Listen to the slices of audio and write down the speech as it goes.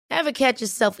Ever catch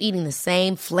yourself eating the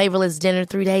same flavorless dinner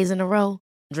 3 days in a row?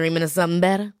 Dreaming of something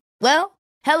better? Well,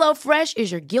 HelloFresh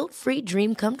is your guilt-free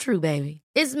dream come true, baby.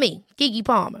 It's me, Keke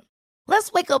Palmer.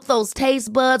 Let's wake up those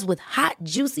taste buds with hot,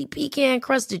 juicy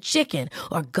pecan-crusted chicken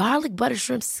or garlic butter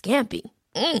shrimp scampi.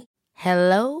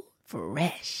 Hello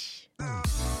Fresh.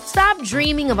 Stop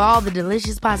dreaming of all the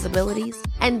delicious possibilities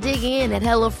and dig in at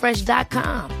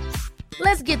HelloFresh.com.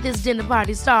 Let's get this dinner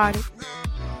party started.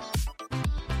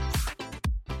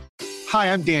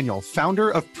 Hi, I'm Daniel, founder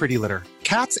of Pretty Litter.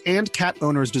 Cats and cat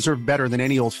owners deserve better than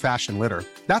any old-fashioned litter.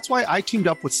 That's why I teamed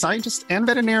up with scientists and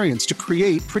veterinarians to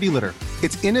create Pretty Litter.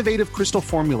 Its innovative crystal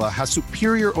formula has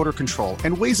superior odor control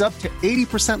and weighs up to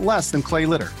 80% less than clay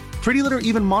litter. Pretty Litter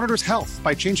even monitors health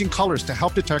by changing colors to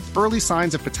help detect early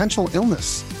signs of potential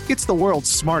illness. It's the world's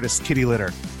smartest kitty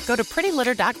litter. Go to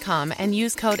prettylitter.com and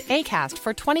use code ACAST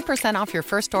for 20% off your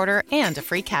first order and a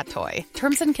free cat toy.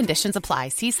 Terms and conditions apply.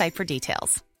 See site for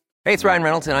details. Hey, it's Ryan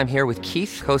Reynolds, and I'm here with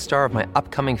Keith, co-star of my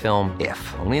upcoming film,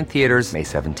 If, only in theaters May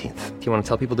 17th. Do you want to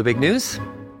tell people the big news?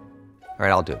 All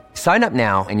right, I'll do it. Sign up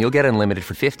now and you'll get unlimited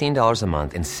for $15 a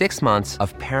month and 6 months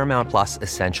of Paramount Plus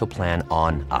Essential Plan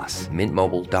on us.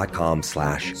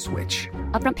 MintMobile.com/switch.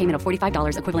 Upfront payment of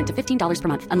 $45 equivalent to $15 per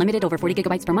month. Unlimited over 40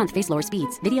 gigabytes per month. Face lower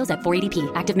speeds. Videos at 480p.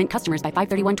 Active Mint customers by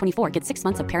 531.24 get 6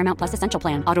 months of Paramount Plus Essential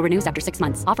Plan. Auto renews after 6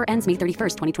 months. Offer ends May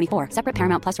 31st, 2024. Separate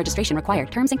Paramount Plus registration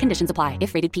required. Terms and conditions apply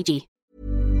if rated PG.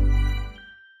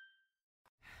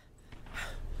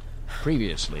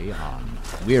 Previously on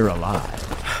We're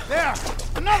Alive. There!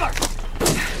 Another!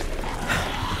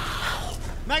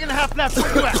 Mag and a half left.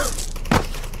 Where you at?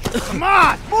 Come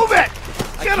on! Move it!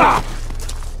 Get up!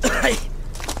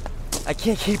 I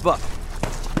can't keep up.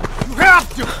 You have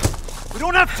to! We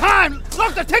don't have time!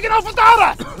 Look, they're taking off without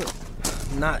us!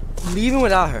 I'm not leaving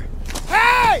without her.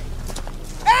 Hey!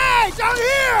 Hey! Down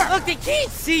here! Look, they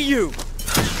can't see you!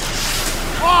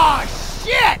 Oh,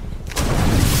 shit!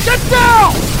 Get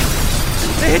down!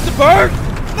 They hit the bird?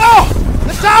 No!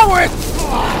 The tower is...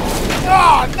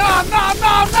 No!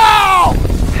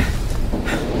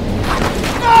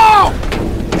 No!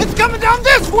 It's coming down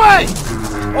this way!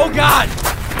 Oh, God!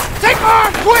 Take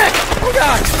arm, quick! Oh,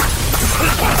 God!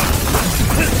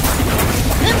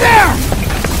 In there!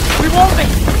 We won't make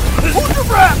it! Hold your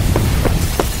breath!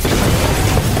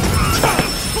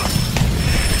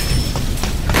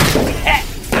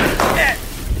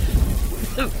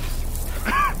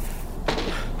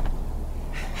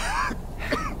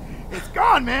 It's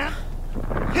gone, man!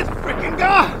 It's freaking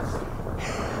gone!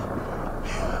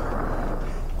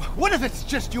 What if it's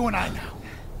just you and I now?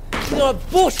 No,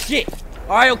 bullshit!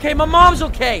 Alright, okay, my mom's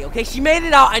okay, okay? She made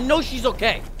it out, I know she's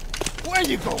okay. Where are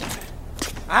you going?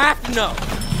 I have to know.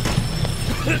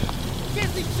 Can't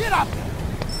see shit up there!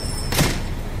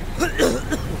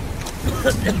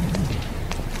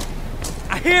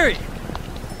 I hear it!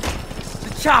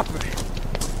 The chopper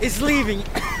is leaving.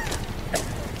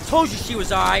 Told you she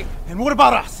was alright. And what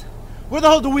about us? Where the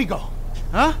hell do we go?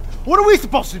 Huh? What are we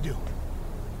supposed to do?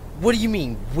 What do you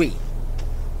mean, we? You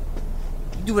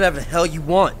do whatever the hell you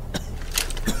want.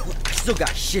 I still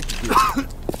got shit to do.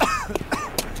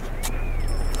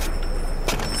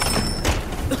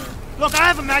 Look, I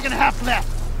have a mag and a half left.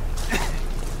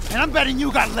 And I'm betting you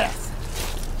got less.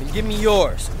 Then give me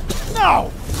yours.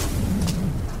 No!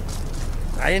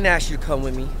 I didn't ask you to come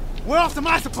with me. Where else am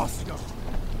I supposed to go?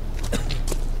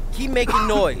 Keep making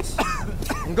noise.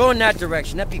 I'm going that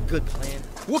direction. That'd be a good plan.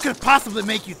 What could possibly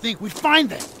make you think we'd find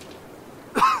them?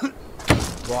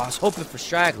 Well, I was hoping for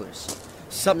stragglers.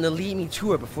 Something to lead me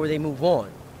to her before they move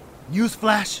on.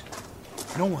 Newsflash,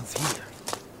 no one's here.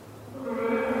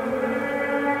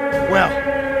 Well,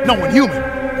 no one human.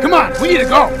 Come on, we need to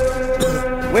go.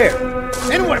 Where?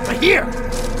 Anywhere but here.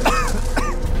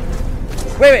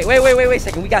 Wait a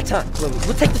second. We got time.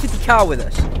 We'll take the 50 cal with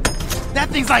us. That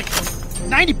thing's like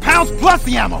 90 pounds plus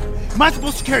the ammo. Am I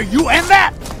supposed to carry you and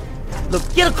that? Look,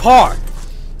 get a car.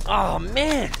 Oh,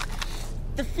 man.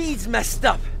 The feed's messed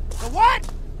up. The what?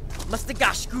 Must have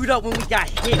got screwed up when we got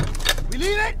hit. We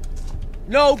leave it?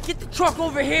 No, get the truck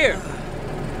over here.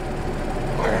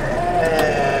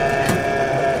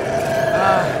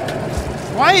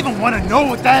 Do I even want to know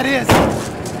what that is?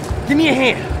 Give me a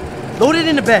hand. Load it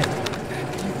in the bed.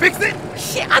 You fix it?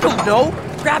 Shit, I don't know.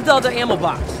 Grab the other ammo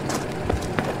box.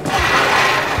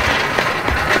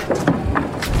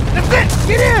 That's it!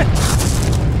 Get in!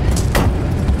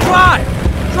 Drive!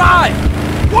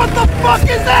 What the fuck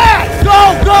is that? Go!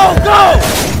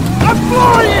 I'm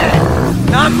flooring it!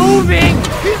 Not moving!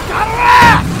 He's got her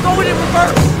ass! Throw it in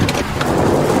reverse!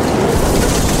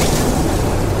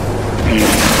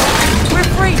 We're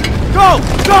free! Go!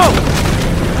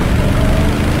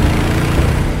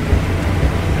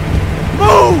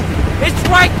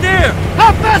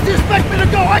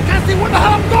 can't see where the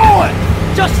hell I'm going!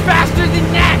 Just faster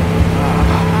than that!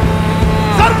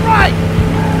 Set it right!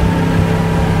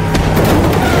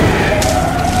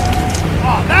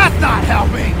 Oh, that's not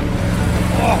helping!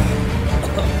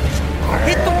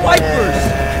 Hit the wipers!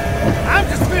 I'm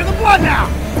just feeling the blood now!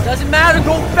 Doesn't matter,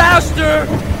 go faster!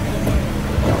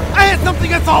 I hit something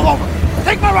that's all over!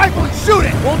 Take my rifle and shoot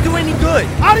it! Won't do any good.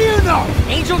 How do you know?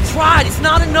 Angel tried, it's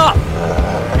not enough.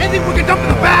 Anything we can dump in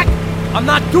the back? I'm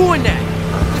not doing that.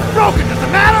 It's broken, does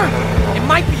it matter? It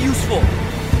might be useful.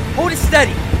 Hold it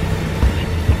steady.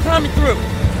 I'm climbing through.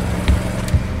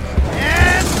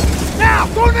 And now!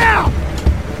 Go now!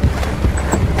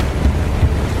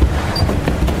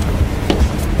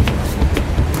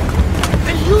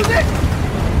 And use it!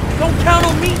 Don't count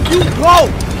on me, you go!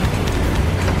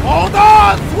 Hold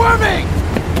on! Swerving!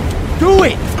 Do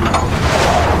it!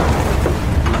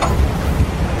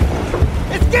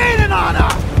 It's gaining on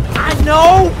us! I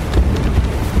know!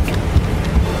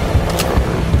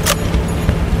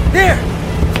 There!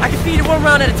 I can feed it one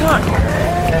round at a time.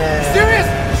 Serious?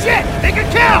 Shit! They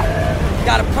can count!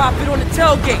 Gotta prop it on the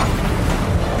tailgate.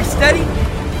 Be steady.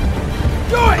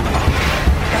 Do it!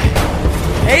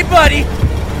 Hey, buddy!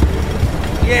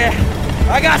 Yeah,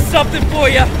 I got something for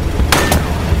you.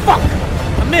 Fuck!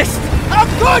 I missed! How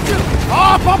could you?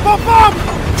 Oh, bump, bump, bump!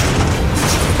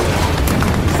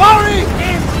 Sorry!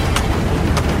 Damn!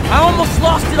 I almost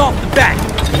lost it off the bat.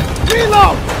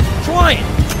 Reload! Trying.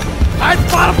 I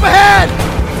spot up ahead!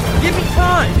 Give me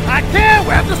time. I can't!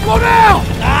 We have to slow down!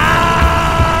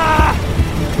 Ah!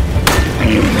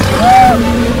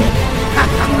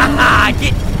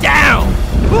 Get down!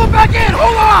 Pull it back in!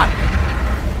 Hold on!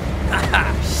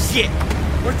 Shit!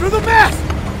 We're through the mess!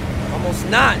 Almost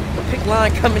not. Pick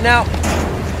line coming out.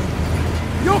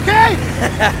 You okay?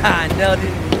 Nailed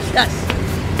it. Yes.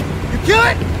 You kill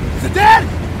it? Is it dead?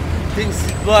 Didn't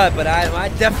see blood, but I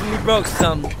definitely broke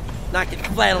some. Knocked it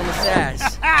flat on his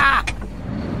ass.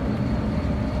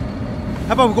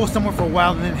 How about we go somewhere for a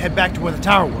while and then head back to where the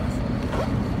tower was?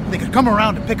 They could come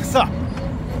around to pick us up.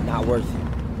 Not worth it.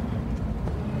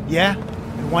 Yeah?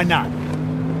 And why not?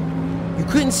 You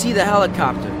couldn't see the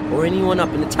helicopter or anyone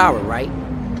up in the tower, right?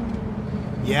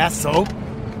 Yeah, so?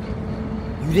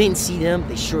 You didn't see them,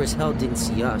 they sure as hell didn't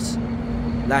see us.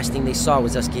 Last thing they saw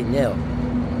was us getting ill.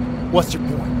 What's your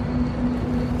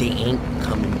point? They ain't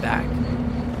coming back.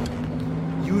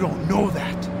 You don't know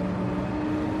that.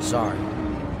 Sorry.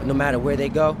 But no matter where they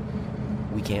go,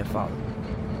 we can't follow.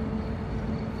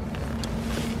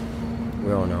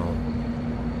 We're on our own.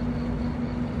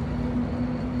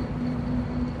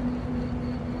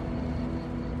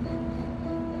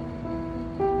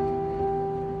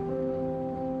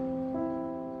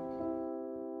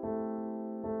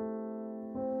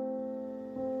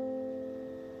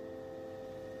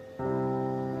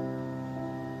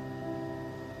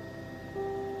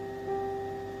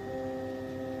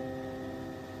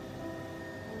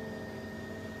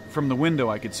 From the window,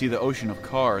 I could see the ocean of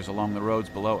cars along the roads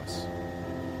below us.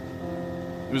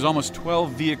 It was almost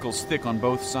 12 vehicles thick on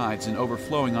both sides and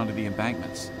overflowing onto the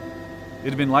embankments. It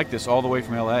had been like this all the way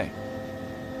from LA.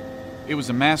 It was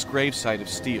a mass gravesite of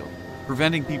steel,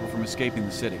 preventing people from escaping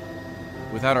the city.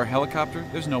 Without our helicopter,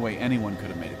 there's no way anyone could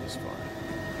have made it this far.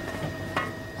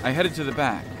 I headed to the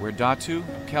back, where Datu,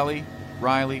 Kelly,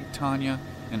 Riley, Tanya,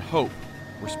 and Hope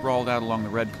were sprawled out along the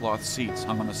red cloth seats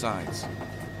hung on the sides.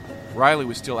 Riley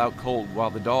was still out cold, while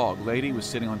the dog, Lady, was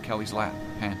sitting on Kelly's lap,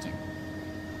 panting.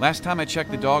 Last time I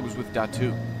checked, the dog was with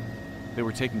Datu. They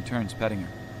were taking turns petting her.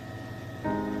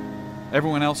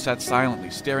 Everyone else sat silently,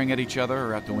 staring at each other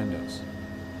or out the windows.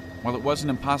 While it wasn't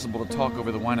impossible to talk over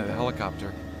the whine of the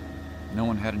helicopter, no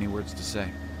one had any words to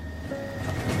say.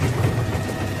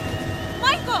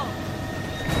 Michael!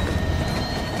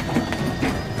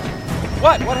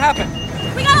 What? What happened?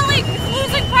 We got a leak! It's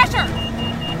losing pressure!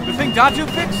 The thing Datu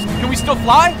fixed? Can we still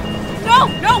fly?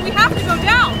 No, we have to go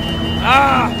down!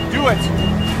 Do it!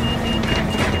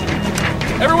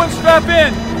 Everyone strap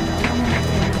in!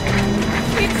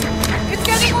 It's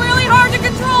getting really hard to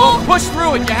control! Well, push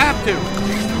through it, you have to!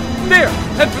 There!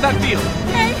 Head for that field!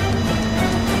 Okay.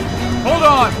 Hold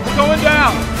on! We're going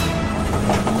down!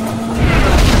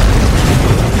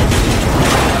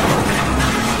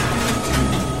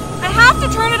 I have to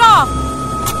turn it off!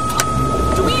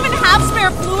 Do we even have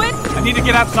spare fluid? I need to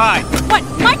get outside. What?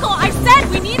 Michael, I said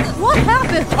we need... What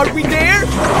happened? Are we there?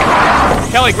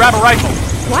 Kelly, grab a rifle.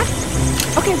 What?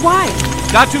 Okay, why?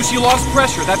 Datu, she lost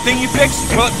pressure. That thing you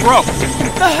fixed, well, it broke.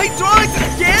 The hydraulics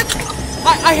again?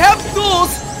 I have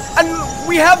tools, and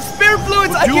we have spare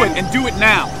fluids. Well, do it, and do it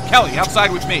now. Kelly,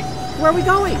 outside with me. Where are we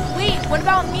going? Wait, what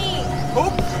about me?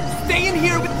 Hope, stay in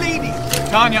here with lady.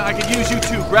 Tanya, I could use you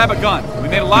too. Grab a gun. We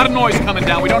made a lot of noise coming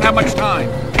down. We don't have much time.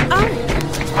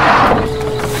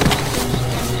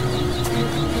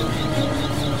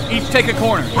 Each take a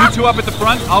corner. You two up at the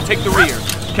front, I'll take the rear.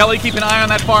 Kelly, keep an eye on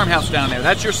that farmhouse down there.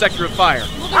 That's your sector of fire.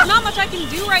 Well, there's not much I can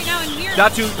do right now in here.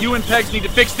 Datu, you and Pegs need to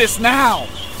fix this now.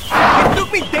 It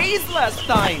took me days last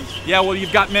time. Yeah, well,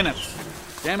 you've got minutes.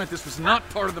 Damn it, this was not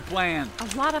part of the plan.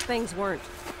 A lot of things weren't.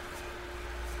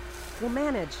 We'll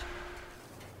manage.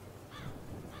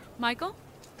 Michael?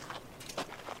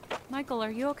 Michael,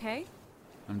 are you okay?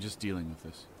 I'm just dealing with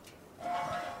this.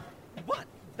 What?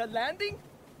 The landing?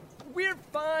 We're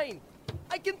fine.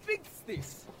 I can fix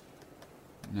this.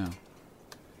 No.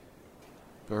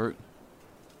 Bert,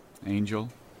 Angel,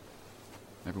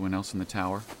 everyone else in the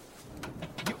tower.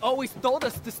 You always told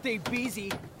us to stay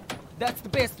busy. That's the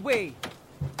best way.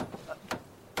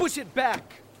 Push it back.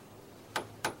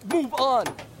 Move on.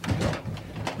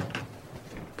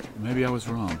 Maybe I was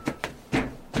wrong.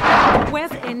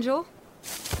 Where's Angel?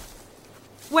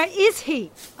 Where is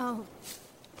he? Oh.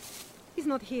 He's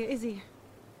not here, is he?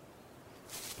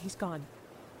 He's gone.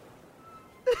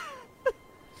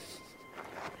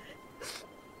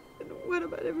 And what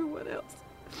about everyone else?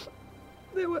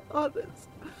 There were others.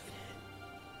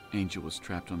 Angel was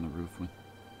trapped on the roof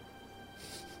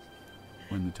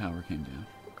when the tower came down.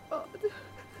 God.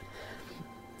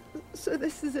 So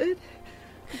this is it?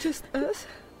 Just us?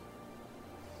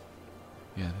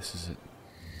 Yeah, this is it.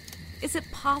 Is it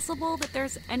possible that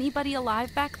there's anybody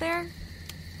alive back there?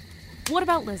 What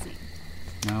about Lizzie?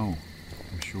 No,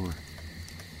 I'm sure.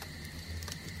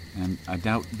 And I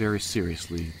doubt very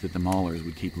seriously that the Maulers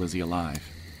would keep Lizzie alive.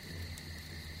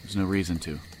 There's no reason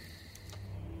to.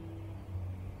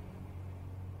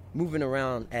 Moving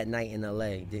around at night in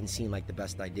LA didn't seem like the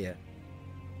best idea.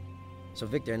 So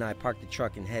Victor and I parked the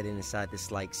truck and headed inside this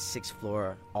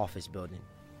 6th-floor office building.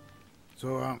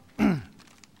 So,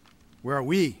 where are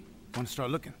we? Want to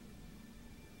start looking?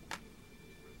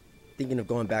 Thinking of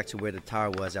going back to where the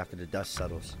tower was after the dust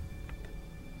settles.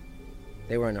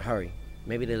 They were in a hurry.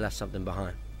 Maybe they left something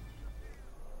behind.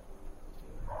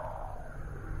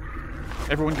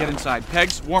 Everyone get inside.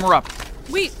 Pegs, warm her up.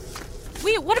 Wait,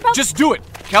 what about... Just do it!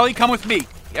 Kelly, come with me.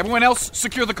 Everyone else,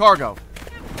 secure the cargo.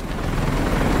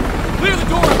 Clear the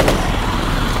door!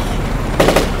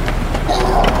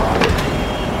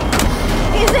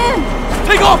 He's in!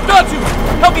 Take off, Datu!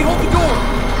 Help me hold the door!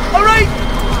 All right!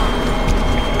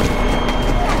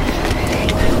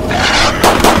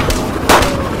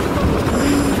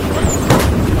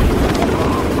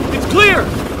 It's clear!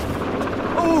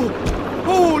 Oh,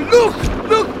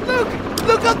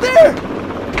 look out there!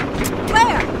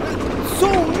 Where? So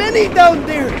many down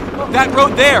there! That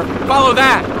road there! Follow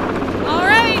that! All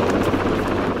right!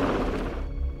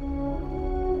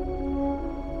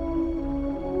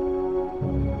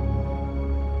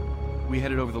 We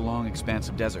headed over the long expanse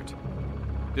of desert.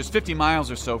 There's 50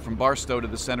 miles or so from Barstow to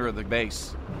the center of the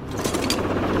base.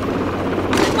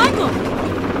 Michael!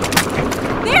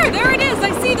 There it is!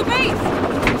 I see the base!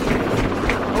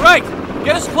 All right,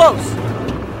 get us close!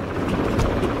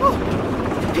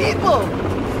 People!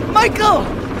 Michael!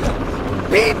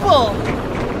 People!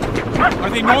 Are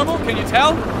they normal? Can you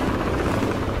tell?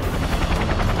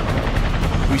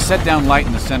 We set down light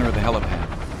in the center of the helipad.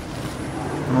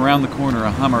 From around the corner,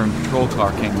 a Hummer and patrol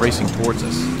car came racing towards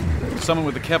us. Someone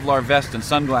with a Kevlar vest and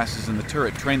sunglasses in the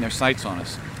turret trained their sights on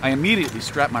us. I immediately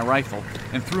strapped my rifle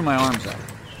and threw my arms up.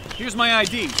 Here's my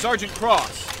ID, Sergeant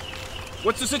Cross.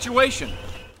 What's the situation?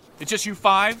 It's just you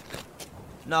 5?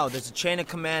 No, there's a chain of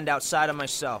command outside of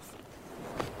myself.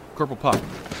 Corporal Puck,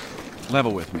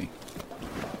 level with me.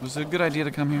 Was it a good idea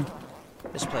to come here?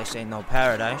 This place ain't no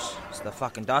paradise. It's the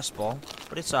fucking Dust Bowl,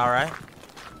 but it's alright.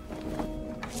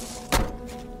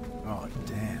 Oh,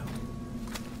 damn.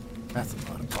 That's a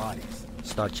lot of bodies.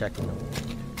 Start checking them.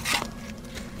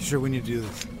 You sure we need to do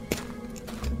this?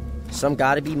 Some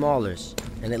gotta be Maulers,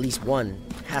 and at least one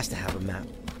has to have a map.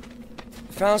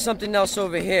 Found something else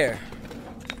over here.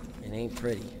 It ain't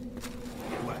pretty.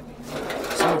 What?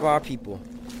 Some of our people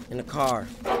in a car,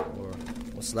 or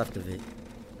what's left of it.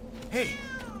 Hey!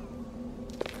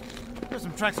 There's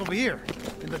some tracks over here.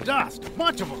 In the dust. A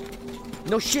bunch of them.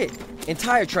 No shit.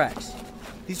 Entire tracks.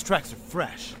 These tracks are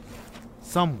fresh.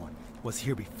 Someone was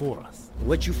here before us.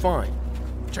 What'd you find?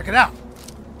 Check it out.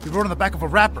 We rode on the back of a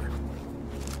wrapper.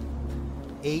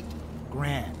 8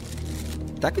 grand.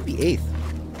 That could be 8th.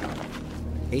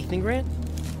 8th and Grand?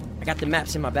 I got the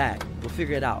maps in my bag. We'll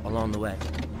figure it out along the way.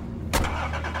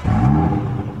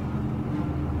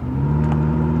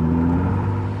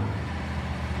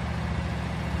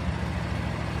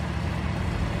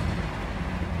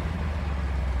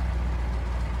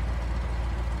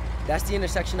 That's the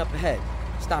intersection up ahead.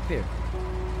 Stop here.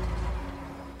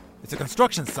 It's a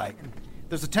construction site.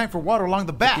 There's a tank for water along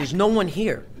the back. There's no one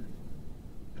here.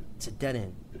 It's a dead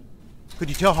end. Could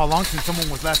you tell how long since someone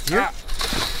was last here? Yeah.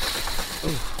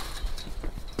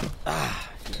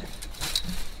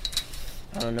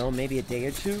 I don't know, maybe a day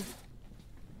or two?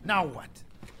 Now what?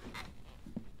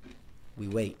 We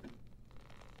wait.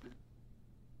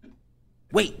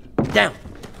 Wait! Down!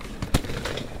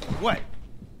 What?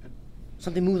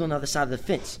 Something moved on the other side of the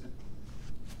fence.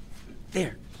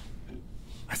 There.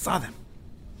 I saw them.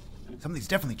 Somebody's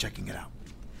definitely checking it out.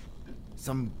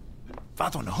 Some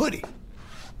vato in a hoodie.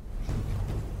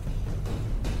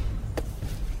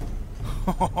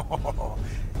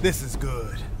 This is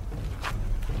good.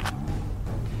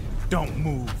 Don't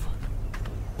move.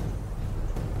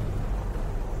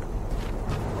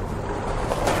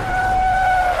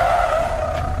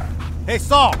 Hey,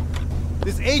 Saul!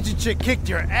 This agent chick kicked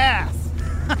your ass!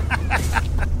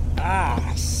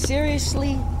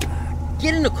 Seriously?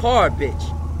 Get in the car,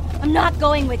 bitch. I'm not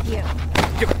going with you.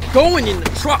 You're going in the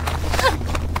truck.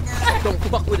 Don't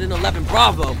fuck with an 11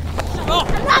 Bravo. Oh.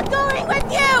 I'm not going with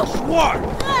you!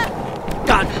 Sure.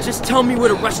 God, just tell me where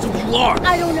the rest of you are.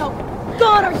 I don't know.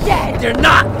 Gone or dead. They're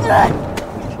not.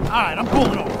 Alright, I'm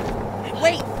pulling over.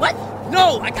 Wait, what?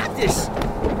 No, I got this.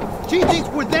 She thinks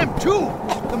we're them too.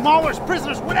 The Maulers,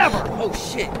 prisoners, whatever. Oh,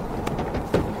 shit.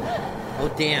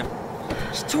 Oh, damn.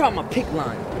 She tore out my pick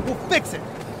line. We'll fix it.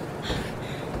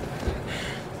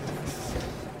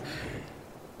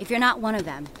 If you're not one of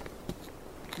them,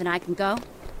 then I can go?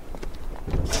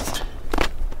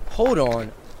 Hold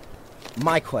on.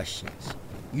 My questions.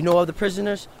 You know of the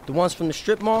prisoners? The ones from the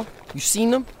strip mall? You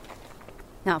seen them?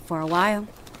 Not for a while.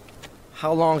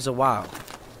 How long's a while?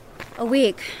 A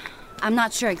week. I'm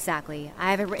not sure exactly.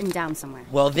 I have it written down somewhere.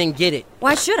 Well, then get it.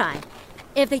 Why should I?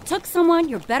 If they took someone,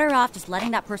 you're better off just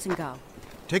letting that person go.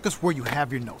 Take us where you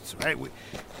have your notes, right?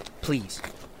 Please.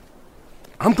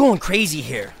 I'm going crazy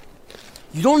here.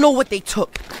 You don't know what they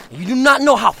took. And you do not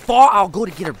know how far I'll go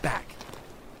to get her back.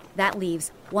 That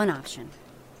leaves one option.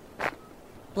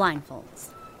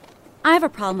 Blindfolds. I have a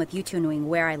problem with you two knowing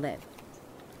where I live.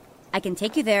 I can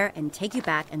take you there and take you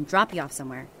back and drop you off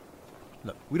somewhere.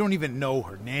 Look, we don't even know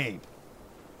her name.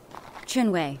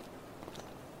 Chinwei.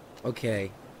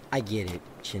 Okay, I get it,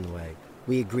 Chinwei.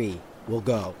 We agree. We'll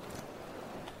go.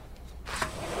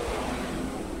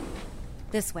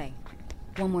 This way.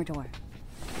 One more door.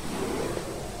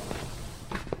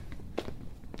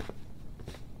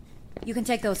 You can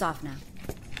take those off now.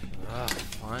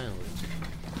 Finally.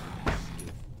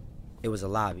 It was a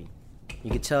lobby.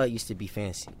 You could tell it used to be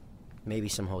fancy. Maybe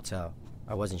some hotel.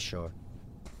 I wasn't sure.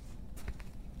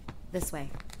 This way.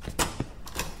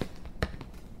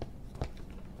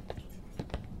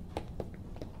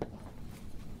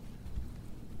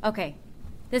 Okay,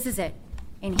 this is it.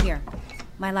 In here.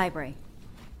 My library.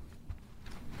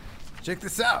 Check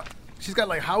this out. She's got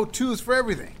like how-tos for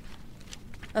everything.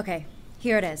 Okay,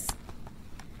 here it is.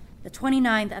 The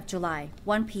 29th of July,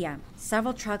 1 p.m.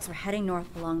 Several trucks were heading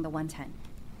north along the 110.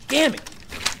 Damn it!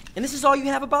 And this is all you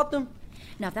have about them?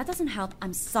 Now, if that doesn't help,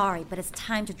 I'm sorry, but it's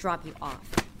time to drop you off.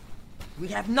 We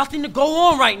have nothing to go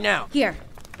on right now. Here.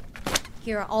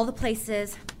 Here are all the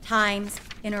places, times,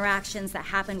 interactions that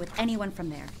happened with anyone from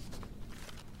there.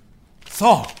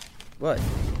 Saul! What?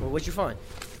 Well, what'd you find?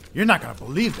 You're not gonna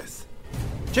believe this.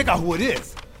 Check out who it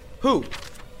is. Who?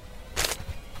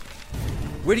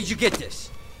 Where did you get this?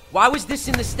 Why was this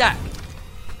in the stack?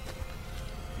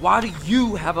 Why do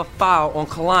you have a file on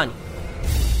Kalani?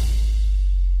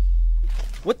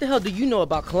 What the hell do you know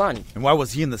about Kalani? And why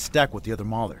was he in the stack with the other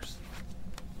Maulers?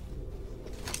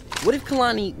 What if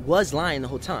Kalani was lying the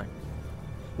whole time?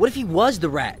 What if he was the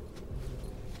rat?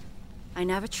 I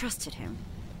never trusted him.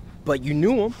 But you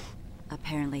knew him.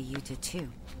 Apparently you did too.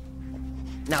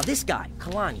 Now this guy,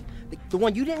 Kalani, the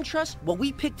one you didn't trust, well,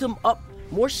 we picked him up.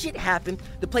 More shit happened.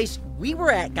 The place we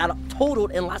were at got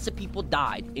totaled and lots of people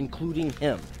died, including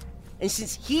him. And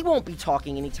since he won't be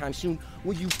talking anytime soon,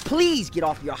 will you please get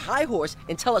off your high horse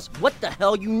and tell us what the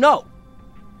hell you know?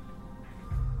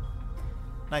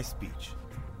 Nice speech,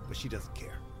 but she doesn't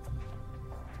care.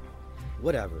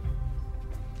 Whatever.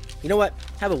 You know what?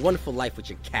 Have a wonderful life with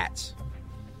your cats.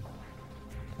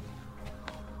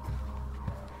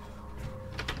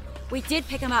 We did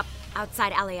pick him up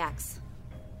outside LAX.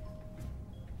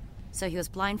 So he was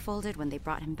blindfolded when they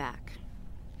brought him back.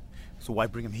 So why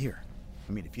bring him here?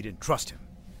 I mean, if you didn't trust him.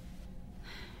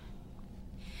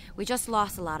 We just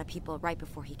lost a lot of people right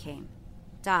before he came.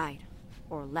 Died.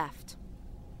 Or left.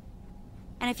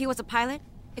 And if he was a pilot,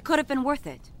 it could have been worth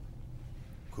it.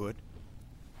 Could?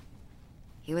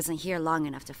 He wasn't here long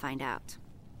enough to find out.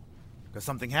 Because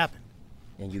something happened.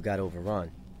 And you got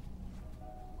overrun.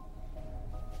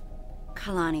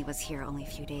 Kalani was here only a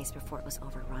few days before it was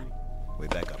overrun. Wait,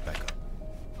 back up.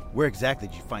 Where exactly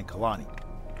did you find Kalani?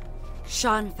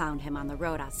 Sean found him on the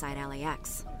road outside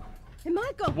LAX. Hey,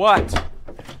 Michael! What?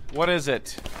 What is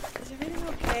it? Is everything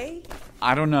okay?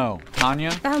 I don't know.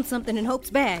 Tanya? Found something in Hope's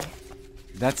bag.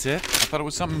 That's it? I thought it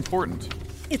was something important.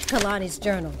 It's Kalani's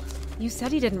journal. You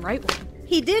said he didn't write one.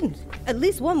 He didn't. At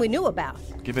least one we knew about.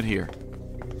 Give it here.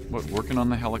 What, working on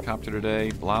the helicopter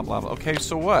today? Blah, blah, blah. Okay,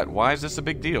 so what? Why is this a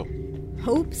big deal?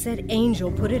 Hope said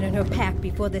Angel put it in her pack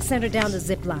before they sent her down the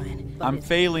zip line. I'm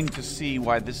failing to see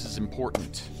why this is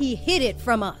important. He hid it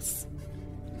from us.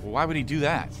 Well, why would he do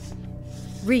that?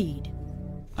 Read.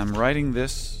 I'm writing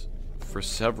this for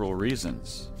several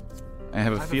reasons. I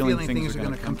have a feeling things are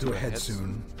going to come to a head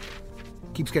soon.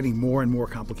 Keeps getting more and more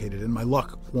complicated, and my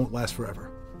luck won't last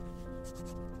forever.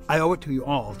 I owe it to you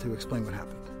all to explain what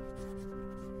happened.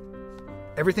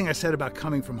 Everything I said about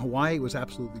coming from Hawaii was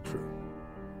absolutely true.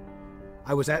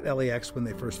 I was at LAX when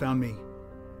they first found me.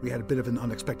 We had a bit of an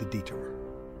unexpected detour.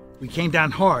 We came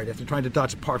down hard after trying to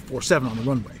dodge a Part 47 on the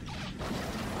runway.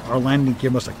 Our landing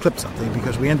gear must have clipped something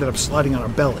because we ended up sliding on our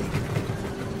belly.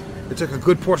 It took a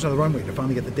good portion of the runway to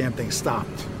finally get the damn thing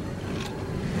stopped.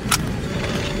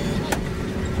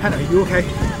 Hannah, are you okay?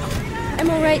 I'm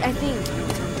alright, I think.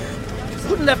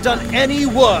 Couldn't have done any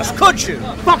worse, could you?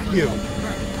 Fuck you!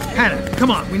 Hannah, come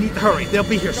on, we need to hurry. They'll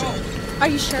be here soon. Are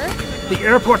you sure? The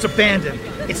airport's abandoned.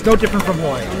 It's no different from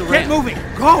Hawaii. Get moving!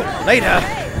 Go! Later!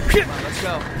 Let's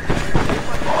go.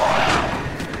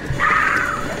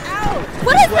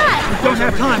 What is that? We don't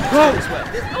have time. Go!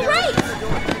 Alright!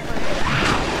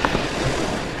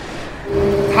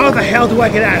 How the hell do I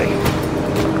get out of here?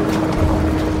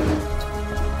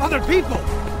 Other people!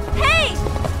 Hey!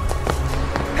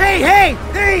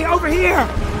 Hey! Over here!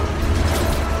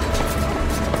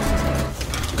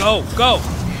 Go!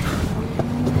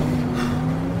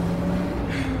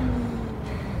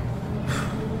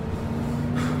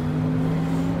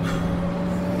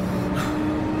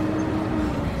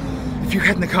 If you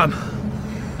hadn't come,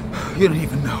 you don't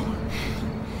even know.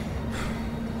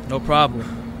 No problem.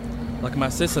 Like my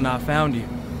sister and I found you.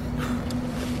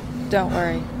 Don't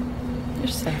worry. You're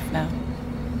safe now.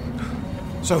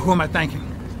 So who am I thanking?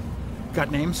 Got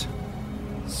names?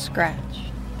 Scratch.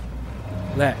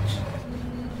 Latch.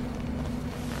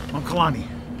 I'm Kalani.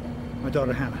 My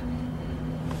daughter Hannah.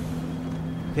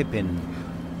 Pippin.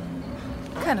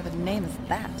 What kind of a name is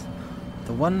that?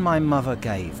 The one my mother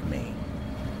gave me.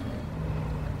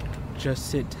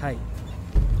 Just sit tight.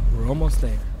 We're almost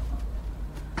there.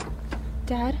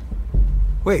 Dad?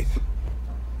 Wait.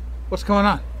 What's going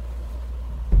on?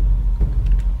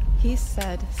 He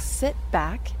said, sit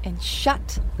back and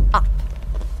shut up.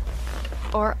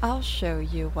 Or I'll show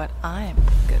you what I'm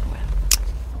good with.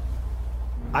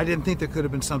 I didn't think there could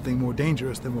have been something more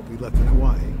dangerous than what we left in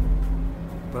Hawaii.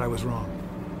 But I was wrong.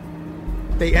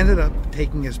 They ended up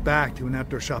taking us back to an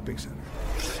outdoor shopping center.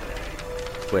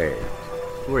 Wait,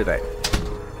 who are they?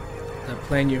 That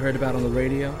plane you heard about on the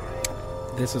radio?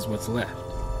 This is what's left.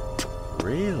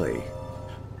 Really?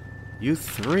 You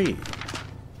three?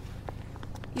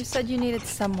 You said you needed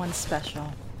someone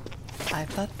special. I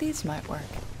thought these might work.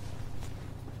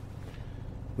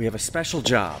 We have a special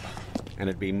job, and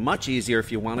it'd be much easier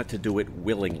if you wanted to do it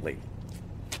willingly.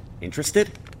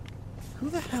 Interested? Who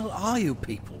the hell are you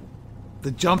people?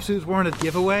 The jumpsuits weren't a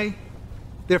giveaway?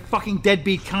 They're fucking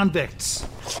deadbeat convicts.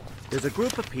 There's a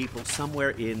group of people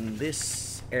somewhere in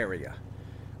this area.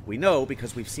 We know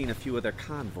because we've seen a few of their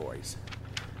convoys.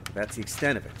 That's the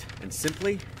extent of it. And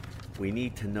simply, we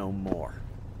need to know more.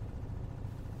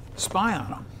 Spy on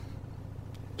them.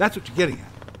 That's what you're getting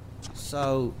at.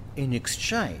 So, in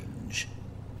exchange,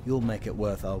 you'll make it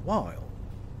worth our while?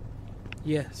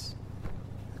 Yes.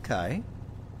 Okay,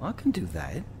 I can do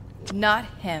that. Not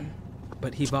him.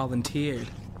 But he volunteered.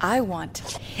 I want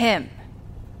him.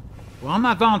 Well, I'm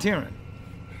not volunteering.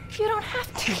 You don't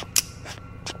have to.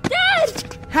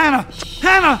 Dad! Hannah!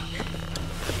 Hannah!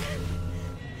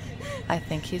 I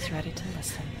think he's ready to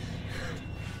listen.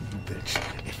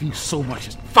 Bitch, if you so much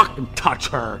as fucking touch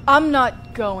her. I'm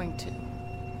not going to.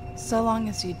 So long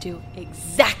as you do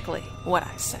exactly what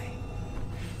I say.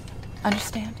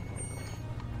 Understand?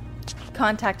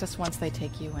 Contact us once they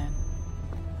take you in.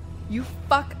 You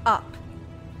fuck up.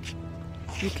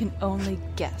 You can only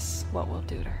guess what we'll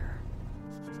do to her.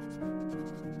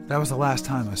 That was the last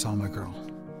time I saw my girl.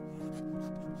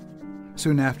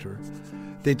 Soon after,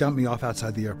 they dumped me off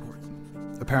outside the airport.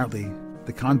 Apparently,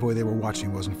 the convoy they were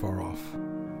watching wasn't far off.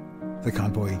 The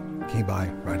convoy came by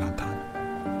right on time.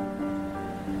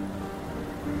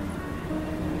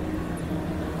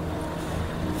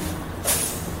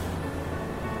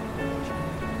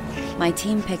 My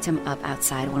team picked him up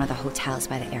outside one of the hotels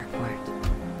by the airport.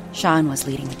 Sean was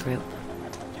leading the group.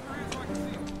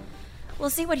 We'll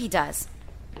see what he does.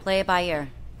 Play it by ear.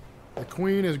 The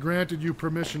Queen has granted you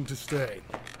permission to stay.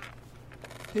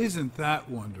 Isn't that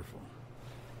wonderful?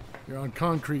 You're on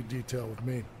concrete detail with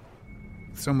me.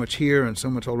 So much here and so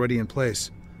much already in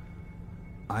place.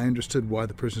 I understood why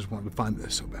the prisoners wanted to find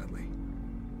this so badly.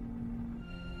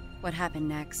 What happened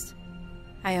next?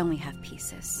 I only have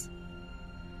pieces.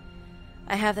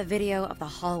 I have the video of the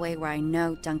hallway where I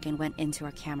know Duncan went into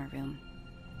our camera room.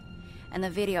 And the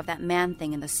video of that man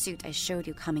thing in the suit I showed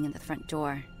you coming in the front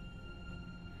door.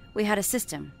 We had a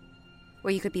system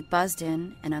where you could be buzzed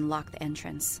in and unlock the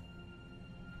entrance.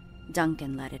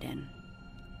 Duncan let it in.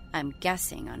 I'm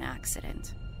guessing on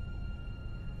accident.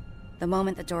 The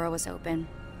moment the door was open,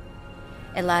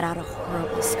 it let out a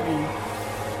horrible scream.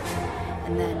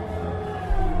 And then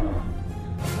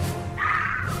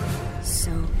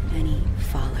so many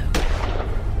followed.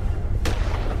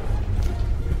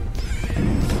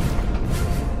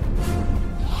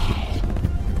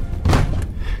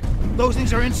 Those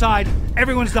things are inside.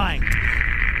 Everyone's dying.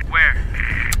 Where?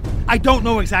 I don't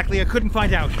know exactly. I couldn't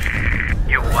find out.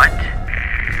 You what?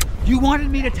 You wanted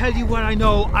me to tell you what I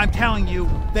know. I'm telling you.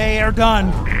 They are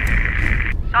done.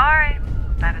 Sorry.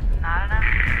 That is not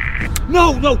enough.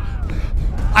 No!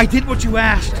 I did what you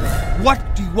asked.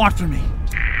 What do you want from me?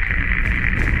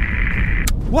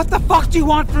 What the fuck do you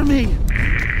want from me?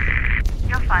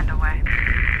 You'll find a way.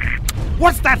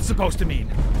 What's that supposed to mean?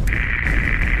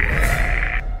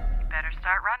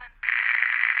 Start running.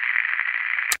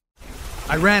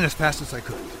 I ran as fast as I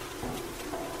could,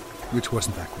 which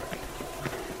wasn't that quick.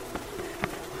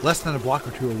 Less than a block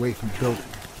or two away from the building,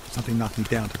 something knocked me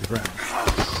down to the ground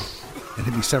and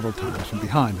hit me several times from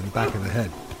behind in the back of the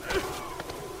head.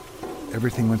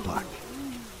 Everything went black.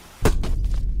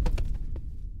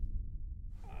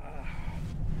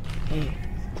 Hey,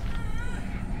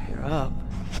 you're up.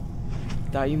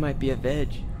 Thought you might be a veg.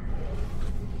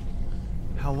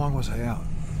 How long was I out?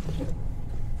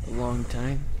 A long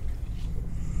time.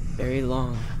 Very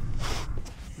long.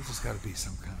 This has got to be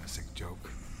some kind of sick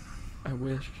joke. I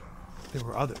wish. There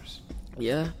were others.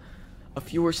 Yeah. A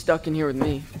few were stuck in here with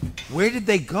me. Where did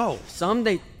they go? Some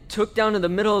they took down to the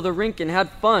middle of the rink and had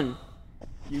fun.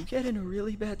 You get in a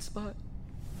really bad spot.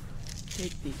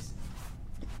 Take these.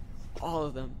 All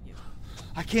of them.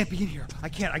 I can't be in here. I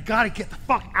can't. I gotta get the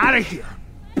fuck out of here.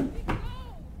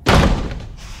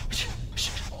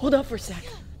 Hold up for a sec.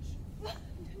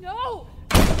 No!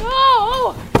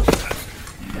 No!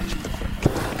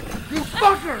 You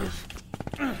fuckers!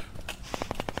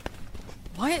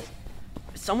 What?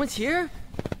 Someone's here?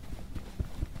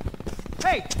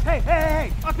 Hey!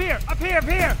 Up here! There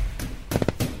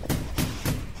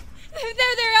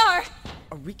they are!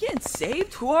 Are we getting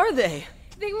saved? Who are they?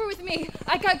 They were with me.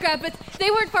 I got grabbed, but they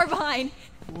weren't far behind.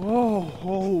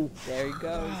 Whoa! There he goes.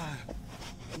 God.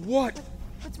 What?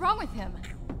 What's wrong with him?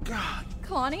 God.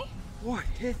 Kalani? What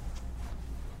hit?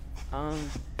 I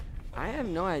have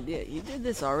no idea. He did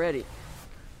this already.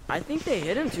 I think they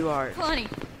hit him too hard. Kalani!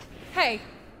 Hey!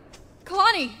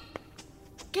 Kalani!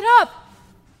 Get up!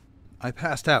 I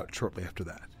passed out shortly after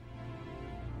that.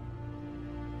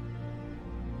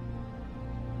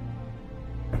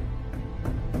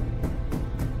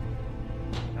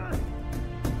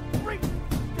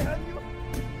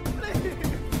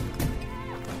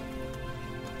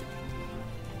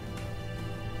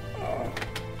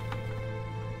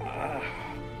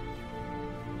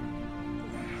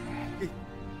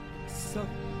 Someone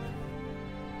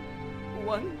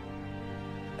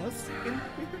else in here?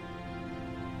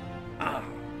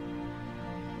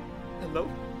 Hello?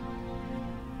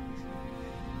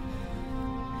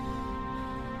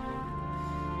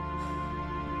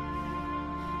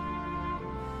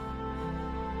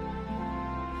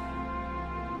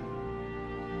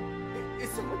 Is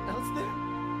someone else there?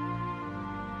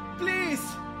 Please!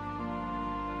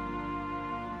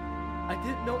 I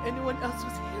didn't know anyone else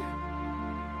was here.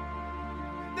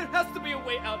 There has to be a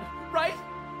way out, right?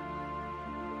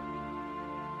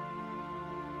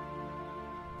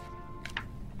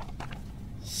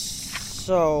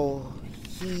 So,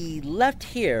 he left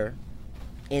here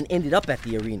and ended up at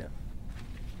the arena.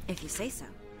 If you say so.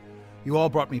 You all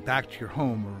brought me back to your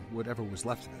home, or whatever was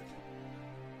left of it.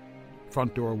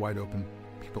 Front door wide open,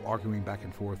 people arguing back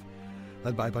and forth,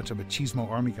 led by a bunch of machismo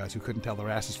army guys who couldn't tell their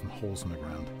asses from holes in the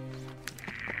ground.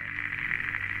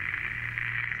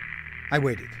 I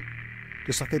waited,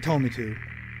 just like they told me to,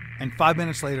 and 5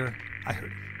 minutes later, I heard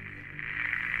it.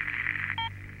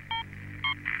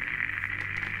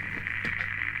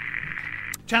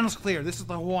 Channel's clear. This is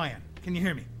the Hawaiian. Can you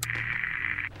hear me?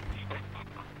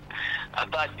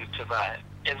 got you, Tonight.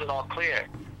 Is it all clear?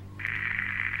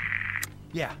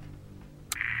 Yeah.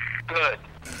 Good.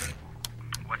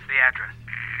 What's the address?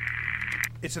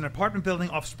 It's an apartment building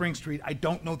off Spring Street. I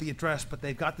don't know the address, but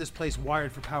they've got this place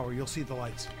wired for power. You'll see the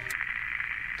lights.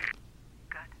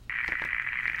 Good.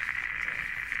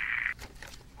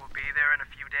 We'll be there in a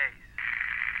few days.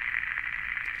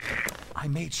 I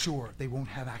made sure they won't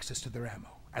have access to their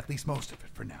ammo. At least most of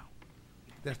it for now.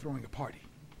 They're throwing a party.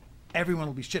 Everyone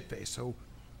will be shit-faced, so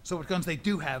what guns they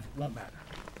do have won't matter.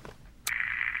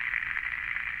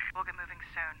 We'll get moving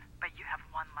soon, but you have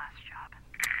one last job.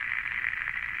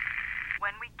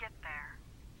 When we get there,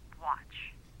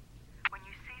 watch. When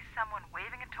you see someone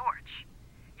waving a torch,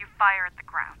 you fire at the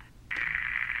ground.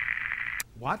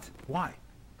 What? Why?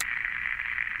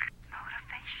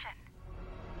 Motivation.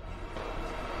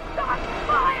 Not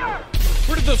fire!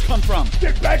 Where did those come from?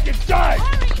 Get back inside!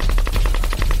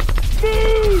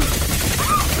 Move!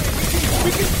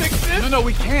 We can fix this! No,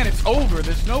 we can't. It's over.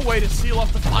 There's no way to seal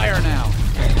off the fire now.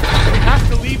 We have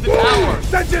to leave the tower.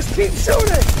 Then just keep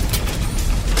shooting!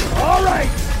 All right!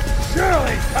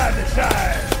 Surely it's time to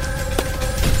shine!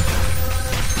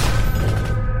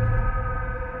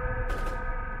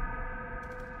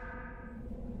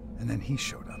 And then he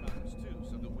showed up.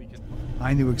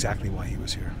 I knew exactly why he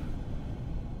was here.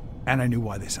 And I knew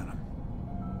why they sent him.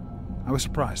 I was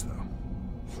surprised, though.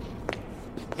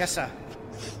 Yes, sir.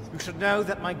 You should know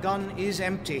that my gun is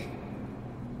empty.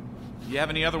 Do you have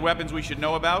any other weapons we should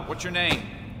know about? What's your name?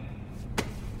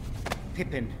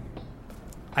 Pippin.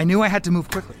 I knew I had to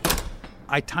move quickly.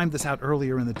 I timed this out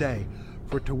earlier in the day.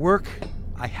 For it to work,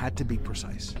 I had to be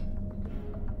precise.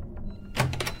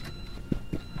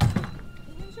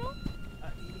 Angel?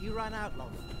 You ran out,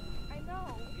 love. I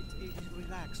know.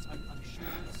 Relax. I'm sure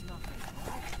it's nothing.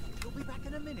 You'll be back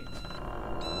in a minute.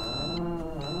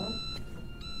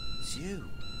 It's you.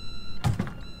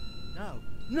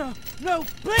 No,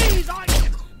 please! I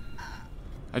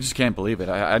just can't believe it.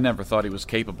 I never thought he was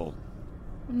capable.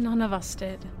 None of us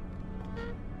did.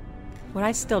 What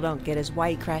I still don't get is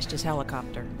why he crashed his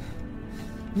helicopter.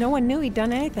 No one knew he'd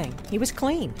done anything. He was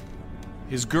clean.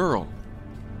 His girl,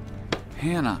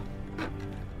 Hannah.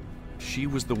 She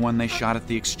was the one they shot at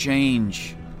the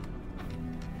exchange.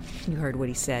 You heard what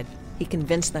he said. He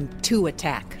convinced them to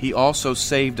attack. He also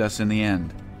saved us in the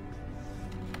end.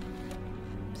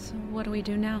 So what do we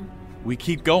do now? We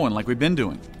keep going like we've been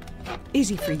doing.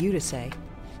 Easy for you to say.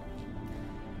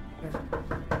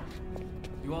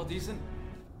 You all decent?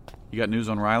 You got news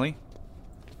on Riley?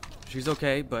 She's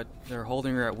okay, but they're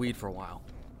holding her at Weed for a while.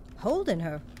 Holding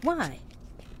her? Why?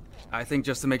 I think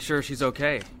just to make sure she's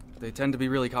okay. They tend to be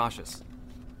really cautious.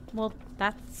 Well,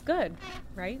 that's good,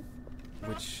 right?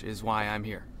 Which is why I'm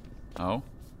here. Oh?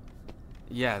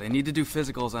 Yeah, they need to do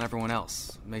physicals on everyone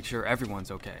else. Make sure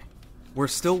everyone's okay. We're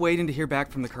still waiting to hear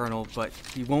back from the Colonel, but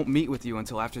he won't meet with you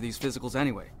until after these physicals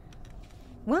anyway.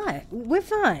 Why? We're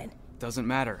fine. Doesn't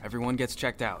matter. Everyone gets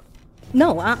checked out.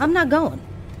 No, I'm not going.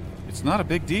 It's not a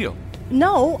big deal.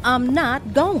 No, I'm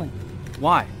not going.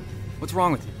 Why? What's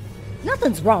wrong with you?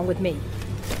 Nothing's wrong with me.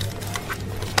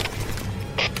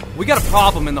 We got a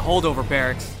problem in the holdover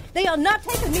barracks. They are not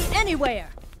taking me anywhere.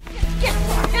 Get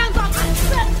your hands off my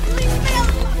son! Leave me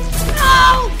alone!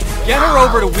 No! Get her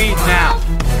over to Weed now!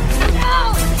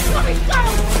 No! Let me go!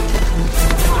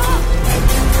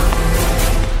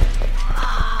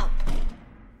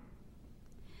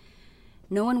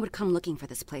 No one would come looking for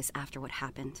this place after what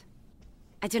happened.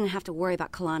 I didn't have to worry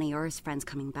about Kalani or his friends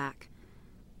coming back.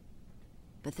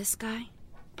 But this guy?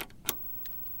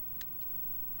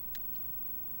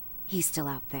 He's still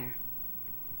out there.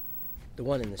 The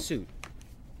one in the suit?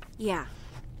 Yeah,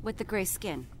 with the gray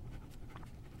skin.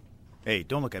 Hey,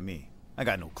 don't look at me. I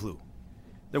got no clue.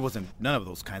 There wasn't none of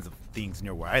those kinds of things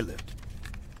near where I lived.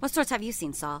 What sorts have you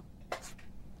seen, Saul?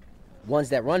 Ones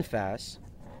that run fast,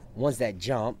 ones that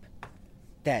jump,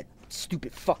 that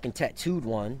stupid fucking tattooed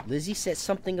one. Lizzie said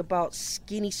something about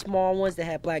skinny small ones that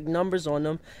had black numbers on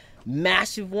them,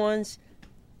 massive ones,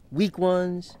 weak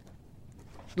ones.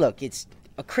 Look, it's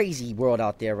a crazy world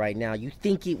out there right now. You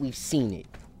think it, we've seen it.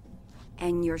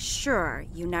 And you're sure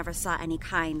you never saw any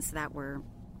kinds that were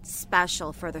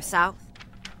special further south?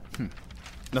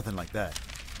 Nothing like that.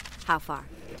 How far?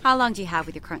 How long do you have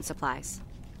with your current supplies?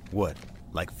 What?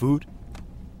 Like food?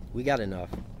 We got enough.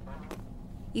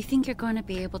 You think you're going to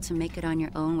be able to make it on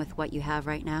your own with what you have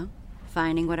right now?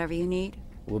 Finding whatever you need?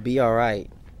 We'll be all right.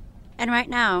 And right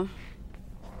now,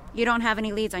 you don't have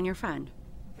any leads on your friend.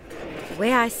 The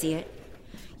way I see it,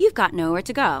 you've got nowhere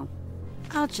to go.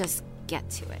 I'll just get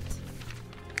to it.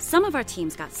 Some of our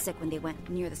teams got sick when they went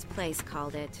near this place,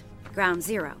 called it Ground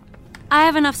Zero. I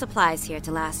have enough supplies here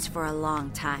to last for a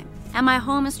long time, and my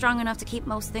home is strong enough to keep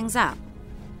most things out.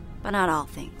 But not all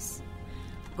things.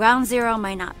 Ground Zero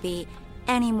might not be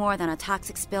any more than a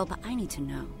toxic spill, but I need to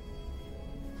know.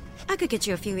 I could get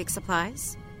you a few weeks'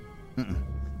 supplies.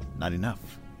 Not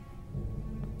enough.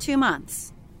 2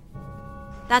 months.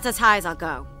 That's as high as I'll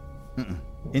go.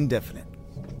 Indefinite.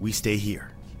 We stay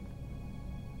here.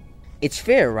 It's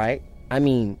fair, right? I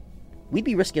mean, we'd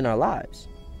be risking our lives.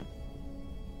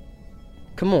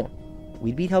 Come on,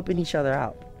 we'd be helping each other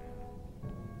out.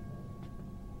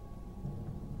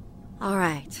 All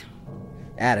right.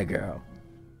 Atta girl.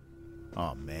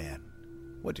 Oh man,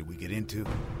 what did we get into?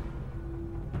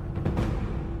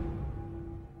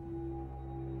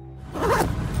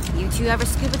 You two ever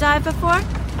scuba dive before?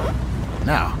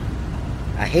 No.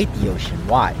 I hate the ocean.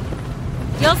 Why?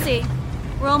 You'll see.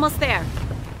 We're almost there.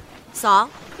 Saul,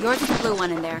 yours is the blue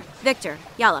one in there. Victor,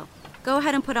 yellow. Go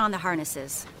ahead and put on the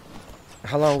harnesses.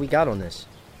 How long we got on this?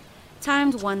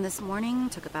 Timed 1 this morning.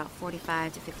 Took about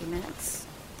 45 to 50 minutes.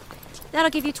 That'll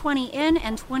give you 20 in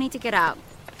and 20 to get out.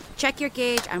 Check your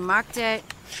gauge. I marked it.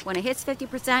 When it hits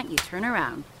 50%, you turn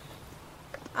around.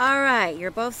 All right, you're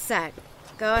both set.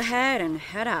 Go ahead and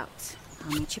head out.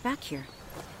 I'll meet you back here.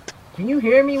 Can you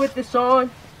hear me with this on?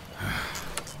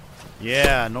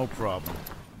 Yeah, no problem.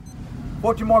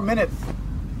 14 more minutes.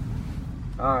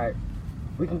 Alright.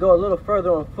 We can go a little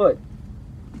further on foot.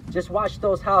 Just watch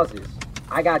those houses.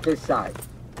 I got this side.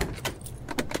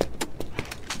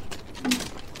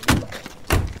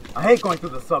 I hate going through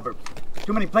the suburbs.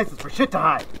 Too many places for shit to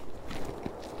hide.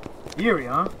 Eerie,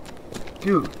 huh?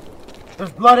 Dude,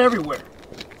 there's blood everywhere.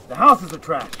 The houses are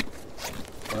trashed.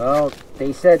 Well,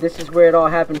 they said this is where it all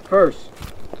happened first.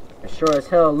 It sure as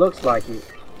hell looks like it.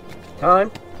 Time?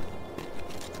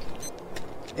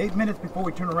 8 minutes before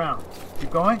we turn around.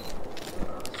 Keep going?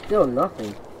 Still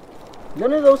nothing.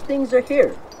 None of those things are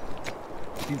here.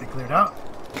 Think they cleared out?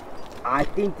 I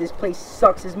think this place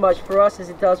sucks as much for us as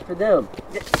it does for them.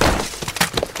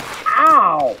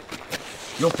 Ow!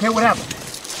 You okay? What happened?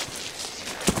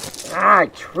 I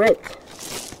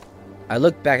tripped. I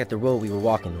looked back at the road we were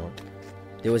walking on.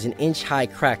 There was an inch-high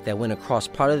crack that went across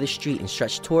part of the street and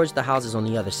stretched towards the houses on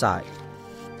the other side.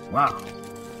 Wow.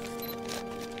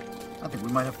 I think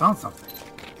we might have found something.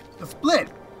 The split.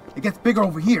 It gets bigger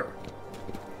over here.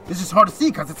 It's just hard to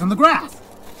see because it's in the grass.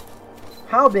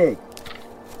 How big?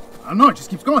 I don't know. It just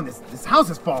keeps going. This house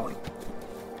is falling.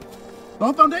 The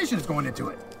whole foundation is going into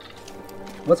it.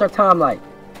 What's our time like?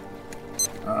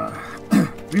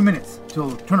 3 minutes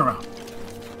till turnaround.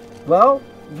 Well,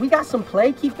 we got some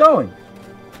play. Keep going.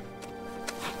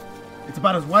 It's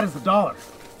about as wide as $1.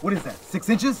 What is that, 6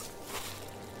 inches?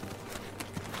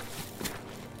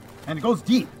 And it goes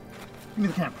deep. Give me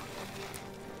the camera.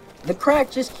 The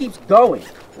crack just keeps going.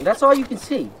 That's all you can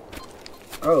see.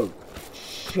 Oh,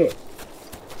 shit.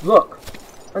 Look,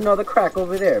 another crack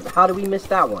over there. How did we miss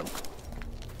that one?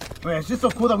 Well, it's just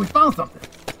so cool that we found something.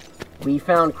 We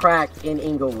found crack in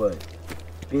Inglewood.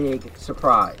 Big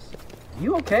surprise.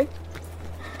 You okay?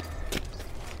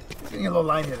 Getting a little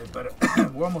lightheaded, but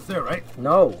we're almost there, right?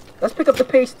 No. Let's pick up the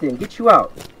pace then. Get you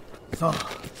out. So.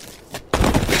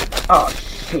 Oh,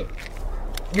 shit.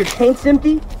 Your tank's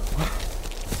empty?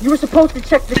 You were supposed to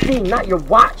check the thing, not your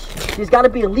watch. There's got to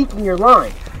be a leak in your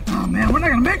line. Oh, man, we're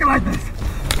not going to make it like this.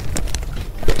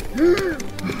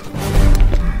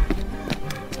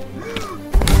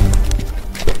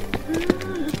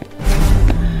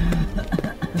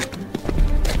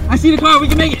 I see the car. We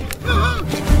can make it.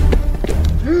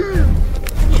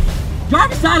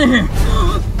 Drive us out of here.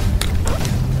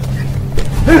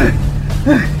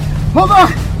 Hold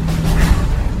on.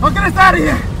 I'll get us out of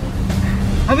here.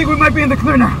 I think we might be in the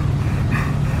clear now.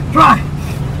 Try.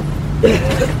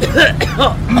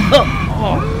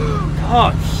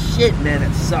 Oh, shit, man.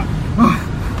 It sucked.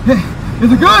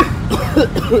 Is it good?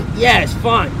 Yeah, it's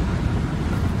fine.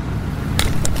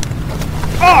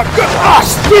 Oh, good. Oh,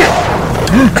 shit.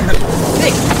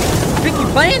 Vic, you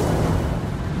playing?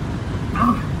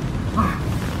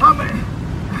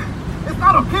 It's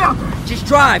not okay out there. Just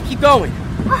drive. Keep going.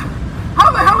 How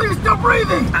the hell are you still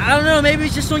breathing? I don't know. Maybe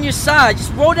it's just on your side.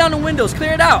 Just roll down the windows.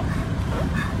 Clear it out.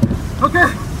 Okay.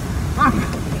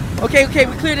 Okay.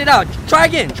 We cleared it out. Try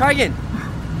again.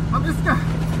 I'm just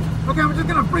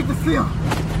gonna break the seal.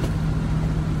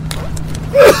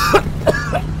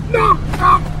 No.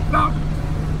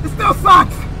 It still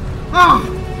sucks. Oh,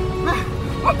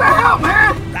 what the hell,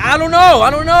 man? I don't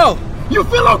know. You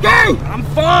feel okay? I'm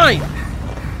fine.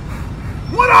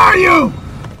 What are you?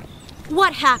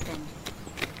 What happened?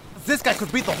 This guy could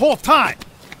breathe the whole time.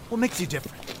 What makes you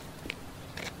different?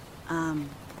 You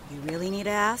really need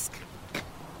to ask?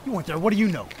 You went there, what do you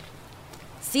know?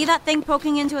 See that thing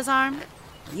poking into his arm?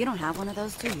 You don't have one of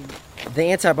those, do you?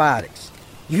 The antibiotics.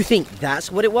 You think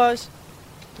that's what it was?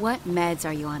 What meds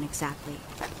are you on exactly?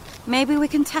 Maybe we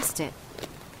can test it.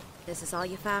 This is all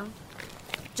you found?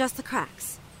 Just the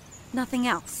cracks. Nothing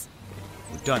else.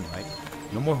 We're done, right?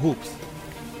 No more hoops.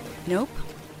 Nope.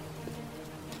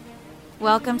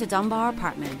 Welcome to Dunbar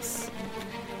Apartments.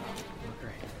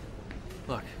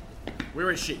 Look.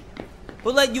 Where is she?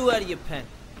 Who let you out of your pen?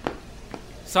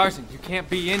 Sergeant, you can't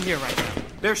be in here right now.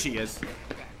 There she is.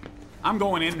 I'm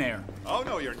going in there. Oh,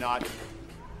 no, you're not.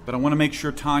 But I want to make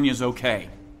sure Tanya's okay.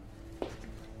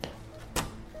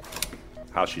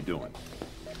 How's she doing?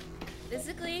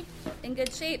 Physically, in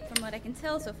good shape from what I can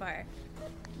tell so far.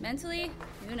 Mentally,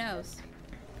 who knows?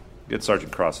 Get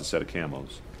Sergeant Cross a set of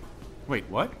camos. Wait,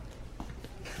 what?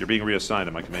 You're being reassigned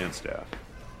to my command staff.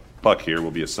 Buck here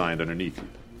will be assigned underneath you.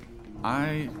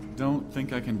 I don't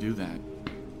think I can do that.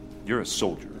 You're a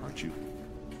soldier, aren't you?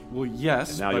 Well,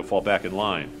 yes, And now you'll fall back in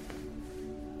line.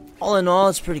 All in all,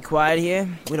 it's pretty quiet here.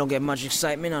 We don't get much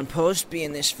excitement on post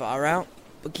being this far out,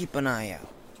 but keep an eye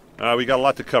out. We got a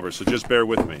lot to cover, so just bear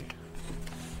with me.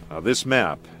 This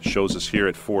map shows us here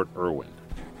at Fort Irwin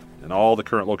and all the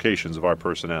current locations of our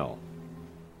personnel.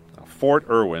 Fort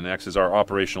Irwin acts as our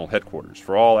operational headquarters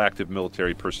for all active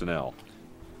military personnel.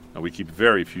 We keep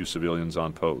very few civilians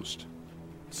on post.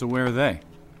 So where are they?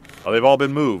 They've all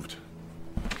been moved.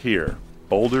 Here,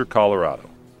 Boulder, Colorado.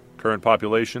 Current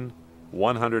population,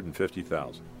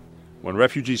 150,000. When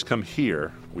refugees come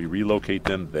here, we relocate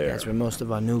them there. That's where most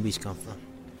of our newbies come from.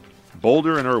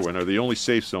 Boulder and Irwin are the only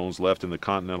safe zones left in the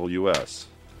continental U.S.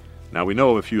 Now, we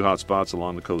know of a few hot spots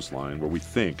along the coastline where we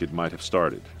think it might have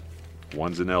started.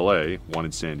 One's in L.A., one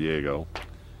in San Diego.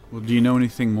 Well, do you know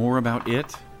anything more about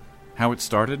it? How it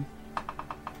started?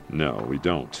 No, we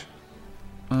don't.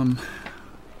 Am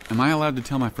I allowed to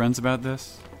tell my friends about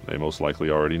this? They most likely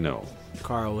already know.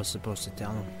 Carl was supposed to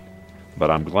tell them.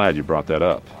 But I'm glad you brought that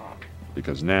up,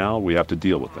 because now we have to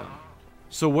deal with them.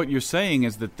 So what you're saying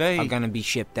is that they are gonna be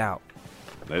shipped out.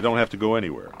 They don't have to go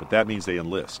anywhere, but that means they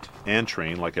enlist and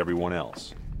train like everyone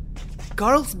else.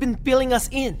 Carl's been filling us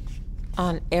in.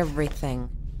 On everything.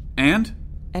 And?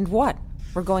 And what?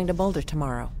 We're going to Boulder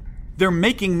tomorrow. They're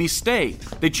making me stay.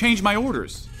 They changed my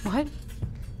orders. What?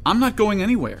 I'm not going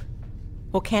anywhere.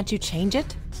 Well, can't you change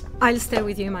it? I'll stay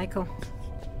with you, Michael.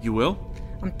 You will?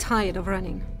 I'm tired of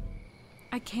running.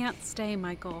 I can't stay,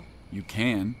 Michael. You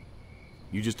can.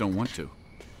 You just don't want to.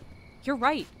 You're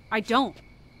right. I don't.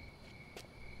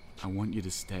 I want you to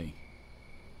stay.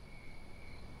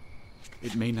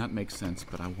 It may not make sense,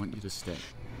 but I want you to stay.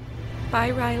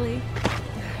 Bye, Riley.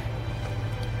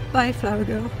 Bye, Flower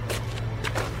Girl.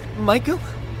 Michael?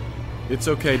 It's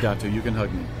okay, Datu. You can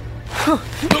hug me.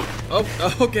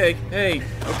 Oh, okay. Hey,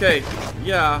 okay.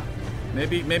 Yeah.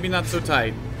 Maybe not so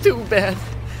tight. Too bad.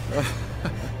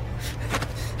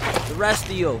 The rest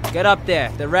of you, get up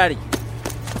there. They're ready.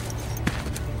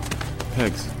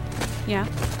 Pegs, Yeah?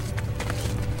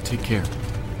 take care.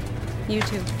 You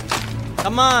too.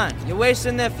 Come on, you're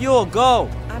wasting their fuel. Go.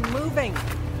 I'm moving.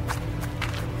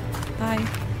 Bye.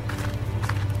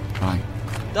 Bye.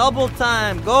 Double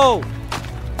time. Go.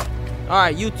 All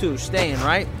right, you two staying,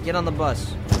 right? Get on the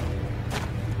bus.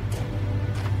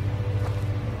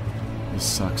 This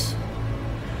sucks.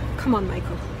 Come on,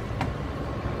 Michael.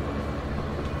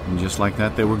 And just like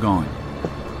that, they were gone.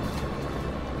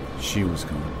 She was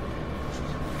gone.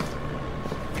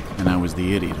 And I was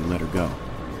the idiot who let her go.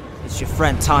 It's your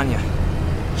friend Tanya.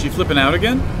 She flipping out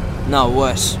again? No,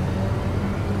 worse.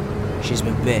 She's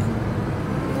been bit.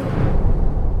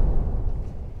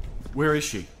 Where is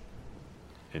she?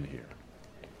 In here.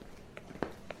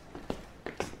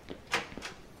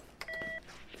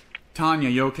 Tanya,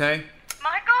 you okay?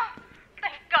 Michael?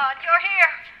 Thank God you're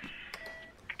here.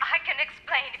 I can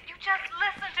explain if you just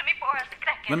listen to me for a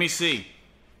second. Let me see.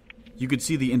 You could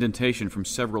see the indentation from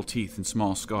several teeth and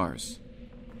small scars.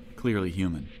 Clearly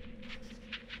human.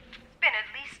 Been at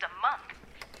least a month.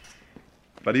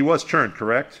 But he was churned,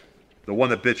 correct? The one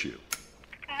that bit you.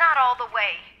 Not all the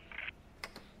way.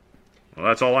 Well,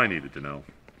 that's all I needed to know.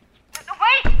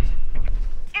 Wait!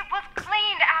 It was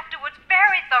cleaned afterwards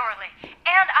very thoroughly.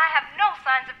 And I have no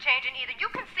signs of changing either. You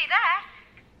can see that.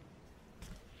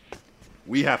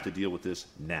 We have to deal with this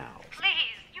now.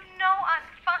 Please, you know I'm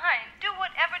fine. Do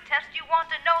whatever test you want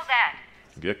to know that.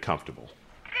 Get comfortable.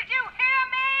 Did you hear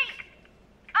me?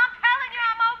 I'm telling you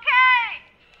I'm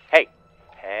okay.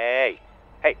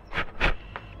 Hey.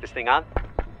 This thing on?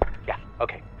 Yeah,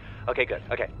 okay. Okay, good.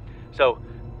 Okay. So,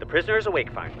 the prisoner is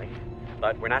awake finally,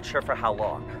 but we're not sure for how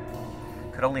long.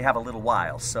 could only have a little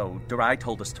while, so Durai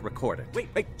told us to record it.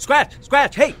 Wait,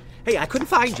 Scratch! Hey, I couldn't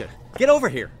find you. Get over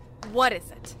here. What is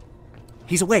it?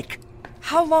 He's awake.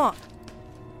 How long?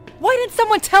 Why didn't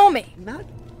someone tell me? Not...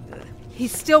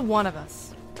 He's still one of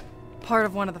us. Part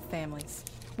of one of the families.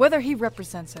 Whether he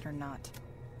represents it or not.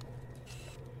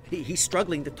 He's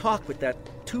struggling to talk with that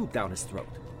tube down his throat.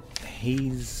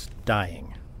 He's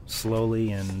dying.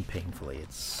 Slowly and painfully.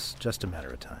 It's just a matter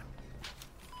of time.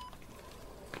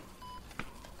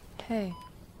 Hey.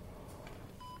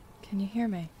 Can you hear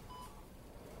me?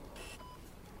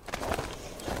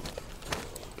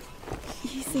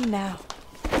 Easy now.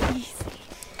 Easy.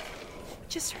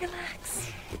 Just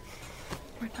relax.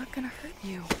 We're not gonna hurt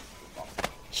you.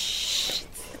 Shh.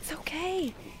 It's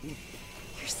okay.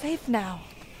 You're safe now.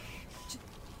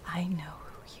 I know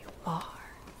who you are.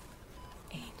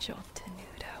 Angel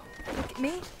Tenuto. Look at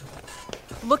me.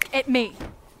 Look at me.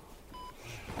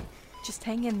 Just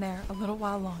hang in there a little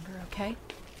while longer, okay?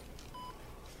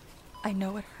 I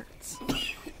know it hurts.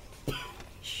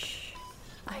 Shh.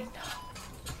 I know.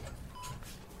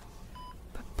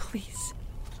 But please.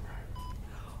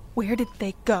 Where did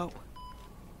they go?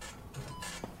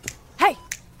 Hey!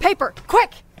 Paper!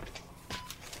 Quick!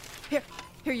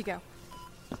 Here you go.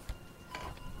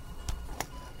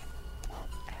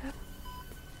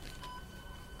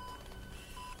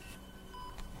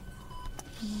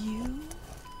 You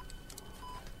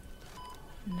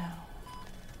know.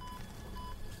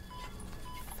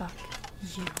 Fuck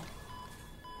you.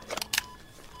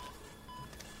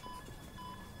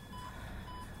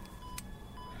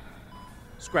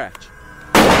 Scratch.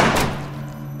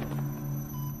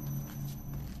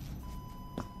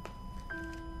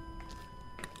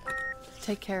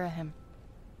 Take care of him.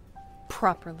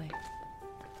 Properly.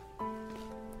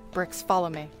 Bricks, follow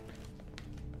me.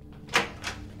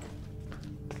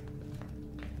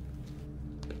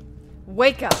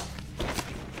 Wake up!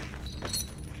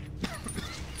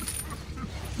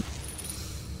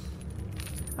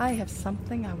 I have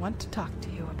something I want to talk to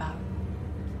you about.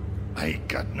 I ain't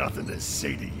got nothing to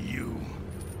say to you.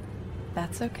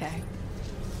 That's okay.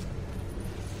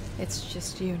 It's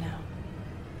just you now.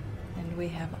 And we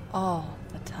have all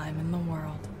the time in the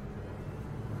world.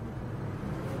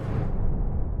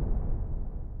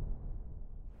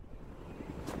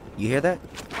 You hear that?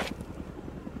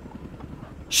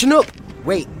 Chinook!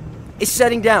 Wait, it's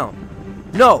setting down.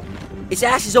 No, its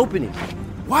ash is opening.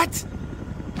 What?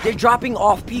 They're dropping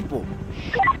off people.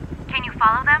 Can you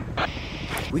follow them?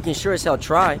 We can sure as hell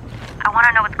try. I want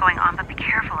to know what's going on, but be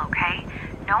careful, okay?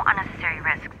 No unnecessary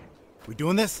risks. We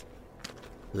doing this?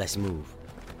 Let's move.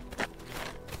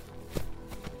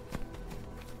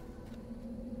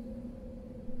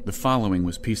 The following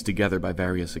was pieced together by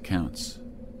various accounts.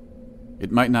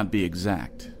 It might not be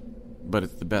exact, but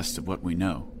it's the best of what we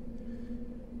know.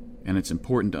 And it's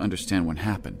important to understand what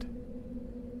happened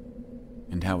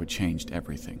and how it changed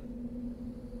everything.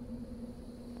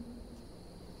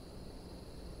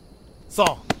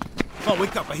 Saul,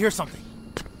 wake up. I hear something.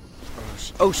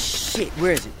 Oh shit,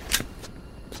 where is it?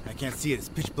 I can't see it. It's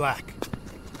pitch black.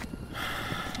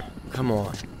 Come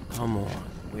on.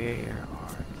 Where are you?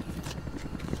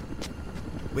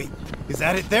 Wait, is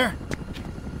that it there?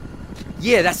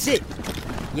 Yeah, that's it.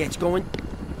 Yeah, it's going.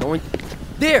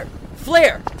 There!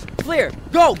 Flare!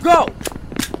 Go!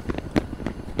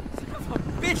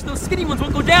 Bitch, those skinny ones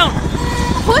won't go down!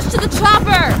 Push to the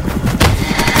chopper!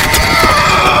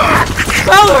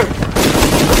 Feller!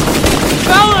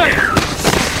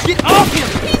 Get off him!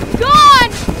 He's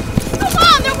gone! Come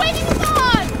on, they're waiting us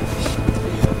on!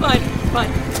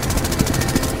 Fine.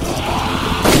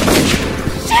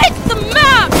 Shit, the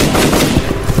map!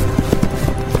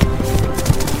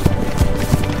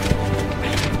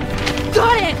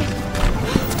 Got it!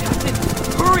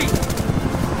 Hurry!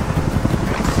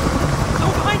 Go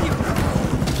behind you!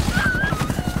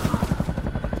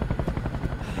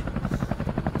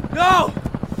 No!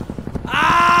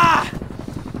 Ah!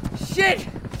 Shit!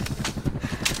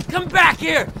 Come back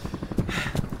here!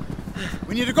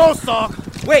 We need to go, Saul.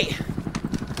 Wait!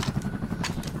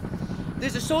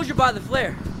 There's a soldier by the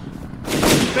flare.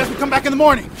 Best we come back in the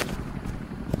morning.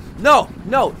 No,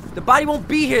 the body won't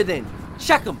be here then.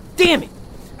 Check him. Damn it!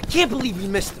 I can't believe we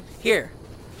missed him. Here.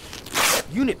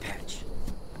 Unit patch.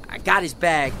 I got his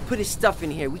bag. Put his stuff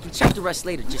in here. We can check the rest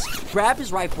later. Just grab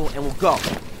his rifle and we'll go.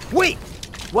 Wait!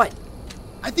 What?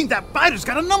 I think that fighter's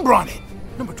got a number on it.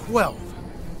 Number 12.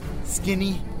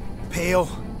 Skinny, pale.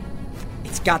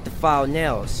 It's got the file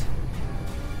nails.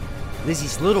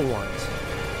 Lizzie's little ones.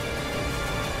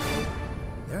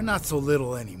 They're not so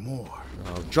little anymore.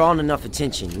 Oh, drawing enough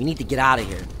attention. We need to get out of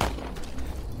here.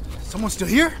 Someone still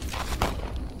here?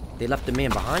 They left the man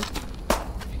behind?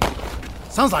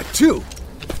 Sounds like two.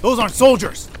 Those aren't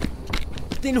soldiers.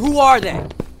 Then who are they?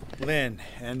 Lynn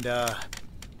and,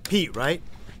 Pete, right?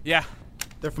 Yeah.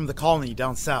 They're from the colony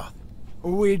down south.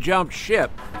 We jumped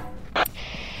ship.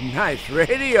 Nice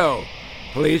radio.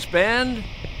 Police band?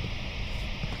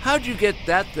 How'd you get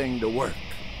that thing to work?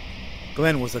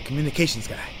 Glenn was a communications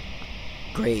guy.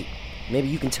 Great. Maybe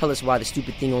you can tell us why the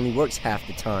stupid thing only works half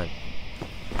the time.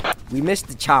 We missed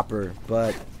the chopper,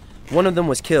 but one of them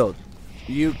was killed.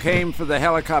 You came for the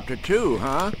helicopter too,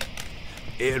 huh?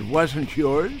 It wasn't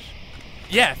yours?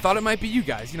 Yeah, thought it might be you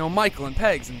guys. You know, Michael and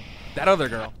Pegs and that other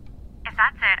girl. If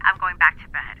that's it, I'm going back to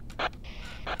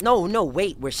bed. No,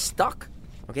 wait. We're stuck.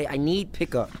 Okay, I need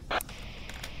pickup.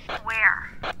 Where?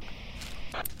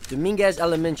 Dominguez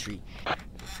Elementary.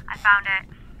 I found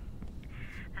it.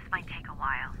 This might take a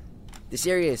while. This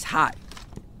area is hot.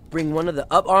 Bring one of the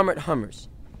up-armored Hummers.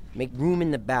 Make room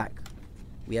in the back.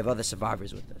 We have other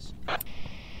survivors with us.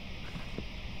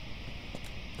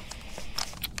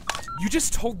 You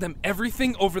just told them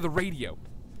everything over the radio.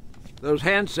 Those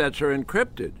handsets are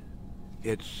encrypted.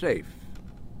 It's safe.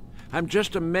 I'm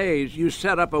just amazed you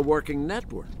set up a working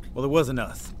network. Well, it wasn't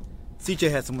us.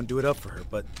 CJ had someone do it up for her,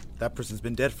 but that person's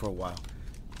been dead for a while.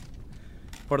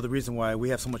 Part of the reason why we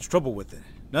have so much trouble with it.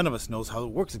 None of us knows how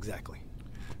it works exactly.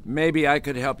 Maybe I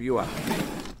could help you out.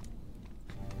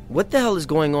 What the hell is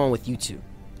going on with you two?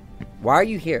 Why are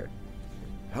you here?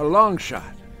 A long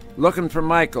shot. Looking for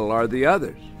Michael or the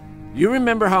others. You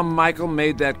remember how Michael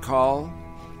made that call?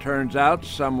 Turns out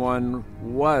someone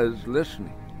was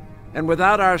listening. And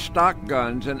without our stock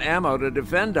guns and ammo to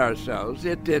defend ourselves,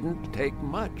 it didn't take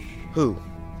much. Who?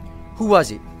 Who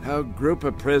was it? A group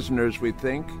of prisoners, we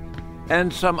think.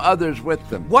 And some others with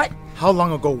them. What? How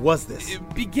long ago was this?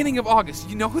 Beginning of August.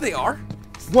 You know who they are?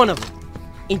 One of them.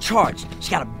 In charge.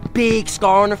 She got a big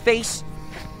scar on her face.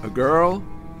 A girl?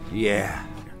 Yeah.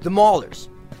 The Maulers.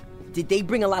 Did they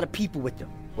bring a lot of people with them?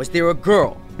 Was there a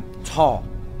girl? Tall,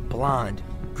 blonde,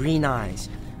 green eyes.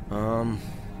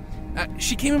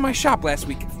 She came in my shop last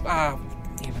week. What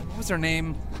was her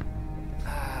name?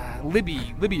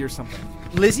 Libby or something.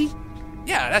 Lizzie?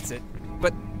 Yeah, that's it.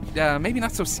 But maybe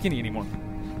not so skinny anymore.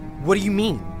 What do you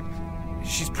mean?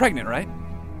 She's pregnant, right?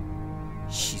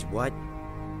 She's what?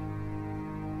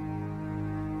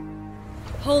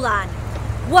 Hold on.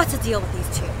 What's the deal with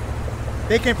these two?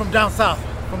 They came from down south,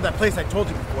 from that place I told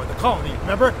you before, the colony,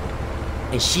 remember?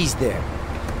 And she's there,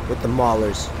 with the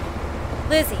Maulers.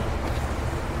 Lizzie.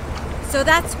 So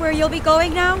that's where you'll be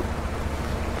going now?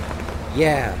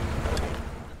 Yeah.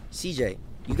 CJ,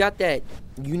 you got that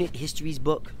unit histories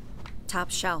book? Top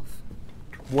shelf.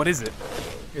 What is it?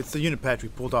 It's the unit patch we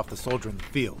pulled off the soldier in the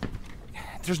field.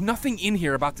 There's nothing in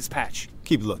here about this patch.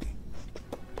 Keep looking.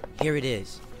 Here it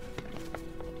is.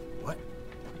 What?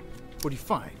 What do you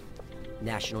find?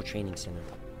 National Training Center.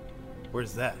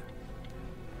 Where's that?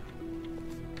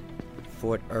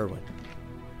 Fort Irwin.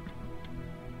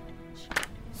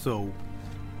 So,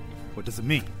 what does it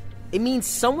mean? It means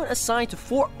someone assigned to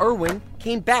Fort Irwin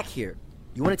came back here.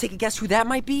 You want to take a guess who that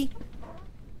might be?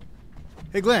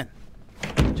 Hey, Glenn.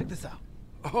 Check this out.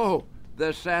 Oh,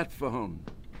 the sat phone.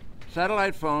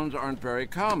 Satellite phones aren't very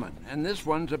common, and this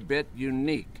one's a bit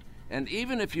unique. And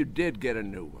even if you did get a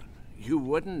new one, you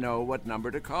wouldn't know what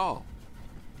number to call.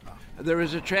 There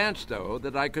is a chance, though,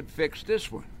 that I could fix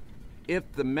this one. If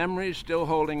the memory's still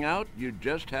holding out, you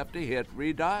just have to hit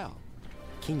redial.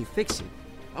 Can you fix it?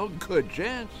 Oh, good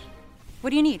chance.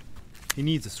 What do you need? He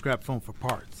needs a scrap phone for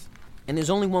parts. And there's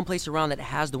only one place around that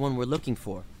has the one we're looking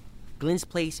for. Glenn's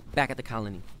place back at the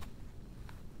colony.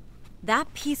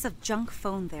 That piece of junk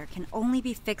phone there can only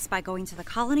be fixed by going to the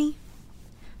colony?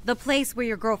 The place where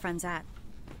your girlfriend's at.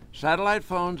 Satellite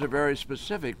phones are very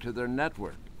specific to their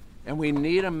network, and we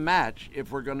need a match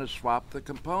if we're going to swap the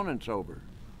components over.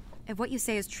 If what you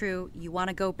say is true, you want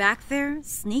to go back there,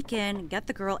 sneak in, get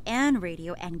the girl and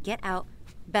radio, and get out.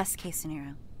 Best case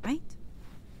scenario, right?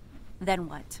 Then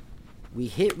what? We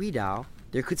hit redial.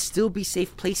 There could still be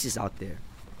safe places out there.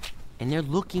 And they're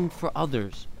looking for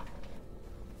others.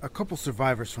 A couple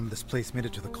survivors from this place made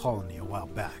it to the colony a while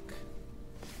back.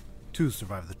 2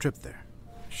 survived the trip there.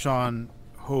 Sean,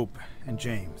 Hope, and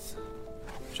James.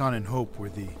 Sean and Hope were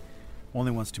the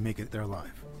only ones to make it there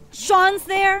alive. Sean's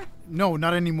there? No,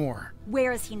 not anymore.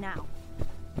 Where is he now?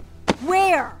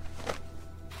 Where?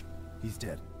 He's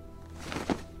dead.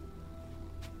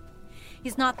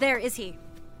 He's not there, is he?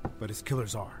 But his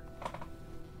killers are.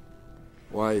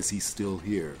 Why is he still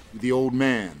here? The old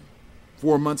man.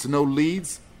 4 months and no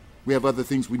leads? We have other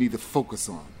things we need to focus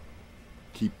on.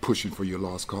 Keep pushing for your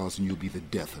lost cause and you'll be the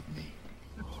death of me.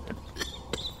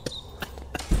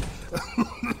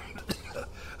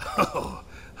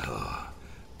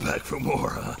 more,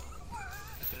 huh?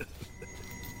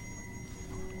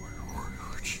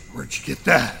 Where'd you get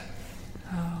that?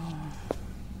 Oh.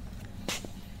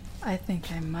 I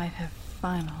think I might have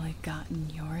finally gotten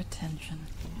your attention.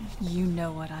 You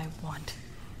know what I want.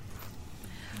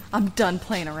 I'm done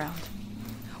playing around.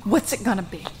 What's it gonna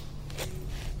be?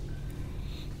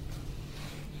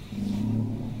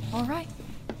 All right.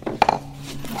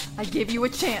 I give you a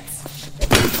chance.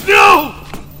 No!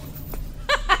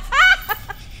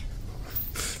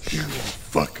 You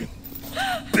fucking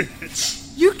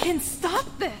bitch. You can stop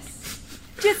this.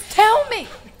 Just tell me.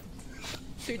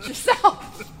 Shoot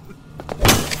yourself.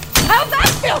 How's that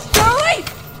feel, Shirley?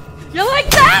 You like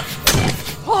that?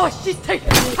 Oh, she's taking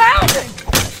a pounding.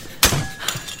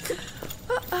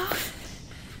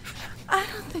 I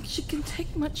don't think she can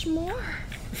take much more.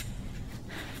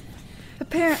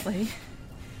 Apparently,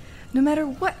 no matter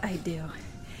what I do,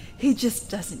 he just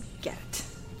doesn't get it.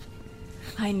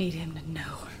 I need him to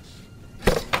know.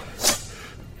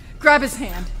 Grab his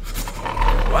hand.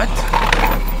 What?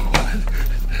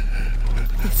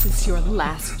 This is your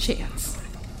last chance.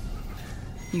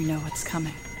 You know what's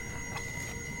coming.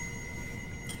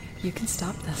 You can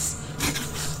stop this.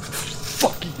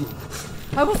 Fuck you.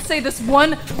 I will say this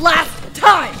one last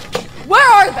time. Where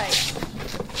are they?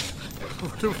 I'm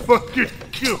gonna fucking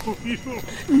kill you.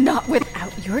 Not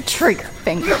without your trigger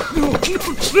finger. No, no,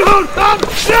 no,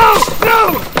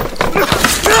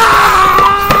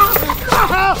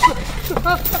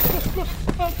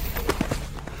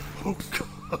 oh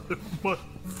God, my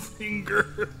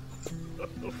finger.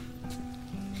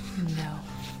 No.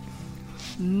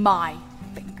 My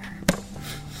finger.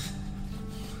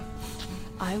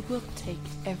 I will take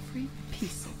every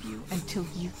piece of you until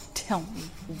you tell me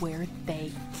where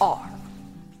they are.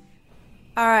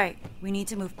 All right, we need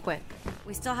to move quick.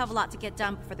 We still have a lot to get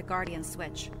done before the Guardians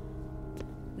switch.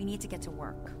 We need to get to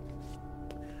work.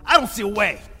 I don't see a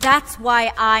way. That's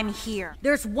why I'm here.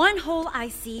 There's one hole I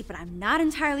see, but I'm not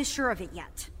entirely sure of it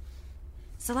yet.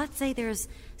 So let's say there's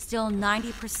still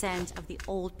 90% of the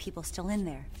old people still in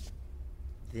there.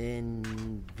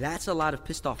 Then that's a lot of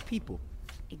pissed off people.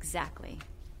 Exactly.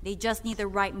 They just need the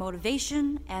right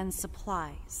motivation and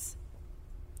supplies.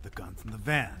 The gun from the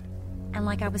van. And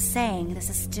like I was saying, this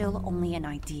is still only an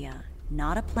idea,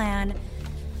 not a plan.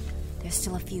 There's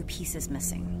still a few pieces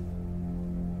missing.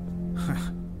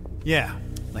 Yeah,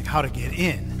 like how to get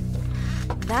in.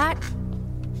 That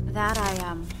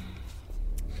I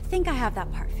think I have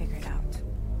that part figured out.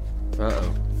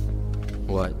 Uh-oh.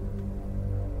 What?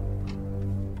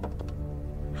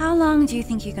 How long do you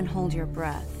think you can hold your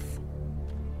breath?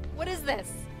 What is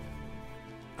this?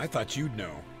 I thought you'd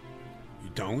know.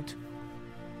 You don't?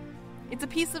 It's a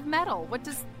piece of metal. What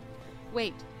does...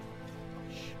 Wait.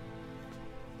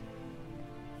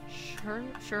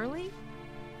 Shirley?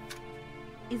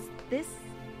 Is this...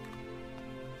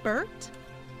 Bert?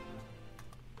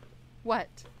 What?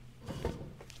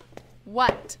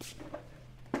 What?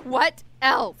 What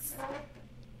else?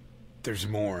 There's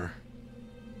more.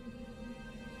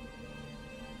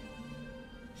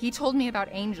 He told me about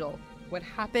Angel, what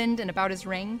happened, and about his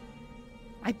ring.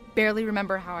 I barely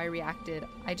remember how I reacted.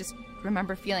 I just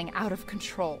remember feeling out of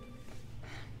control.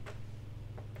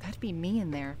 That'd be me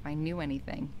in there if I knew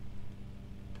anything.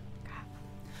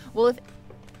 Well, if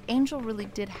Angel really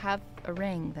did have a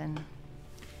ring, then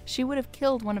she would have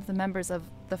killed one of the members of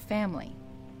the family.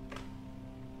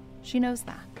 She knows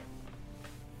that.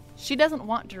 She doesn't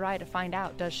want Jirai to find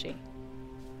out, does she?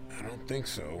 I don't think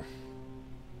so.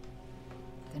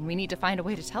 Then we need to find a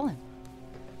way to tell him.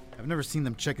 I've never seen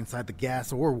them check inside the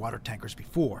gas or water tankers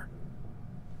before.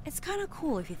 It's kind of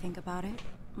cool if you think about it.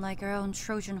 Like our own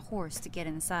Trojan horse to get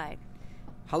inside.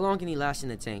 How long can he last in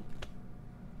the tank?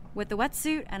 With the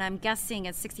wetsuit, and I'm guessing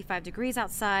it's 65 degrees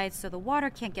outside, so the water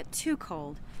can't get too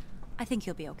cold, I think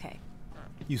he'll be okay.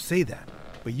 You say that,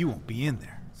 but you won't be in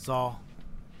there. Saul,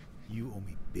 you owe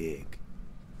me big.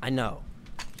 I know.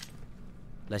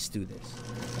 Let's do this.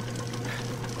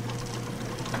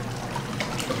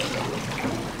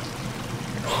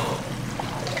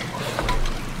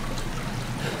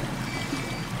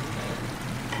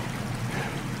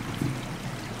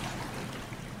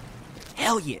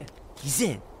 Hell yeah! He's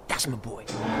in. That's my boy.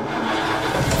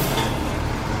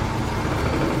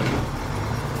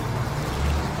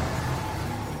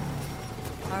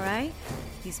 All right,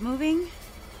 he's moving.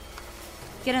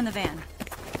 Get in the van.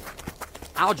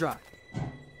 I'll drive.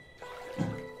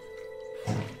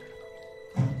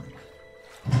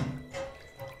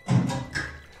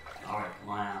 All right, come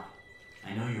on out.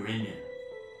 I know you're in there.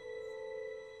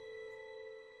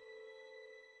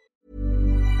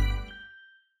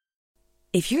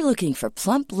 If you're looking for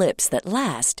plump lips that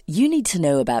last, you need to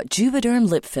know about Juvederm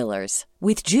lip fillers.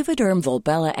 With Juvederm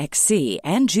Volbella XC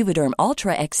and Juvederm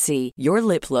Ultra XC, your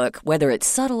lip look, whether it's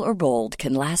subtle or bold,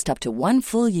 can last up to 1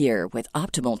 full year with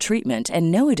optimal treatment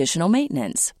and no additional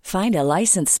maintenance. Find a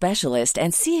licensed specialist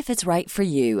and see if it's right for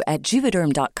you at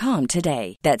Juvederm.com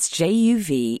today. That's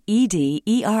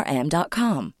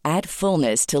JUVEDERM.com. Add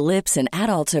fullness to lips in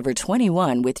adults over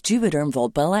 21 with Juvederm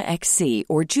Volbella XC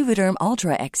or Juvederm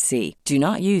Ultra XC. Do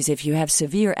not use if you have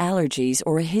severe allergies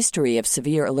or a history of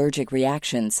severe allergic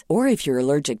reactions, or if you're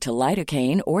allergic to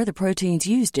lidocaine or the proteins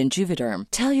used in Juvederm.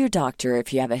 Tell your doctor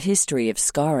if you have a history of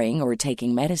scarring or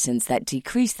taking medicines that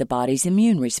decrease the body's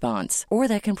immune response or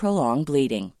that can prolong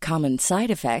bleeding. Common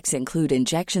side effects include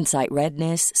injection site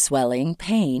redness, swelling,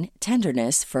 pain,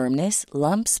 tenderness, firmness,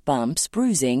 lumps, bumps,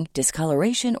 bruising,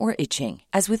 discoloration, or itching.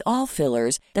 As with all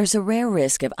fillers, there's a rare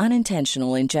risk of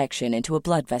unintentional injection into a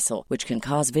blood vessel, which can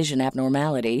cause vision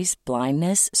abnormalities,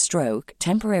 blindness, stroke,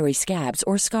 temporary scabs,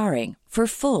 or scarring. For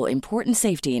full, important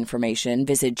safety information,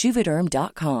 visit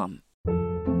Juvederm.com.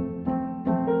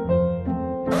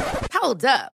 Hold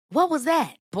up. What was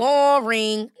that?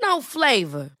 Boring. No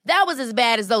flavor. That was as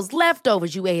bad as those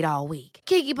leftovers you ate all week.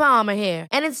 Keke Palmer here,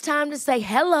 and it's time to say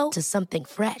hello to something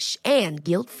fresh and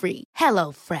guilt-free.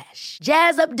 Hello Fresh.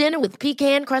 Jazz up dinner with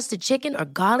pecan-crusted chicken or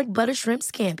garlic butter shrimp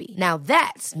scampi. Now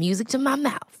that's music to my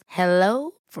mouth.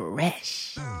 Hello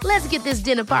Fresh. Let's get this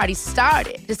dinner party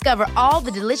started. Discover all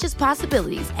the delicious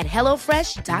possibilities at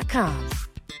HelloFresh.com.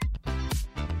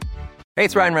 Hey,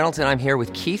 it's Ryan Reynolds, and I'm here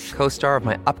with Keith, co-star of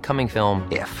my upcoming film,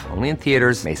 If, only in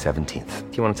theaters May 17th.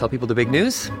 Do you want to tell people the big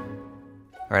news?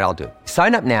 All right, I'll do it.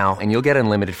 Sign up now and you'll get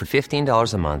unlimited for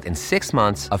 $15 a month and 6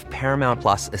 months of Paramount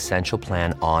Plus Essential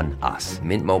Plan on us.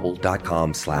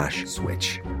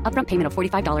 MintMobile.com/switch. Upfront payment of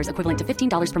 $45 equivalent to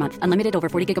 $15 per month. Unlimited over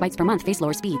 40 gigabytes per month. Face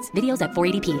lower speeds. Videos at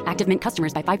 480p. Active Mint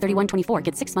customers by 531.24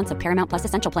 get 6 months of Paramount Plus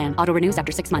Essential Plan. Auto renews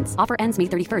after 6 months. Offer ends May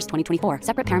 31st, 2024.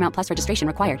 Separate Paramount Plus registration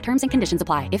required. Terms and conditions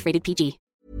apply if rated PG.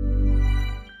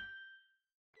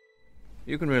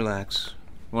 You can relax.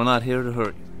 We're not here to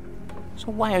hurt you.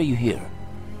 So why are you here?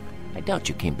 I doubt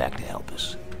you came back to help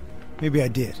us. Maybe I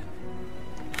did.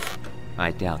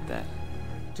 I doubt that.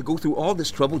 To go through all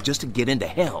this trouble just to get into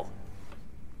hell.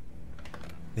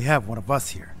 They have one of us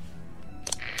here.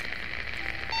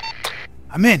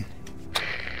 I'm in.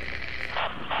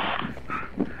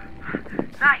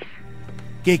 Nice.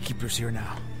 Gatekeeper's here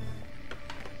now.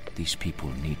 These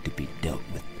people need to be dealt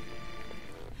with.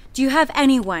 Do you have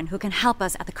anyone who can help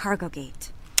us at the cargo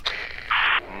gate?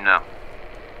 No.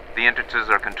 The entrances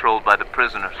are controlled by the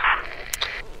prisoners.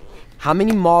 How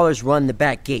many Maulers run the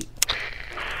back gate?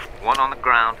 1 on the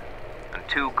ground and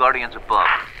 2 guardians above.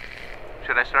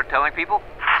 Should I start telling people?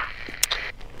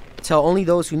 Tell only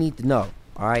those who need to know,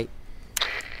 alright?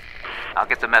 I'll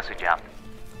get the message out.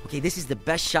 Okay, this is the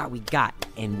best shot we got,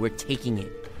 and we're taking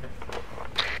it.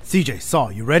 CJ,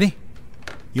 Saul, you ready?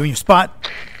 You in your spot?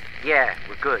 Yeah,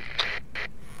 we're good.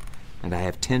 And I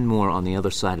have 10 more on the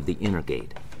other side of the inner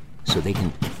gate. So they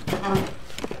can...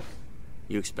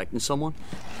 You expecting someone?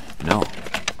 No.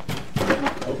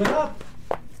 Open up!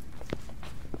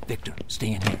 Victor,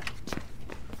 stay in here.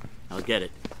 I'll get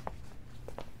it.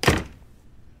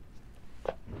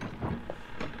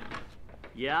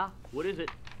 Yeah? What is it?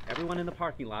 Everyone in the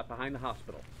parking lot behind the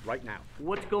hospital, right now.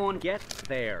 What's going... Get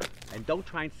there, and don't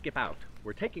try and skip out.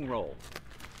 We're taking roll.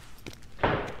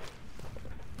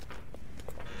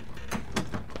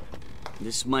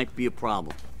 This might be a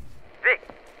problem. Vic,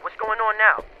 what's going on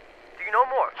now? Do you know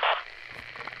more?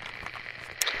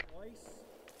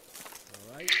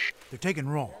 They're taking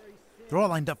roll. They're all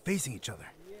lined up facing each other.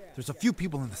 There's a few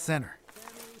people in the center.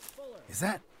 Is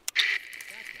that...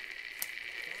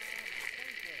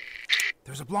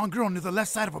 There's a blonde girl near the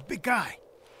left side of a big guy.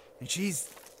 And she's...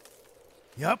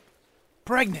 Yup,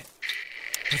 pregnant.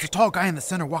 There's a tall guy in the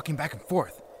center walking back and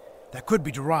forth. That could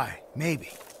be Durai,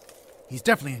 maybe. He's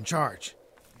definitely in charge.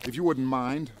 If you wouldn't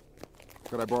mind,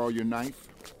 could I borrow your knife?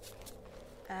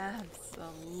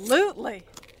 Absolutely.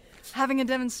 Having a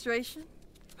demonstration?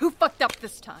 Who fucked up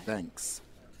this time? Thanks.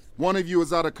 One of you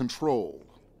is out of control.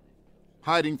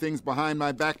 Hiding things behind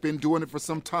my back, been doing it for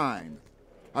some time.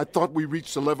 I thought we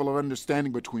reached a level of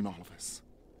understanding between all of us.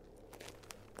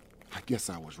 I guess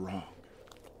I was wrong.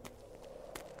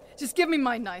 Just give me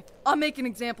my knife. I'll make an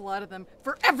example out of them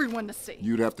for everyone to see.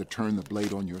 You'd have to turn the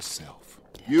blade on yourself.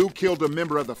 You killed a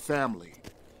member of the family.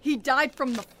 He died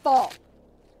from the fall.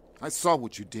 I saw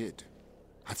what you did.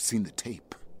 I've seen the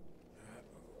tape.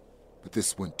 But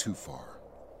this went too far.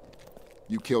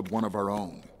 You killed one of our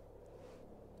own.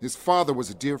 His father was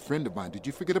a dear friend of mine. Did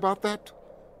you forget about that?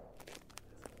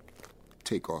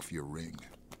 take off your ring.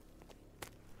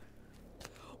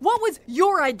 What was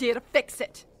your idea to fix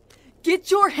it?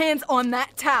 Get your hands on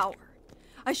that tower.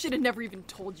 I should have never even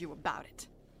told you about it.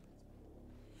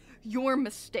 Your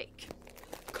mistake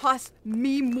cost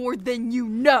me more than you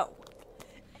know.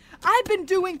 I've been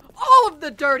doing all of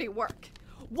the dirty work.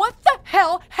 What the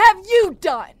hell have you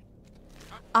done?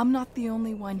 I'm not the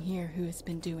only one here who has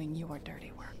been doing your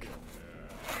dirty work.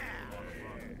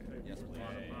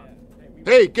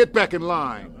 Hey, get back in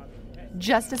line.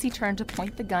 Just as he turned to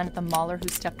point the gun at the Mauler who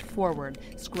stepped forward,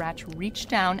 Scratch reached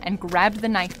down and grabbed the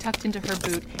knife tucked into her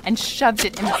boot and shoved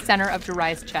it in the center of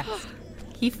Jiraiya's chest.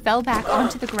 He fell back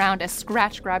onto the ground as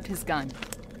Scratch grabbed his gun.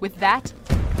 With that,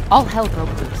 all hell broke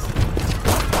loose.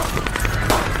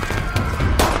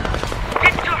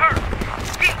 Get to her!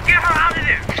 Get her out of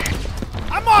there!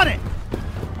 I'm on it!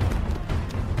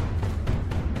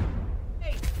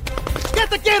 Get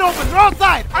the gate open! They're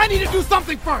outside! I need to do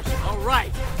something first! All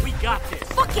right, we got this.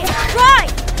 Fuck it!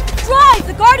 Drive! Drive!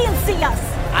 The Guardians see us!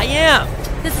 I am!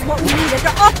 This is what we needed.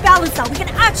 They're off balance now. We can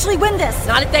actually win this!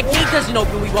 Not if that gate doesn't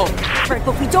open, we won't. Right,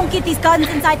 but if we don't get these guns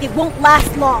inside, they won't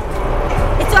last long.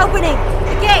 It's opening!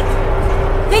 The gate!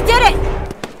 They did it!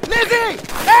 Lizzie!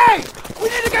 Hey! We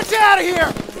need to get you out of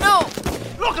here! No!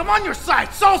 Look, I'm on your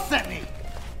side. Saul sent me.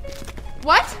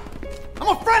 What? I'm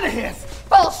a friend of his.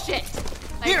 Bullshit!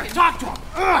 Here, talk to him.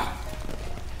 Ugh.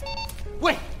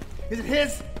 Wait, is it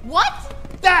his? What?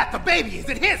 That, the baby, is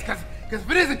it his? Because if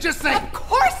it isn't, just say... Of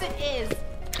course it is!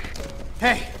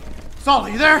 Hey, Saul, are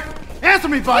you there? Answer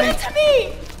me, buddy! Give it to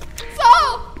me!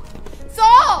 Saul!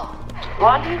 Saul!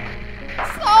 Blondie?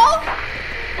 Saul!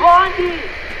 Blondie!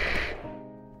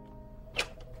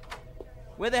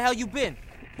 Where the hell you been?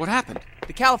 What happened?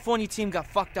 The California team got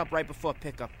fucked up right before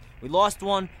pickup. We lost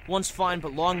one, one's fine,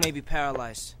 but Long may be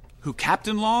paralyzed. Who,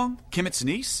 Captain Long? Kimmett's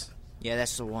niece? Yeah,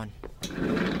 that's the one.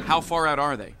 How far out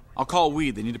are they? I'll call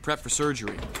Weed. They need to prep for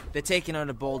surgery. They're taking her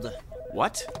to Boulder.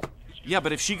 What? Yeah,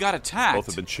 but if she got attacked... Both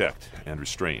have been checked and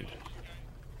restrained.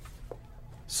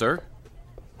 Sir?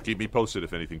 Keep me posted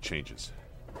if anything changes.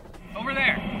 Over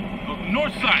there.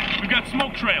 North side. We've got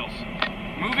smoke trails.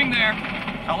 Moving there.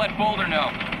 I'll let Boulder know.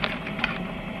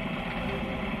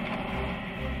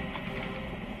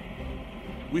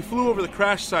 We flew over the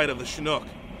crash site of the Chinook.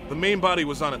 The main body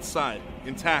was on its side,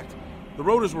 intact. The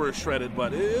rotors were shredded,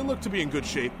 but it looked to be in good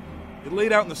shape. It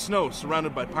laid out in the snow,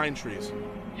 surrounded by pine trees.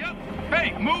 Yep.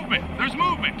 Hey, movement. There's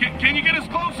movement. Can you get us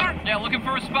closer? Yeah, looking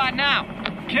for a spot now.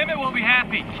 Kimmett will be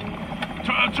happy.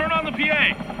 Turn on the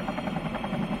PA.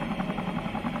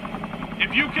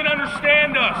 If you can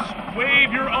understand us,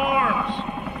 wave your arms.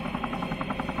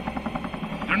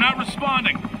 They're not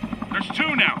responding. There's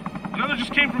two now. Another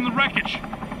just came from the wreckage.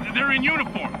 They're in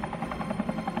uniform.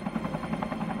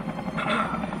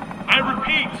 I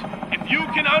repeat, if you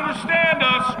can understand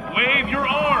us, wave your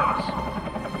arms.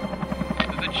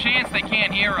 There's a chance they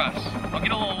can't hear us. I'll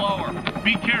get a little lower.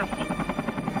 Be careful.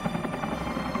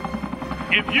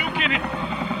 If you can...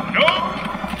 Nope!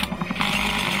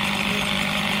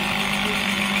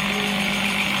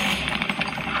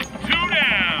 Two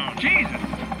down. Jesus.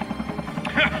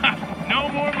 No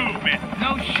more movement.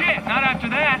 No shit, not after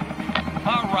that.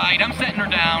 All right, I'm setting her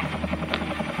down.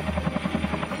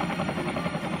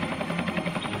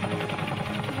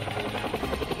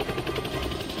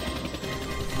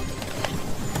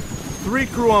 Three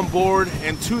crew on board,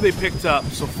 and two they picked up,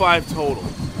 so 5 total.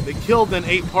 They killed and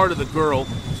ate part of the girl,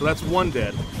 so that's 1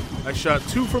 dead. I shot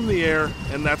 2 from the air,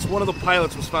 and that's one of the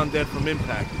pilots was found dead from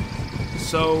impact.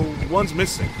 So, 1's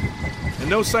missing. And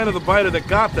no sign of the biter that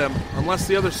got them, unless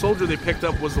the other soldier they picked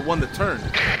up was the one that turned.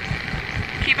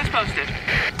 Keep us posted.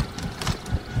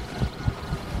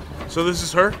 So this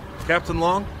is her? Captain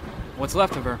Long? What's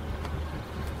left of her?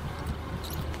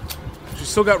 She's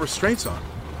still got restraints on.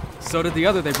 So did the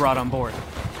other they brought on board.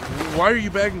 Why are you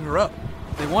bagging her up?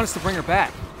 They want us to bring her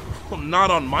back. Well,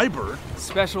 not on my bird.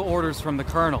 Special orders from the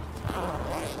colonel.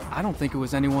 I don't think it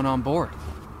was anyone on board.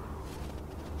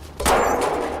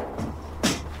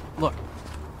 Look.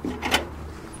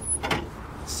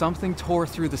 Something tore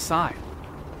through the side.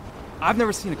 I've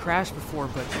never seen a crash before,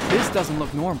 but this doesn't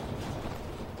look normal.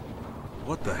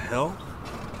 What the hell?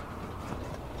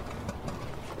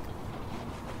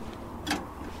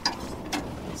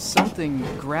 Something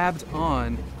grabbed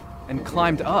on and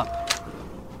climbed up.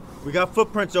 We got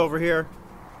footprints over here.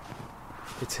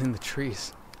 It's in the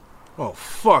trees. Oh,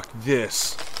 fuck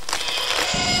this.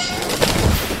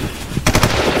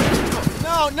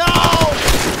 No, no! Oh,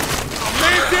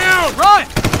 man down! Run!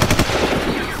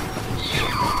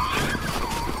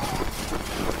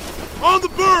 On the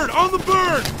bird! On the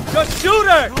bird! Just shoot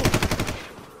her!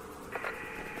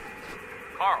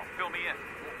 Carl, Phil me in.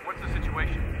 What's the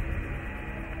situation?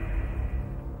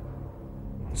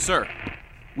 Sir,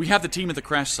 we have the team at the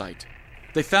crash site.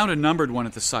 They found a numbered one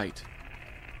at the site.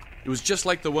 It was just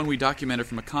like the one we documented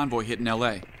from a convoy hit in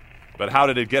L.A. But how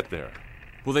did it get there?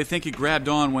 Well, they think it grabbed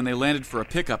on when they landed for a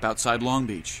pickup outside Long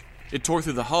Beach. It tore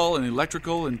through the hull and the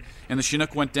electrical, and the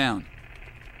Chinook went down.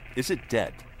 Is it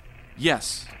dead?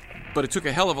 Yes, but it took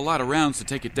a hell of a lot of rounds to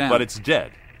take it down. But it's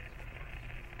dead.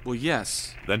 Well,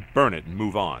 yes. Then burn it and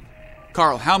move on.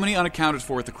 Carl, how many unaccounted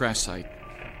for at the crash site?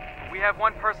 We have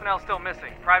one personnel still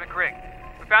missing, Private Grigg.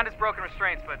 We found his broken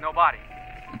restraints, but no body.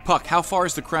 And Puck, how far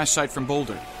is the crash site from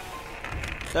Boulder?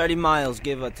 30 miles,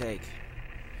 give or take.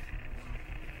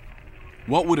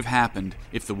 What would have happened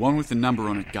if the one with the number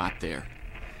on it got there?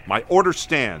 My order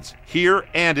stands, here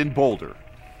and in Boulder.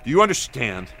 Do you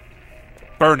understand?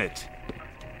 Burn it.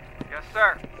 Yes,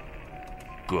 sir.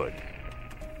 Good.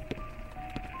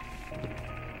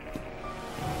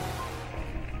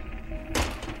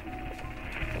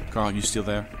 Carl, you still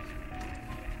there?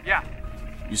 Yeah.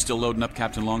 You still loading up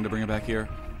Captain Long to bring her back here?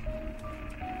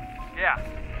 Yeah.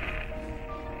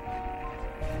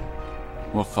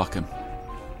 Well, fuck him.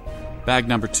 Bag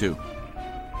number 2.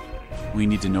 We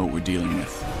need to know what we're dealing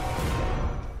with.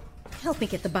 Help me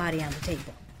get the body on the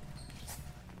table.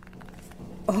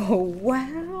 Oh,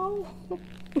 wow.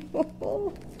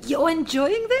 You're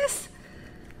enjoying this?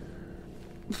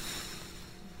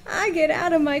 I get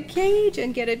out of my cage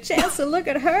and get a chance to look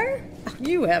at her?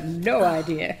 You have no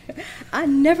idea. I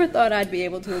never thought I'd be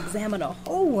able to examine a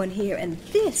whole one here, and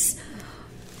this...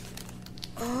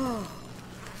 Oh,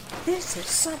 this is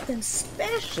something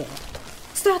special.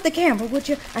 Start the camera, would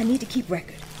you? I need to keep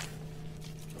record.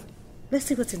 Let's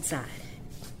see what's inside.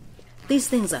 These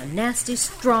things are nasty,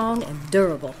 strong, and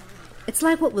durable. It's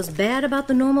like what was bad about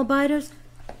the normal biters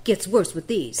gets worse with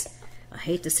these. I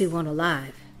hate to see one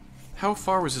alive. How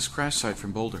far was this crash site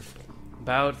from Boulder?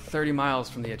 About 30 miles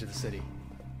from the edge of the city.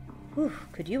 Whew,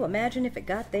 could you imagine if it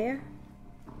got there?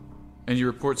 And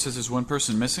your report says there's one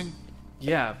person missing?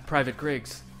 Yeah, Private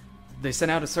Griggs. They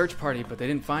sent out a search party, but they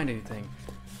didn't find anything.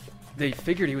 They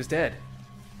figured he was dead.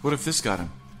 What if this got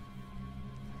him?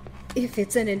 If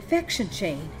it's an infection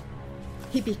chain,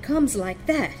 he becomes like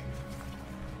that.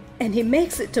 And he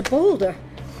makes it to Boulder.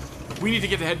 We need to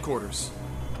get to headquarters.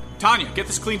 Tanya, get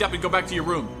this cleaned up and go back to your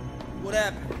room. What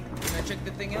happened? Can I check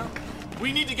the thing out?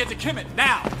 We need to get to Kimmett,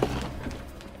 now!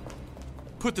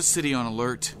 Put the city on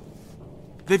alert.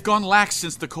 They've gone lax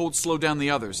since the cold slowed down the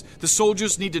others. The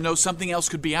soldiers need to know something else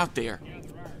could be out there.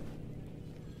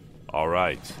 All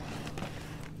right.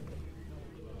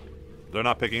 They're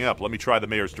not picking up. Let me try the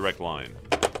mayor's direct line.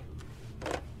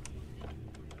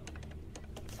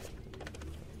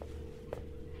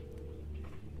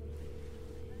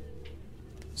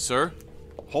 Sir?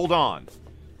 Hold on.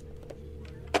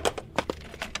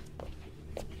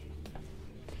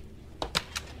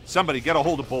 Somebody get a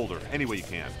hold of Boulder, any way you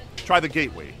can. Try the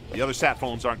gateway. The other sat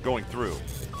phones aren't going through.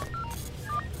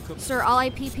 Sir, all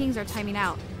IP pings are timing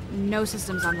out. No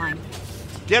systems online.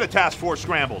 Get a task force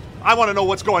scrambled. I want to know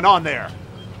what's going on there.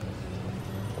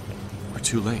 We're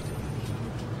too late.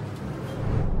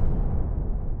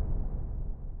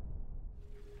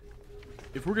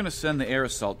 If we're going to send the air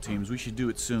assault teams, we should do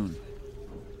it soon.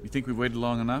 You think we've waited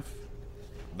long enough?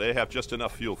 They have just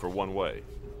enough fuel for one way.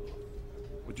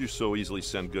 Would you so easily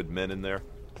send good men in there?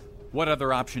 What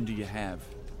other option do you have?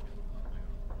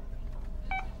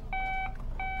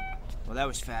 Well, that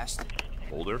was fast.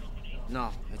 Boulder?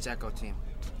 No, it's Echo Team.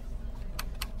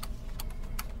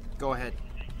 Go ahead.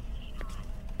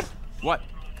 What?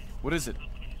 What is it?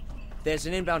 There's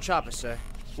an inbound chopper, sir.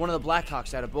 One of the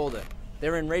Blackhawks out of Boulder.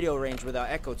 They're in radio range with our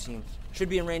Echo Team. Should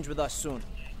be in range with us soon.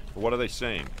 What are they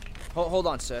saying? Hold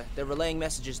on, sir. They're relaying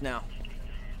messages now.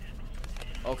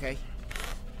 Okay.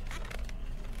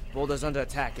 Boulder's under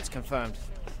attack. It's confirmed.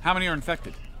 How many are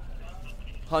infected?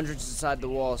 Hundreds inside the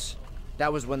walls.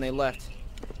 That was when they left.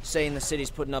 Saying the city's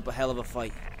putting up a hell of a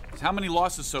fight. How many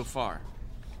losses so far?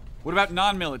 What about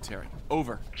non-military?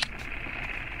 Over.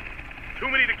 Too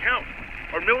many to count.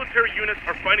 Our military units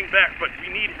are fighting back, but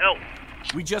we need help.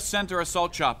 We just sent our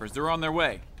assault choppers. They're on their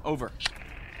way. Over.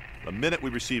 The minute we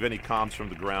receive any comms from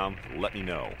the ground, let me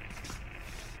know.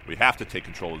 We have to take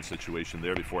control of the situation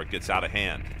there before it gets out of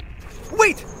hand.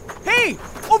 Wait! Hey!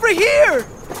 Over here!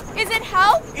 Is it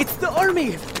help? It's the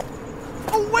army!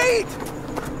 Oh, wait!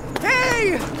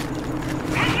 Hey!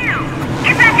 Hey, you!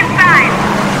 Get back inside!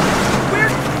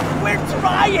 We're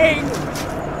trying!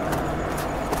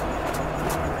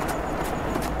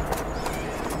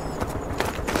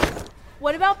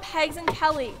 What about Pegs and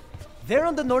Kelly? They're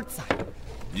on the north side.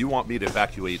 You want me to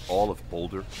evacuate all of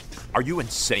Boulder? Are you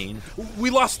insane? We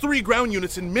lost 3 ground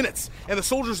units in minutes, and the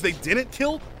soldiers they didn't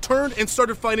kill turned and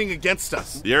started fighting against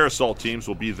us. The air assault teams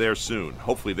will be there soon.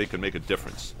 Hopefully they can make a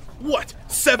difference. What?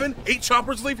 7, 8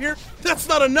 choppers leave here? That's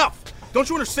not enough! Don't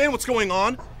you understand what's going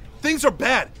on? Things are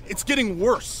bad. It's getting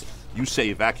worse. You say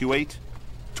evacuate?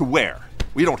 To where?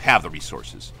 We don't have the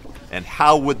resources. And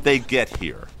how would they get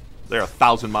here? They're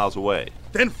 1,000 miles away.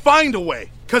 Then find a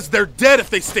way, because they're dead if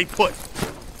they stay put.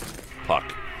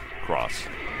 Puck, Cross,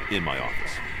 in my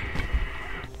office.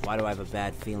 Why do I have a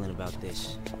bad feeling about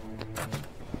this?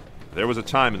 There was a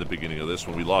time in the beginning of this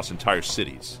when we lost entire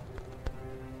cities.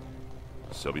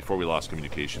 So before we lost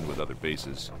communication with other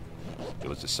bases, it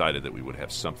was decided that we would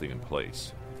have something in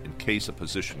place in case a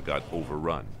position got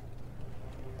overrun.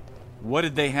 What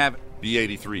did they have?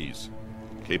 B-83s,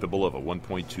 capable of a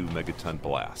 1.2 megaton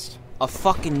blast. A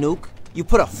fucking nuke? You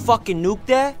put a fucking nuke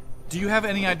there? Do you have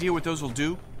any idea what those will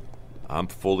do? I'm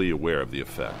fully aware of the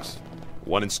effects.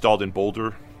 One installed in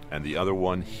Boulder, and the other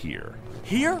one here.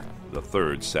 Here? The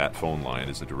third SAT phone line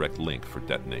is a direct link for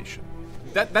detonation.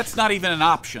 That's not even an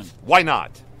option. Why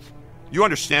not? You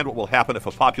understand what will happen if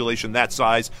a population that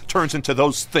size turns into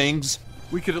those things?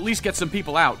 We could at least get some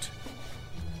people out.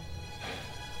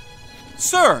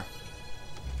 Sir!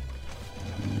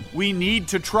 We need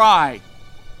to try.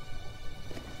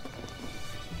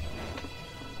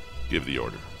 Give the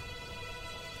order.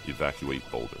 Evacuate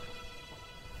Boulder.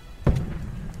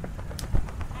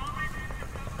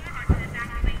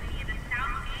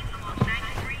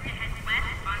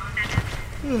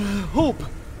 Hope!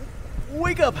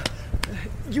 Wake up!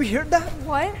 You hear that?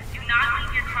 What? Do not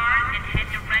leave your cars and head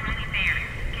directly there.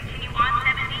 Continue on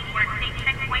 70 where a safe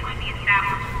checkpoint will be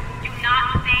established. Do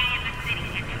not stay in the city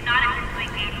and do not attempt to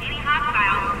engage any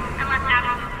hostiles unless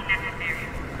absolutely necessary.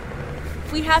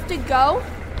 We have to go?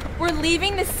 We're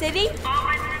leaving the city? All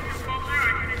residents of Boulder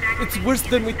are to evacuate. It's worse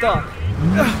than we thought.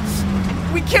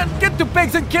 We can't get to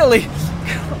Beggs and Kelly.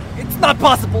 It's not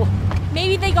possible.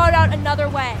 Maybe they got out another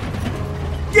way.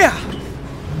 Yeah.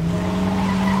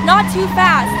 Not too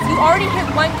fast. You already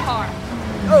hit one car.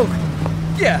 Oh,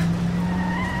 yeah.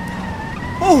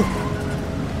 Oh!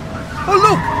 Oh,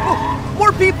 look! Oh,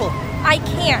 more people! I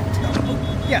can't.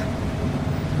 Yeah.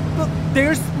 But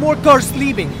there's more cars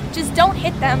leaving. Just don't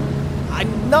hit them.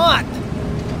 I'm not!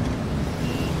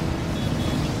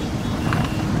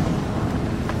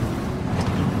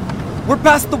 We're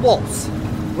past the walls.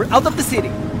 We're out of the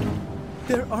city.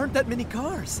 There aren't that many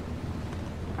cars.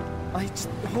 I just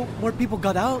hope more people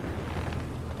got out.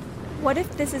 What if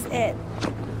this is it?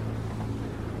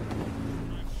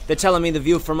 They're telling me the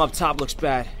view from up top looks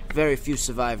bad. Very few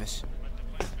survivors.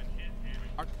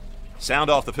 Sound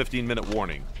off the 15-minute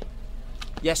warning.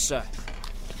 Yes, sir.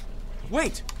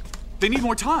 Wait! They need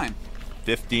more time.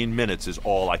 15 minutes is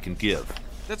all I can give.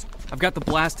 I've got the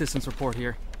blast distance report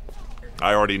here.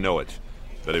 I already know it,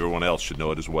 but everyone else should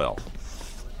know it as well.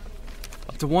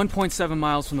 Up to 1.7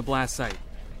 miles from the blast site.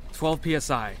 12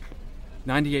 psi.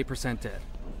 98% dead.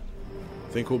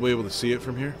 Think we'll be able to see it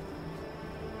from here?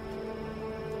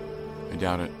 I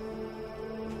doubt it.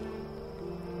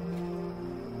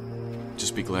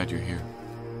 Just be glad you're here.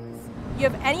 You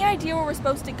have any idea where we're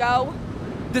supposed to go?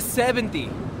 The 70.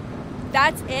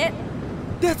 That's it?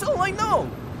 That's all I know.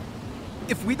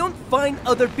 If we don't find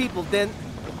other people, then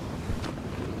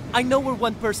I know where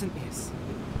one person is.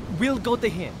 We'll go to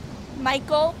him.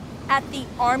 Michael, at the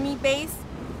army base?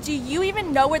 Do you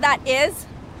even know where that is?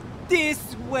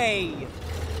 This way.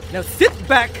 Now sit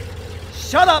back,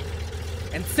 shut up,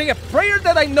 and say a prayer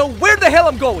that I know where the hell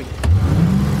I'm going.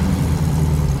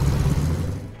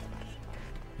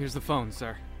 Here's the phone,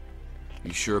 sir.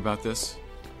 You sure about this?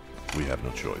 We have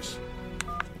no choice.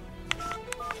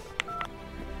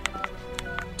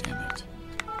 Damn it.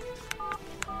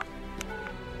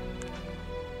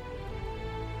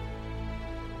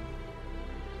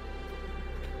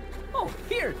 Oh,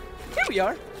 here we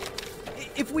are.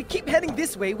 If we keep heading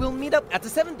this way, we'll meet up at the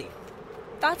 70.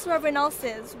 That's where everyone else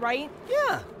is, right?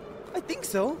 Yeah, I think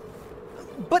so.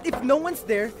 But if no one's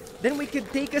there, then we could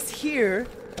take us here,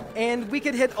 and we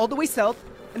could head all the way south,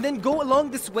 and then go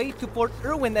along this way to Fort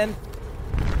Irwin and...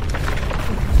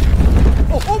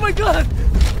 Oh my God!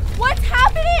 What's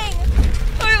happening?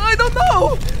 I don't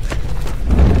know!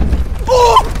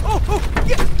 Oh!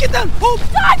 Get down! Oh!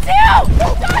 Datu!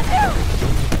 Datu!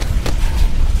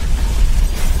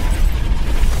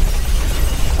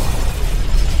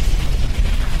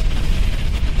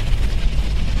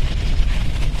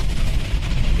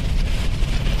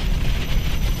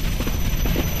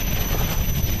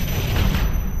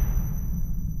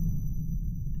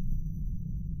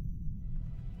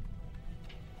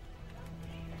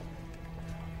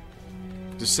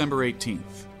 December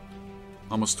 18th.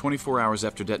 Almost 24 hours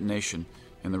after detonation,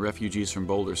 and the refugees from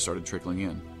Boulder started trickling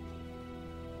in.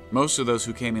 Most of those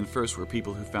who came in first were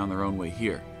people who found their own way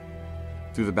here,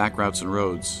 through the back routes and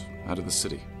roads, out of the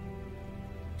city.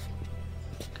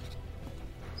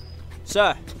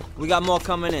 Sir, we got more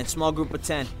coming in, small group of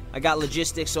 10. I got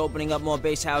logistics opening up more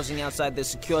base housing outside the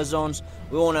secure zones.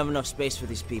 We won't have enough space for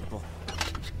these people.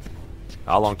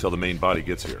 How long till the main body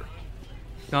gets here?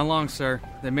 Not long, sir.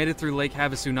 They made it through Lake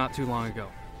Havasu not too long ago.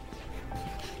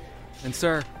 And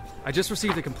sir, I just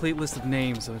received a complete list of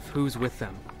names of who's with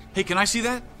them. Hey, can I see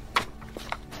that?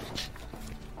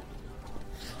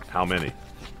 How many?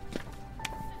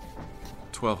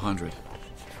 1,200.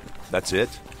 That's it?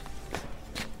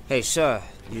 Hey, sir,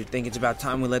 you think it's about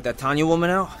time we let that Tanya woman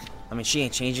out? I mean, she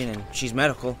ain't changing and she's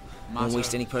medical. Won't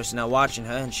waste any personnel watching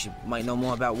her, and she might know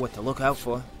more about what to look out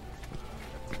for.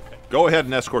 Go ahead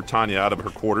and escort Tanya out of her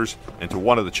quarters and to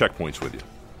one of the checkpoints with you.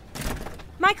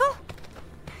 Michael?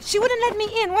 She wouldn't let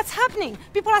me in. What's happening?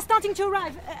 People are starting to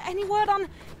arrive. Any word on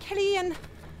Kelly and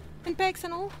Bex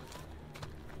and all?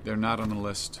 They're not on the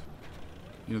list.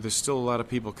 You know, there's still a lot of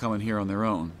people coming here on their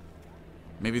own.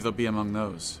 Maybe they'll be among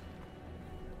those.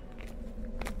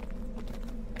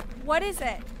 What is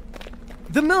it?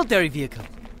 The military vehicle.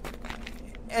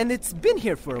 And it's been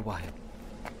here for a while.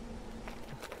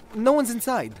 No one's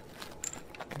inside.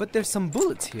 But there's some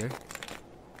bullets here.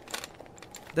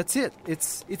 That's it.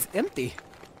 It's empty.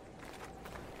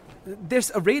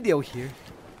 There's a radio here.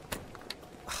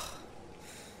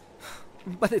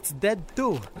 But it's dead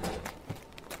too.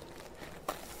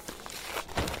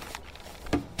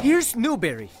 Here's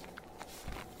Newberry.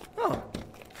 Oh.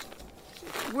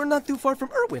 We're not too far from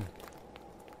Irwin.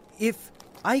 If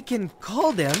I can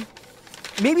call them,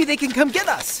 maybe they can come get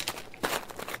us.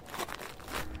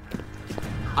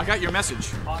 I got your message.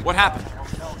 What happened?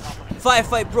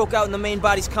 Firefight broke out in the main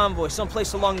body's convoy,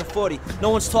 someplace along the 40. No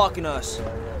one's talking to us.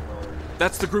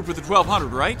 That's the group with the 1,200,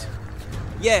 right?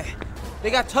 Yeah.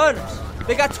 They got Turners.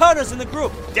 They got Turners in the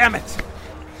group. Damn it!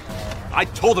 I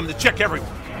told them to check everyone.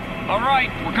 All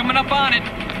right, we're coming up on it.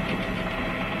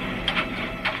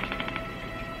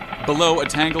 Below, a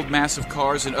tangled mass of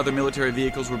cars and other military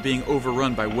vehicles were being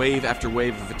overrun by wave after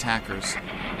wave of attackers.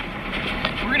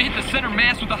 We're gonna hit the center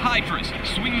mass with the Hydras,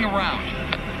 swinging around.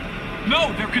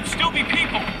 No, there could still be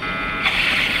people.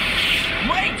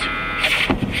 Wait!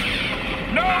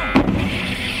 No!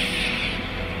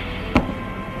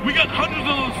 We got hundreds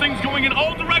of those things going in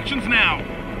all directions now.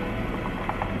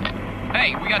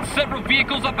 Hey, we got several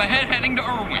vehicles up ahead heading to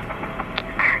Irwin.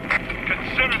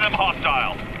 Consider them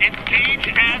hostile. Engage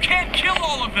and... We can't kill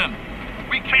all of them!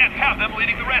 We can't have them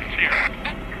leading the rest here.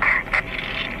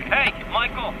 Hey,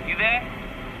 Michael, you there?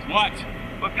 What?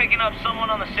 We're picking up someone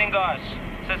on the Singars.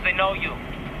 Says they know you.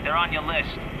 They're on your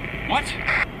list. What?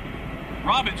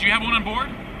 Robin, do you have one on board?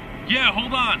 Yeah,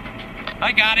 hold on.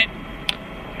 I got it.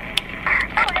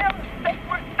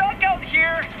 We're stuck out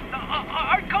here.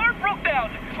 Our car broke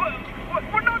down.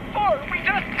 We're not far. We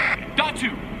just...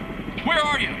 Datu, where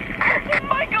are you?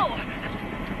 Michael!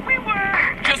 We were...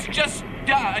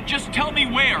 Just tell me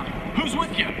where. Who's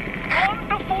with you? On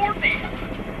the 40.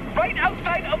 Right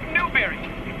outside of Newberry.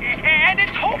 And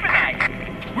it's Hope and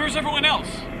I. Where's everyone else?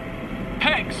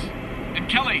 Pegs and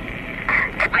Kelly.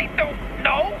 I don't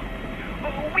know.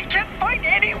 We can't find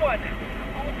anyone.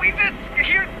 We just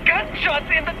hear gunshots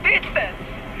in the distance.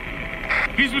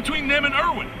 He's between them and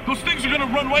Irwin. Those things are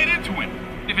gonna run right into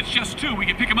him. If it's just two, we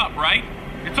can pick him up, right?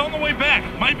 It's on the way back.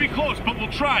 Might be close, but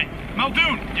we'll try.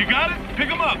 Muldoon, you got it? Pick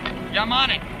him up. Yeah, I'm on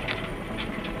it.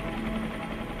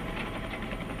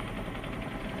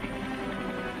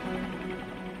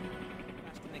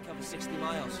 They cover 60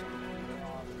 miles.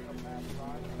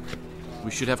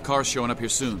 We should have cars showing up here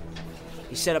soon.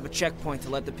 He set up a checkpoint to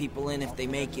let the people in if they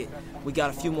make it. We got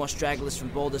a few more stragglers from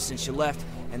Boulder since you left,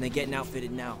 and they're getting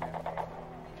outfitted now.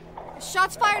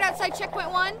 Shots fired outside checkpoint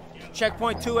 1.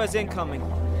 Checkpoint 2 has incoming.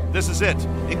 This is it.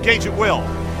 Engage at will.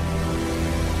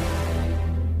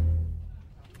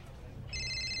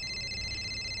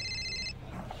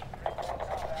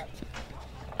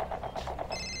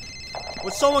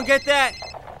 Would someone get that?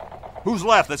 Who's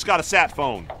left that's got a sat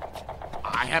phone?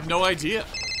 I have no idea.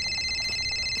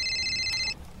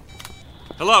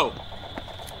 Hello.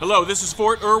 Hello, this is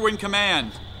Fort Irwin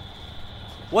Command.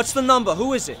 What's the number?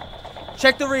 Who is it?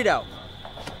 Check the readout.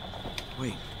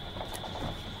 Wait.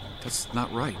 That's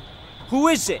not right. Who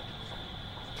is it?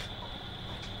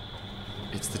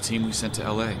 It's the team we sent to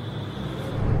L.A.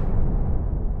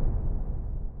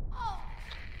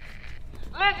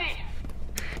 Lizzie!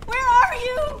 Where are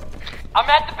you? I'm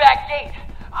at the back gate.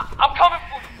 I'm coming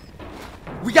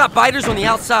for you. We got biters on the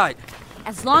outside.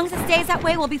 As long as it stays that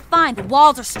way, we'll be fine. The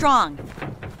walls are strong.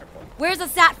 Where's the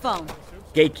sat phone?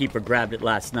 Gatekeeper grabbed it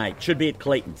last night. Should be at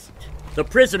Clayton's. The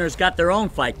prisoners got their own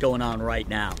fight going on right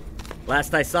now.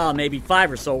 Last I saw, maybe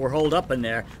 5 or so were holed up in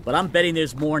there, but I'm betting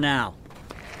there's more now.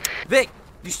 Vic,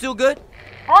 you still good?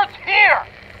 Bert's here!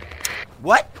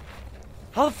 What?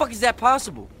 How the fuck is that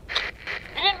possible?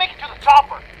 He didn't make it to the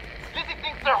chopper. Lizzie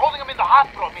thinks they're holding him in the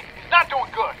hospital. I mean, he's not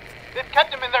doing good. They've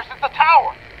kept him in there since the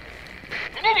tower.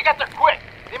 You need to get there quick.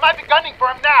 They might be gunning for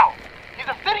him now. He's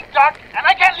a sitting duck, and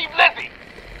I can't leave Lizzie.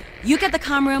 You get the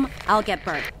comm room, I'll get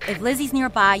Bert. If Lizzie's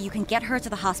nearby, you can get her to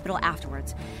the hospital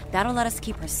afterwards. That'll let us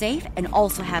keep her safe and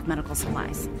also have medical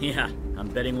supplies. Yeah, I'm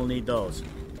betting we'll need those.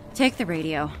 Take the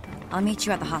radio. I'll meet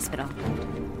you at the hospital.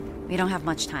 We don't have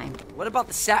much time. What about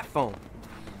the sat phone?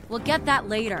 We'll get that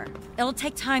later. It'll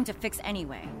take time to fix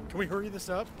anyway. Can we hurry this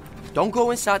up? Don't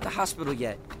go inside the hospital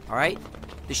yet, all right?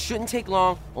 This shouldn't take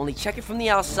long. Only check it from the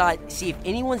outside, see if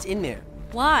anyone's in there.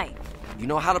 Why? You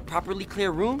know how to properly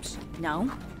clear rooms?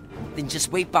 No. Then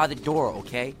just wait by the door,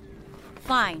 okay?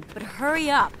 Fine, but hurry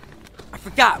up. I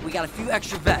forgot, we got a few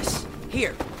extra vests.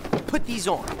 Here, put these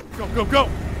on. Go, go, go!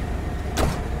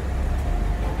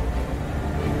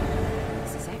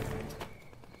 This is it.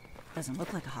 Doesn't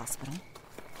look like a hospital.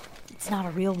 It's not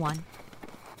a real one.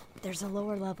 There's a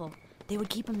lower level. They would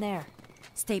keep him there.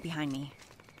 Stay behind me.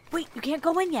 Wait, you can't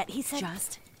go in yet. He said...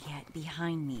 Just get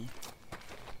behind me.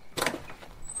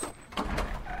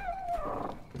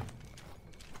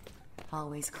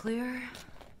 Hallway's clear.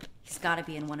 He's gotta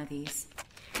be in one of these.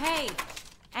 Hey!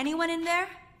 Anyone in there?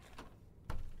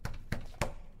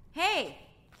 Hey!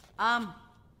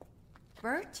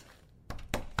 Bert?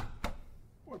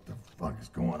 What the fuck is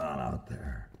going on out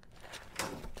there?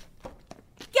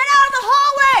 Get out of the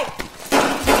hallway!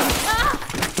 Ah!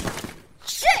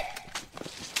 Shit!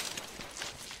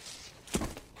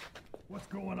 What's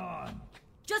going on?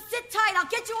 Just sit tight, I'll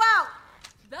get you out!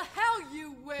 The hell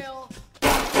you will!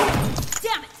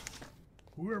 Damn it!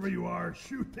 Whoever you are,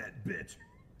 shoot that bitch.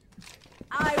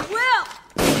 I will!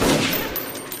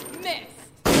 Missed!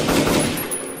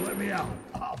 Let me out.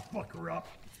 I'll fuck her up.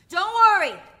 Don't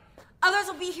worry! Others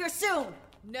will be here soon.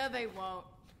 No, they won't.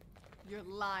 You're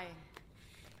lying.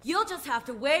 You'll just have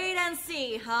to wait and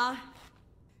see, huh?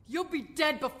 You'll be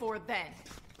dead before then.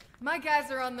 My guys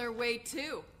are on their way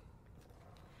too.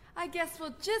 I guess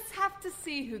we'll just have to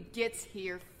see who gets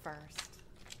here first.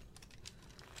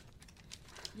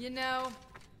 You know,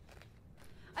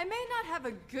 I may not have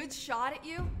a good shot at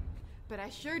you, but I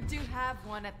sure do have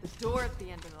one at the door at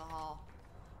the end of the hall.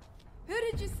 Who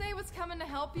did you say was coming to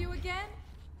help you again?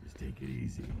 Just take it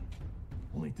easy.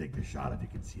 Only take the shot if you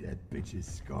can see that bitch's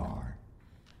scar.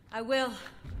 I will.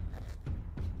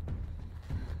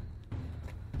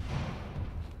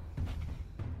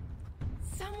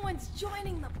 Someone's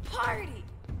joining the party.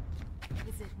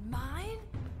 Is it mine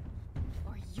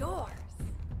or yours?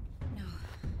 No.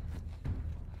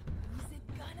 Who's it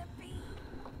gonna be?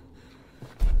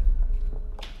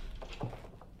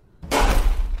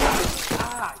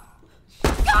 Ah!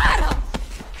 Got him!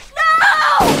 No!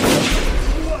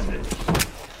 Who was it?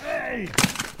 Hey!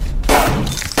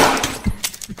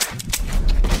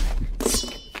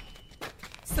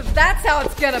 So that's how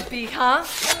it's gonna be, huh?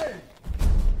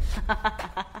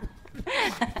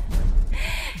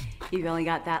 You only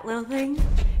got that little thing?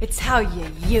 It's how you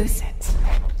use it.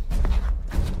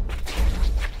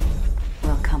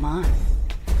 Well, come on.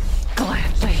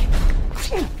 Gladly.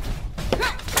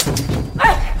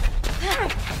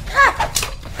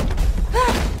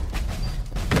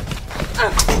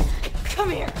 Come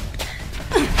here.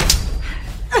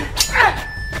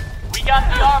 We got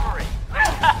the armory.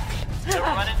 They're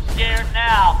running scared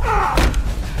now.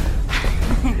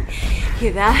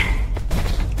 Hear that?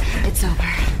 It's over.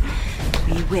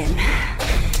 We win.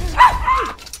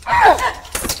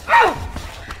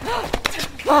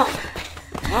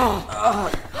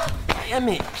 Damn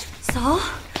it. Saul?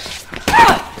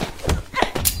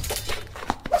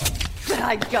 But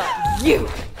I got you.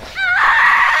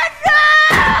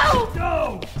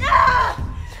 No!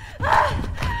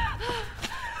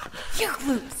 You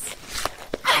lose.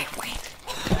 I win.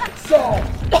 Saul!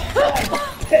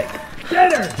 Hey,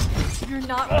 get her! You're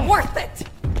not worth it.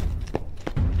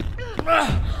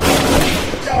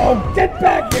 No, get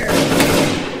back here!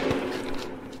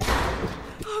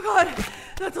 Oh, God.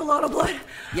 That's a lot of blood.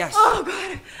 Yes. Oh,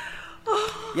 God.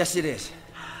 Oh. Yes, it is.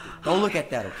 Don't look at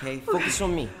that, okay? Focus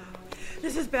on me.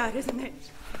 This is bad, isn't it?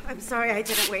 I'm sorry I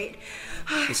didn't wait.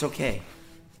 It's okay.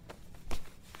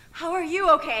 How are you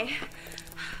okay?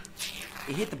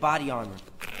 It hit the body armor.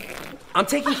 I'm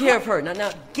taking care of her.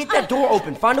 Now, get that door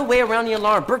open. Find a way around the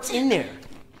alarm. Bert's in there.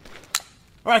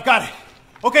 All right, got it.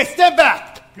 Okay, stand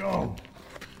back! Go.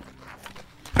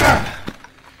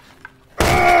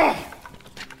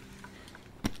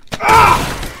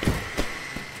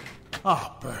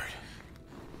 Oh, Bird.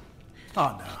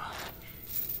 Oh, no.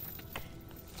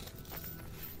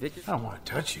 Victor? I don't want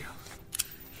to touch you.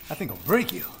 I think I'll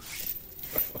break you.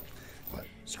 What?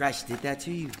 Scratch did that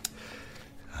to you?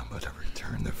 I'm gonna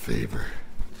return the favor.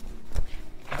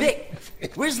 Vic,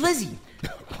 where's Lizzie?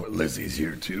 Well, Lizzie's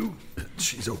here too.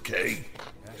 She's okay.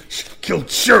 She killed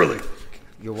Shirley.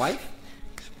 Your wife?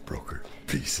 Broke her to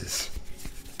pieces.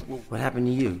 What happened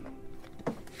to you?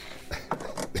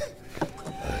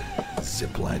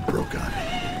 Zip line broke on me.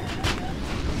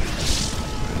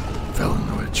 Fell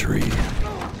into a tree.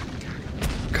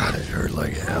 God, it hurt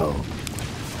like hell.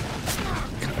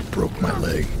 Broke my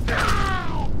leg.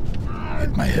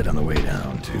 Hit my head on the way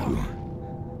down, too.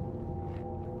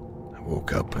 I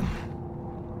woke up and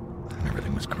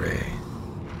everything was gray.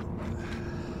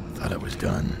 Thought I was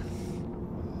done.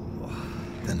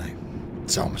 Then I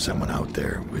saw someone out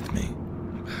there with me.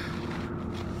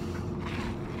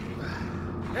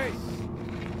 Hey!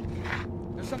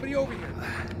 There's somebody over here.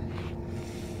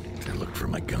 I looked for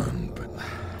my gun, but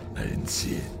I didn't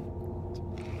see it.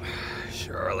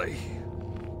 Charlie.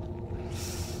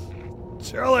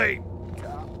 Charlie!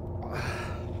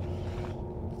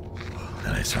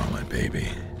 Then I saw my baby.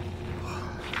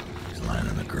 He's lying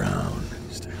on the ground,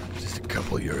 just a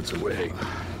couple yards away.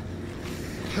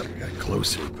 I got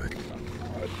closer, but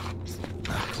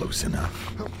not close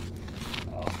enough.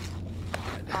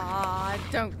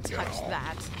 Don't touch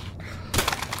that.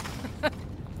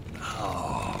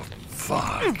 Oh,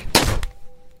 fuck.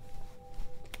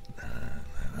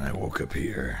 I woke up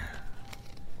here.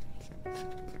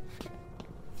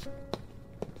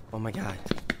 Oh my God.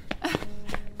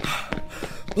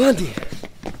 Blondie!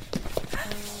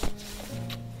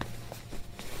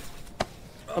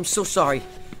 I'm so sorry.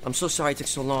 I'm so sorry it took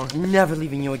so long. I'm never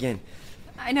leaving you again.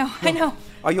 I know.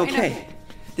 Are you I know. okay?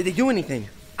 Did they do anything?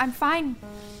 I'm fine.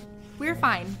 We're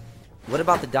fine. What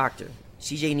about the doctor?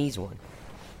 CJ needs one.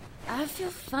 I feel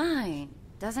fine.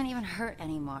 Doesn't even hurt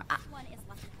anymore.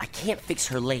 I can't fix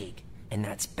her leg, and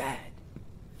that's bad.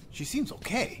 She seems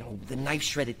okay. No, the knife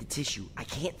shredded the tissue. I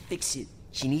can't fix it.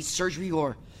 She needs surgery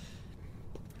or...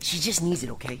 She just needs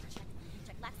it, okay?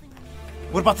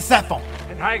 What about the sat phone?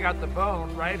 And I got the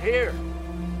phone right here.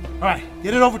 All right,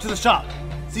 get it over to the shop.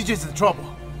 CJ's in trouble.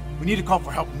 We need to call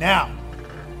for help now.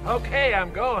 Okay,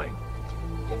 I'm going.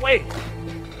 Wait,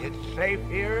 it's safe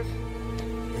here?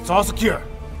 It's all secure.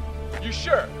 You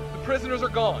sure? The prisoners are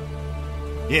gone.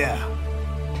 Yeah,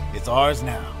 it's ours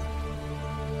now.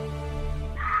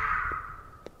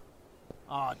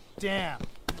 Aw, damn.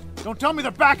 Don't tell me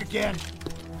they're back again.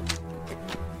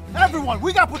 Everyone,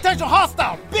 we got potential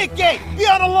hostile. Big gate. Be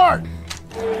on alert.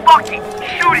 Fucking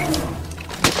shooting!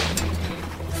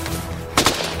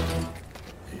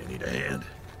 You need a hand?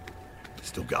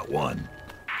 Still got one.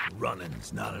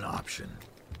 Running's not an option.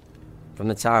 From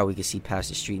the tower, we could see past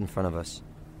the street in front of us.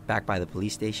 Back by the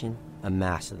police station, a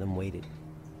mass of them waited.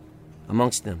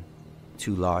 Amongst them,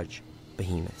 two large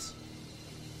behemoths.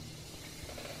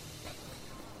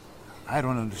 I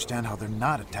don't understand how they're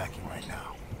not attacking right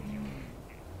now.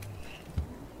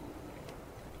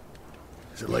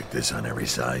 Is it like this on every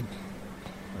side?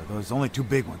 Well, there's only two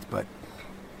big ones, but...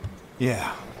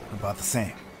 yeah, about the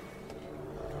same.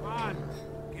 Come on,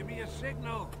 give me a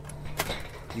signal.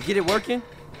 You get it working?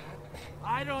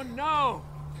 I don't know.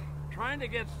 Trying to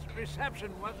get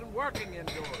reception wasn't working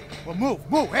indoors. Well,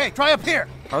 move. Hey, try up here.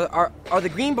 Are the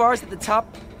green bars at the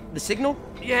top the signal?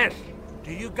 Yes.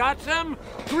 Do you got some?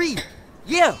 Green.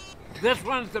 Yeah. This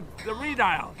one's the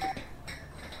redial.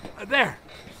 There.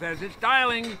 Says it's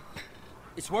dialing.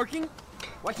 It's working?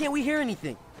 Why can't we hear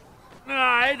anything?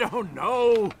 I don't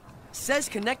know. Says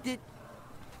connected.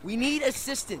 We need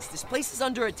assistance. This place is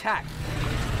under attack.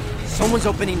 Someone's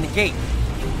opening the gate.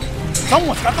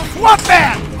 Someone's got the SWAT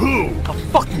van! Who? A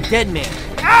fucking dead man.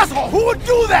 Asshole! Who would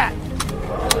do that?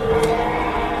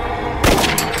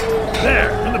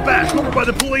 There, in the back, over by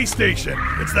the police station.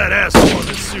 It's that asshole in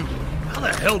the suit. How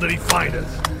the hell did he find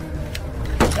us?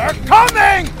 They're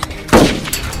coming!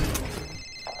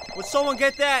 Would someone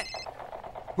get that?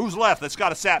 Who's left that's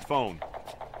got a sat phone?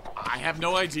 I have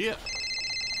no idea.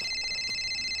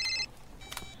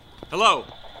 Hello?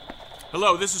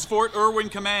 Hello, this is Fort Irwin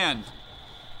Command.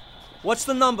 What's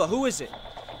the number? Who is it?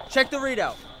 Check the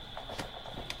readout.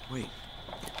 Wait.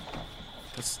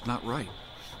 That's not right.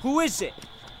 Who is it?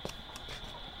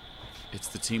 It's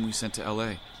the team we sent to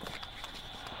L.A.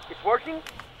 It's working?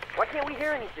 Why can't we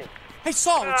hear anything? Hey,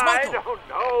 Saul, it's Michael. I don't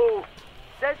know.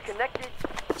 Says connected.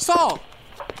 Saul!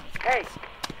 Hey,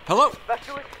 Hello?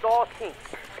 Specialist Saul King.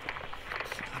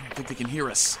 I don't think they can hear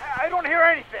us. I don't hear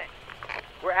anything.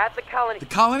 We're at the colony. The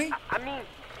colony? I mean,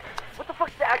 what the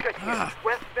fuck's the address here?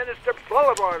 Westminster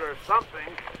Boulevard or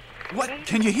something. What?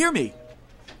 Can you hear me?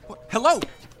 What? Hello?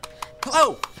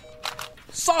 Hello?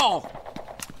 Saul!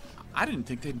 I didn't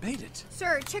think they'd made it.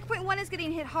 Sir, Checkpoint 1 is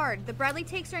getting hit hard. The Bradley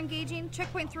takes are engaging.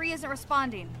 Checkpoint 3 isn't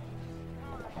responding.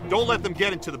 Don't let them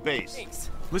get into the base. Thanks.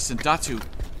 Listen, Datu,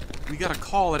 we got a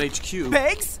call at HQ.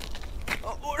 Beggs?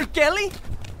 Or Kelly?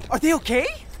 Are they okay?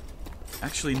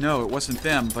 Actually, no, it wasn't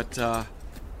them, but,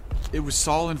 it was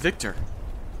Saul and Victor.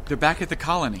 They're back at the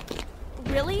colony.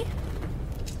 Really?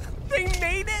 They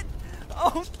made it?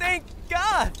 Oh, thank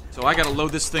God! So I gotta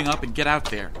load this thing up and get out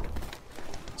there.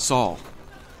 Saul,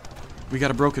 we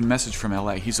got a broken message from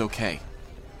LA. He's okay.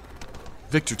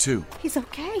 Victor, too. He's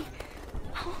okay.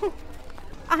 Oh,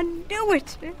 I knew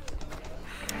it.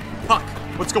 Huck,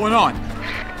 what's going on?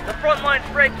 The front line's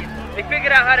breaking. They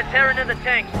figured out how to tear into the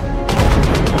tanks.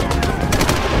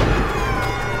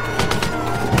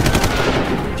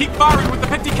 Keep firing with the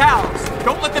 50 cals.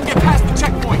 Don't let them get past the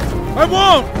checkpoint. I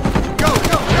won't! Go!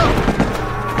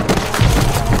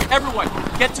 Everyone,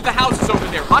 get to the houses over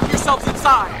there. Lock yourselves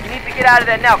inside. You need to get out of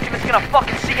there now. Kim is gonna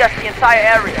fucking see us the entire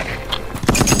area.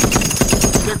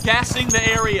 They're gassing the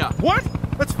area. What?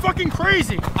 That's fucking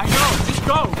crazy! I know. Just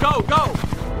go!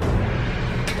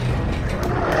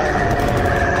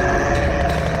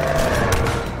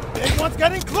 Big one's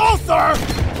getting closer!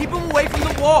 Keep him away from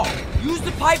the wall. Use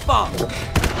the pipe bomb.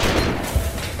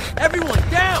 Everyone,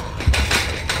 down!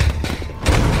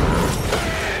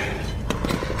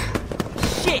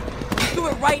 Shit! You threw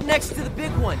it right next to the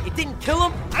big one. It didn't kill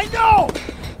him? I know!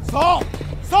 Saul,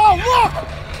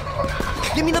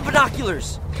 look! Give me the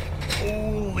binoculars.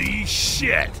 Holy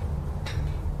shit!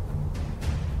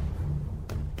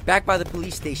 Back by the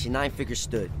police station, Nine Figures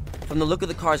stood. From the look of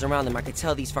the cars around them, I could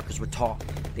tell these fuckers were tall.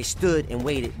 They stood and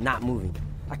waited, not moving.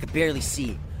 I could barely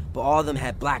see, but all of them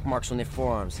had black marks on their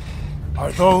forearms.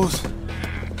 Are those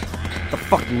the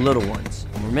fucking little ones?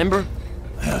 Remember?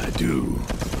 I do,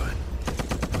 but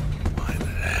why the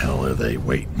hell are they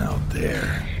waiting out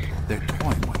there? They're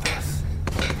toying with us.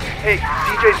 Hey,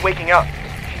 DJ's waking up.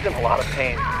 She's in a lot of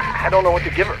pain. I don't know what to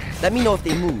give her. Let me know if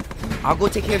they move. I'll go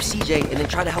take care of CJ and then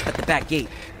try to help at the back gate.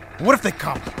 What if they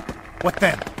come? What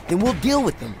then? Then we'll deal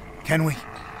with them. Can we?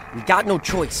 We got no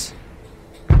choice.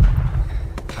 I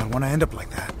don't want to end up like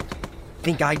that.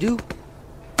 Think I do?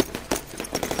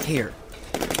 Here.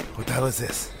 What the hell is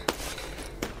this?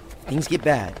 Things get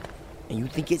bad, and you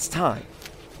think it's time.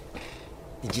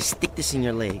 Then just stick this in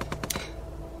your leg.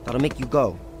 That'll make you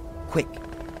go. Quick.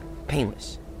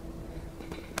 Painless.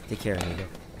 Take care, amigo.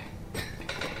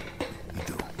 You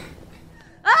do.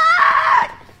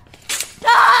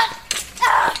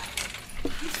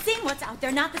 You've seen what's out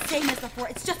there, not the same as before.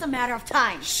 It's just a matter of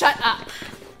time. Shut up.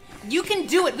 You can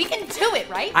do it. We can do it,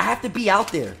 right? I have to be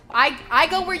out there. I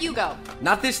go where you go.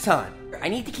 Not this time. I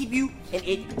need to keep you and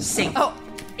it safe. Oh,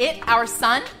 it? Our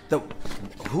son? The...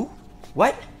 who?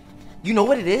 What? You know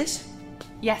what it is?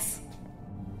 Yes.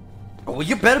 Oh, well,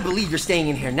 you better believe you're staying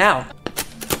in here now.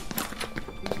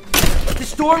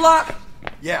 This door lock?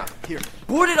 Yeah, here.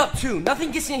 Board it up too.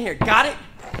 Nothing gets in here. Got it?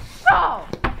 No!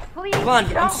 Please,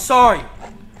 Blondie, I'm sorry.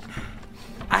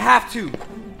 I have to.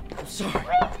 I'm sorry.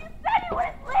 Please, you said you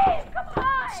wouldn't leave! Come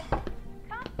on!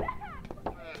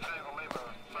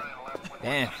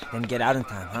 Damn, didn't get out in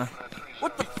time, huh?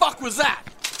 What the fuck was that,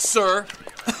 sir?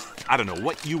 I don't know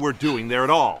what you were doing there at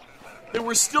all. There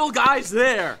were still guys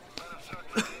there.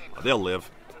 They'll live.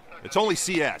 It's only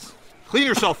CS. Clean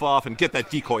yourself off and get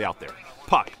that decoy out there.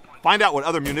 Puck, find out what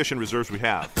other munition reserves we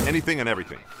have. Anything and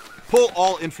everything. Pull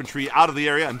all infantry out of the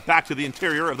area and back to the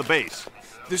interior of the base.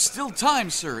 There's still time,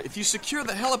 sir. If you secure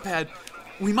the helipad,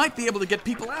 we might be able to get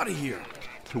people out of here.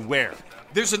 To where?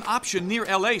 There's an option near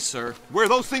LA, sir. Where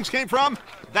those things came from?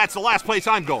 That's the last place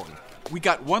I'm going. We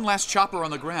got one last chopper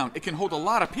on the ground. It can hold a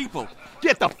lot of people.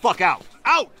 Get the fuck out!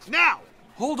 Out, now!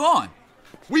 Hold on.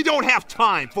 We don't have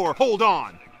time for hold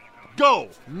on. Go,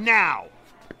 now!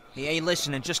 He ain't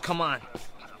listening, just come on.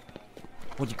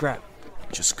 What'd you grab?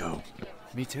 Just go.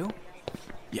 Me too?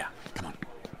 Yeah, come on.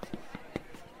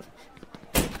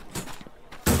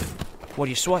 What do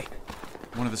you swipe?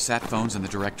 One of the sat phones in the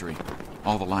directory.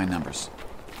 All the line numbers.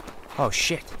 Oh,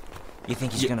 shit. You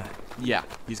think he's gonna... Yeah,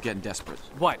 he's getting desperate.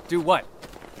 What? Do what?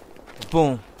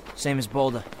 Boom. Same as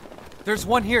Boulder. There's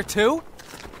one here too?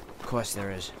 Of course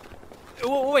there is.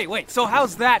 Wait. So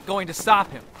how's that going to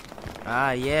stop him?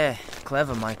 Ah, yeah.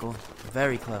 Clever, Michael.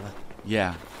 Very clever.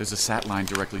 Yeah, there's a sat line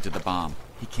directly to the bomb.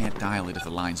 He can't dial it if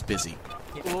the line's busy.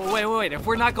 Wait. If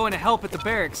we're not going to help at the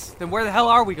barracks, then where the hell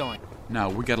are we going? No,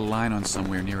 we got a line on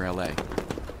somewhere near LA.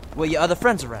 Where your other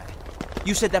friends are at?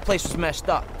 You said that place was messed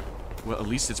up. Well, at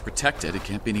least it's protected. It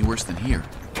can't be any worse than here.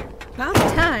 About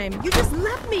time. You just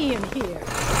let me in here.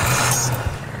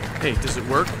 Hey, does it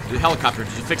work? The helicopter,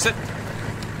 did you fix it?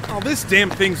 Oh, this damn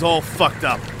thing's all fucked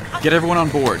up. Get everyone on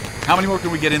board. How many more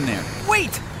can we get in there?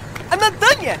 Wait! I'm not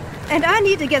done yet! And I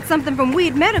need to get something from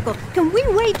Weed Medical. Can we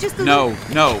wait just a little?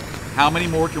 No. How many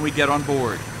more can we get on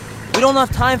board? We don't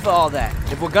have time for all that.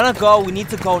 If we're gonna go, we need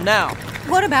to go now.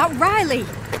 What about Riley?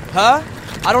 Huh?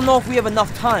 I don't know if we have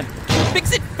enough time.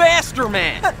 Fix it faster,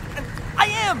 man! I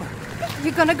am!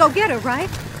 You're gonna go get her, right?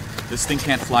 This thing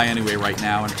can't fly anyway right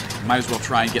now, and might as well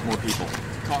try and get more people.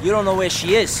 You don't know where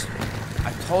she is.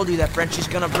 I told you that Frenchie's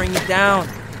gonna bring you down.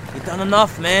 You've done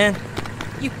enough, man.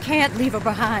 You can't leave her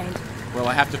behind. Well,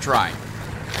 I have to try.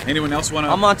 Anyone else want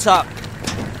to... I'm on top.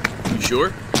 You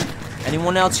sure?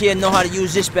 Anyone else here know how to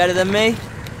use this better than me?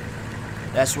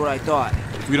 That's what I thought.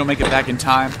 If we don't make it back in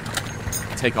time,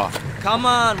 take off. Come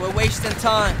on, we're wasting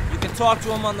time. You can talk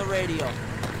to him on the radio.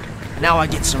 Now I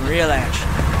get some real action.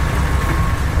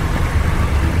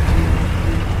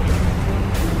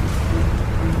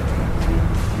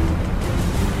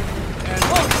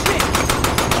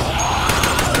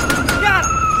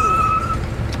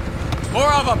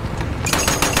 More of them!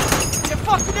 They're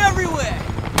fucking everywhere!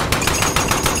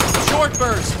 Short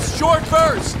bursts! Short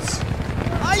bursts!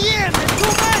 I am! There's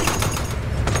too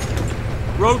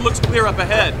many! Road looks clear up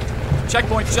ahead.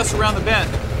 Checkpoint's just around the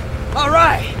bend. All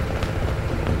right!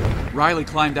 Riley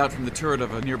climbed out from the turret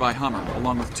of a nearby Hummer,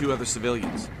 along with 2 other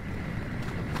civilians.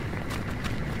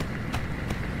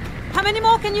 How many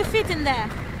more can you fit in there?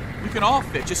 You can all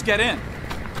fit, just get in.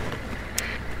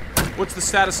 What's the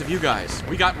status of you guys?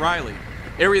 We got Riley.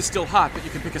 Area's still hot, but you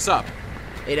can pick us up.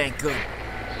 It ain't good.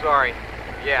 Sorry.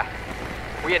 Yeah.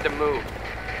 We had to move.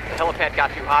 The helipad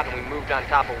got too hot and we moved on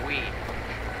top of weed.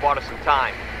 Bought us some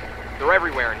time. They're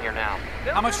everywhere in here now.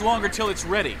 How much longer till it's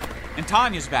ready? And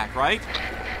Tanya's back, right?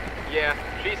 Yeah,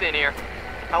 she's in here.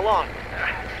 How long?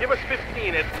 Give us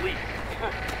 15 at least.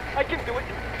 I can do it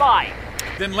in 5.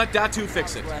 Then let Datu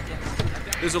fix it.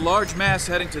 There's a large mass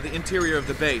heading to the interior of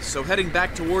the base, so heading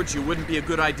back towards you wouldn't be a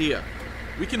good idea.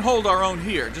 We can hold our own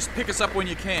here. Just pick us up when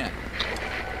you can.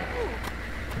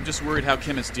 I'm just worried how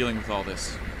Kim is dealing with all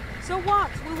this. So what?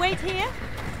 We wait here?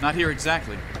 Not here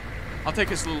exactly. I'll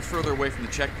take us a little further away from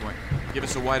the checkpoint. Give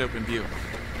us a wide open view.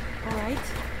 All right.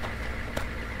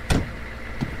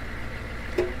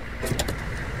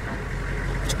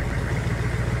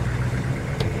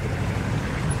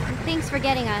 Thanks for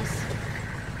getting us.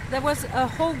 There was a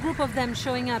whole group of them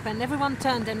showing up and everyone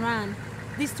turned and ran.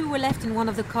 These 2 were left in one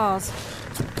of the cars.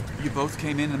 You both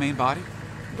came in the main body?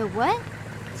 The what?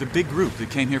 The big group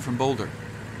that came here from Boulder.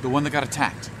 The one that got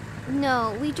attacked.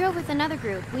 No, we drove with another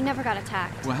group. We never got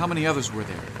attacked. Well, how many others were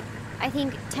there? I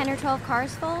think 10 or 12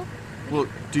 cars full. Well,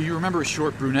 do you remember a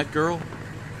short brunette girl?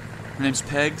 Her name's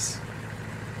Pegs?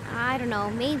 I don't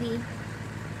know, maybe.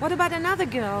 What about another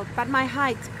girl, about my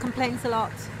height, complains a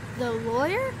lot? The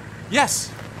lawyer?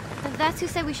 Yes! That's who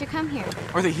said we should come here.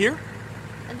 Are they here?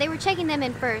 They were checking them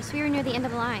in first. We were near the end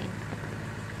of the line.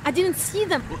 I didn't see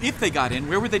them. Well, if they got in,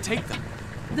 where would they take them?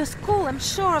 The school, I'm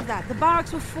sure of that. The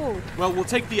barracks were full. Well, we'll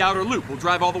take the outer loop. We'll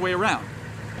drive all the way around.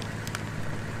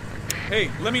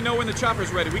 Hey, let me know when the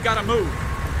chopper's ready. We gotta move.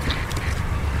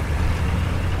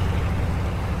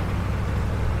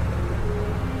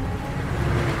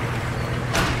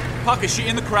 Puck, is she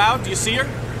in the crowd? Do you see her?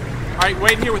 All right,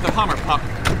 wait here with the Hummer, Puck.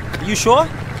 You sure?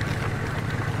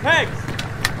 Pegs!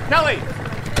 Kelly!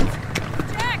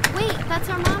 Jack! Wait, that's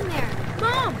our mom there.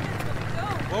 Mom!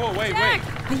 Whoa, wait.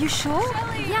 Are you sure?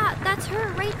 Yeah, that's her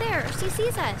right there. She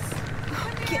sees us.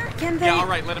 Can they... Yeah, all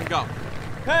right, let him go.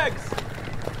 Pegs!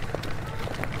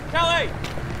 Kelly!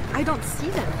 I don't see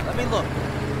them. Let me look.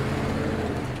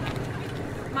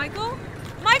 Michael?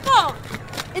 Michael!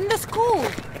 In the school.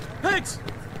 Pegs!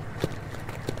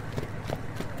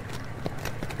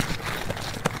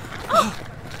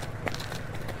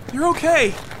 You're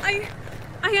okay. I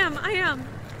am.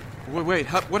 Wait,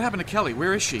 what happened to Kelly?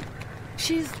 Where is she?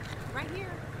 She's right here.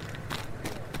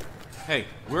 Hey,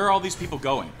 where are all these people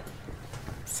going?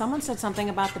 Someone said something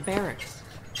about the barracks.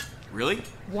 Really?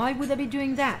 Why would they be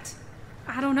doing that?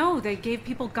 I don't know. They gave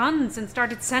people guns and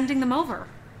started sending them over.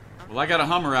 Well, I got a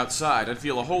Hummer outside. I'd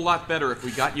feel a whole lot better if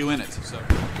we got you in it, so...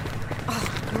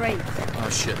 Oh, great. Oh,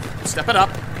 shit. Step it up.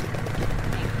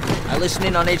 I listen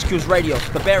in on HQ's radio.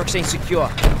 The barracks ain't secure.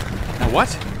 Now what?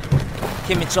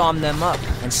 Kimmett's armed them up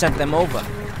and sent them over.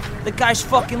 The guy's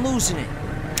fucking losing it.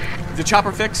 The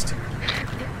chopper fixed?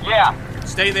 Yeah.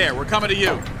 Stay there. We're coming to you.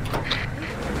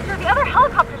 Sir, the other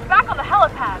helicopter's back on the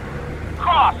helipad.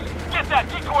 Cross! Get Get that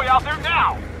decoy out there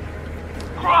now!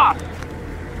 Cross!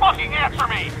 Fucking answer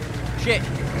me! Shit,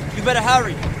 you better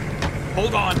hurry.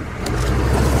 Hold on.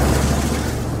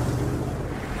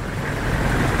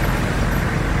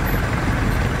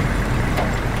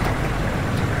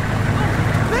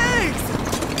 Thanks!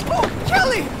 Oh,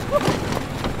 Kelly!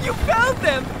 You found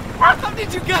them! How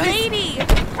did you guys... Lady!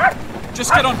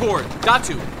 Just get on board. Got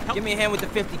to. Give me a hand with the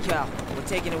 50 cal. We're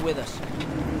taking it with us.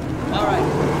 All right.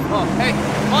 Oh, hey,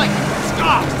 Mike!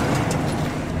 Stop!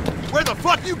 Where the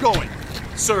fuck you going?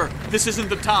 Sir, this isn't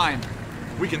the time.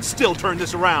 We can still turn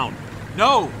this around.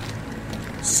 No!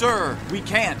 Sir, we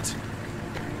can't.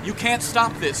 You can't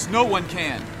stop this. No one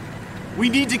can. We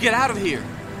need to get out of here.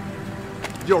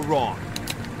 You're wrong.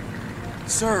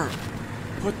 Sir,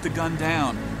 put the gun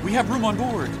down. We have room on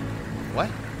board. What?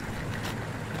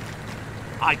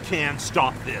 I can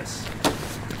stop this.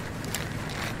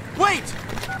 Wait!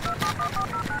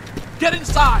 Get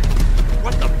inside!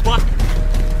 What the fuck?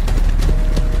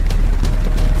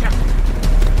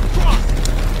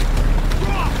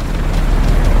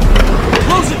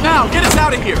 Close it now! Get us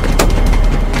out of here!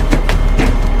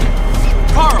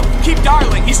 Carl, keep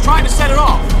dialing. He's trying to set it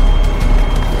off.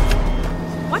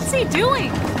 What's he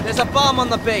doing? There's a bomb on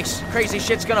the base. Crazy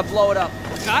shit's gonna blow it up.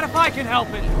 Not if I can help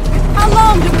it. How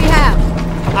long do we have?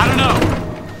 I don't know.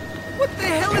 What the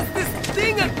hell is this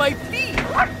thing at my feet?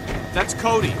 That's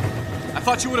Cody. I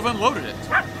thought you would have unloaded it.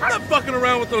 I'm not fucking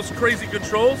around with those crazy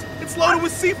controls. It's loaded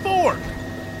with C4.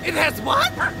 It has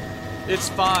what? It's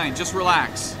fine. Just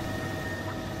relax.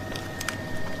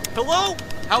 Hello?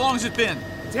 How long has it been?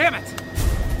 Damn it!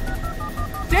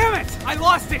 Damn it! I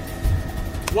lost it!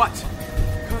 What?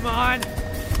 Come on!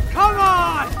 Come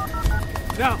on!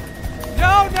 No!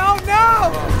 No, no,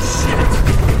 no! Oh, shit.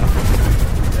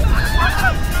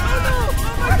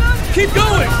 Keep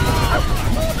going!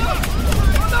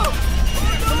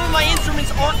 Some of my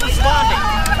instruments aren't responding.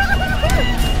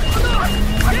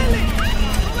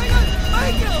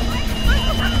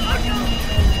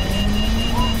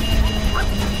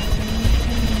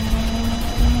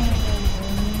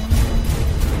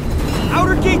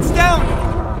 Outer gates down!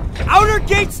 Outer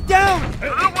gates down! The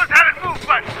little ones haven't moved,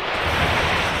 but...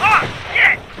 Ah,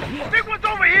 shit! Big one's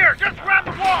over here, just around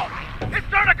the wall. It's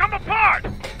starting to come apart.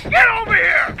 Get over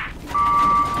here!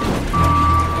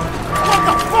 What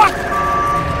the fuck?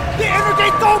 The inner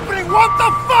gate's opening! What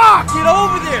the fuck? Get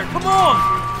over there! Come on!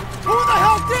 Who the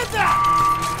hell did that?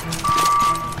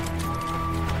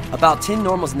 About 10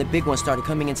 normals and the big one started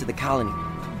coming into the colony.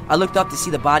 I looked up to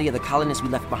see the body of the colonist we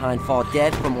left behind fall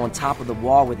dead from on top of the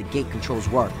wall where the gate controls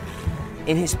were.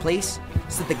 In his place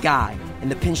stood the guy in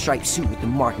the pinstripe suit with the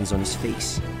markings on his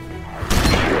face.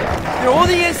 They're on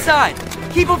the inside!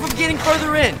 Keep them from getting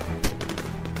further in!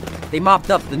 They mopped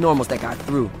up the normals that got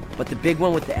through, but the big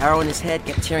one with the arrow in his head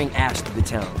kept tearing ass through the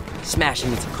town,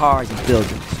 smashing into cars and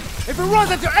buildings. If it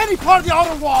runs into any part of the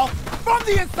outer wall, from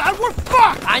the inside, we're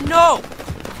fucked! I know!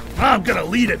 I'm gonna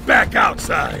lead it back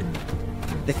outside.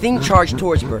 The thing charged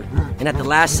towards Bert, and at the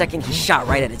last second, he shot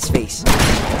right at its face.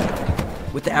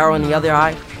 With the arrow in the other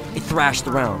eye, it thrashed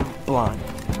around, blind.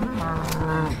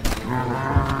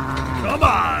 Come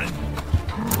on!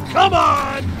 Come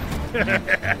on!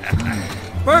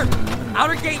 Bert,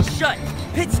 outer gate shut.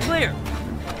 Pit's clear.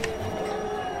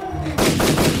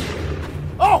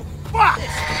 Oh, fuck!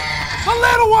 The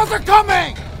little ones are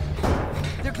coming!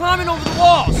 They're climbing over the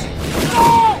walls.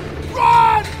 No!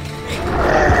 Run!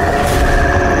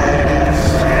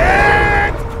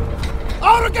 Shit!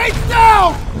 Outer gate's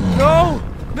down! No!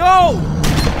 No!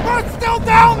 Bert's still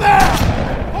down there!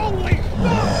 Holy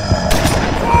fuck!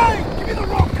 Fine! Give me the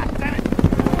rope, goddammit!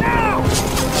 Now!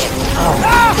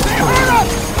 Ah! They hurt us!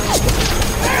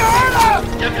 They hurt us!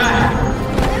 Get back!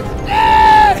 It's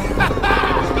dead!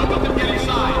 Stop them get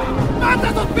inside! Mata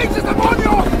esos pinches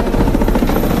demonios!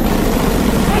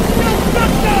 I'm still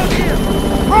stuck down here!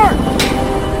 Bert!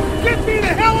 Get me the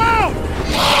hell out!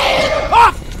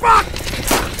 Ah, fuck!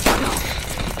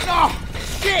 No!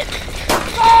 Shit!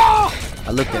 No!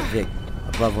 I looked at Vic,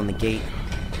 above on the gate.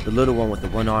 The little one with the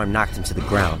one arm knocked him to the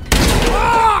ground.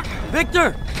 Fuck!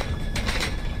 Victor!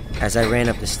 As I ran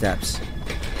up the steps,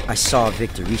 I saw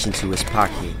Victor reach into his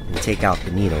pocket and take out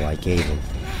the needle I gave him.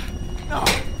 No!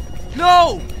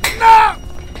 No! No!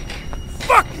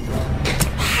 Fuck!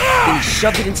 Then he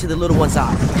shoved it into the little one's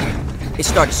eye. It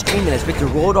started screaming as Victor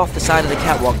rolled off the side of the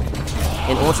catwalk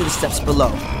and onto the steps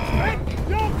below.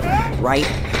 Right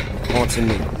onto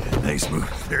me. Nice move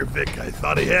there, Vic. I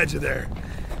thought he had you there.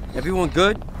 Everyone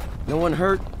good? No one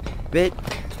hurt? Bit?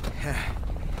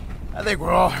 I think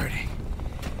we're all hurting.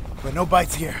 But no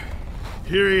bites here.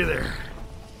 Here either.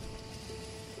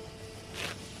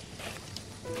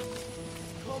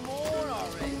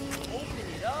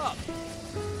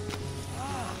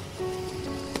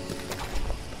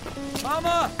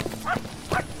 Mama!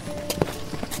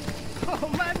 Oh,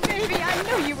 my baby, I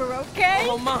knew you were okay.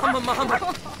 Oh, Mama.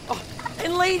 Oh,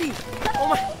 and Lady! Oh,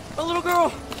 my little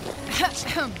girl!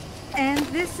 And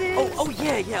this is... Oh,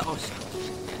 yeah. Oh,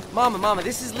 Mama,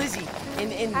 this is Lizzie.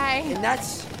 And Hi. And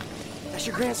that's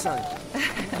your grandson.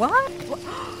 What?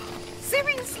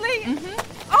 Seriously?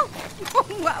 Oh,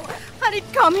 wow. How did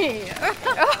it come here?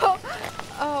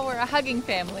 Oh, we're a hugging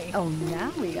family. Oh,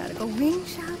 now we gotta go ring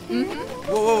shopping.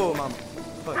 Whoa, Mama.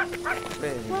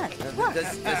 Wait, What?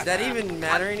 Does that even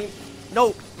matter any?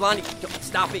 No, Blondie,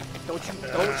 stop it. Don't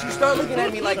you start looking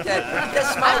at me like that. Get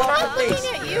that smile off your face.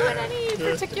 I'm not looking at you in any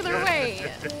particular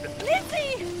way.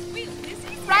 Lizzie! Wait,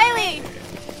 Lizzie? Riley!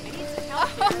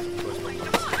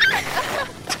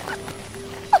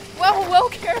 Whoa,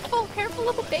 careful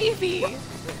of the baby.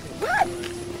 What?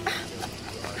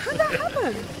 How'd that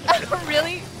happen?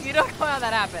 Really? You don't know how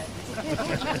that happened.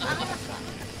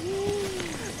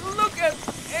 Look at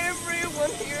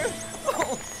everyone here.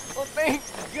 Oh, thank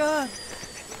God.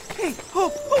 Hey,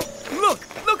 Hope,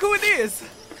 look who it is.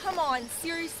 Come on,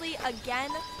 seriously, again?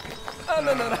 Oh,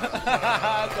 no. No,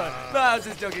 I was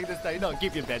just joking this time. No,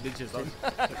 keep your bandages on.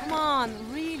 Come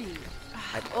on, really.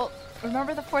 Well,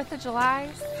 remember the 4th of July?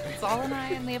 Saul and I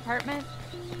in the apartment?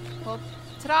 Well,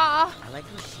 ta-da! I like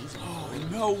who she's on. Oh,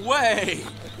 no way!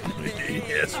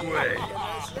 Yes way.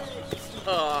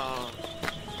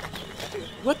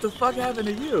 What the fuck happened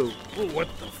to you? Well, what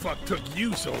the fuck took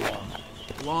you so long?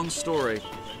 Long story.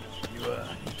 You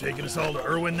taking us all to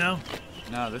Irwin now?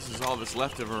 No, this is all that's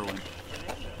left of Irwin.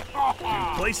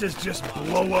 Do places just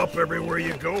blow up everywhere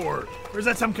you go, or is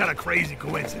that some kind of crazy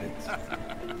coincidence?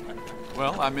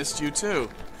 Well, I missed you too.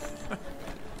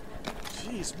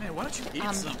 Jeez, man, why don't you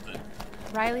eat something?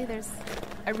 Riley,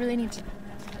 I really need to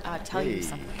tell you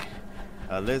something.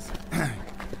 Liz,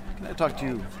 can I talk to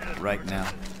you right now?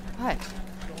 What?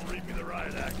 Don't read me the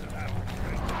riot act.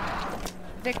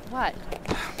 Vic, what?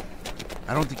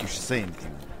 I don't think you should say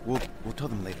anything. We'll tell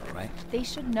them later, all right? They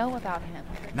should know about him.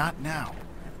 Not now.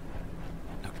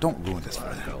 Now, don't ruin this for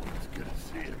them. It's good to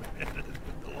see you, man.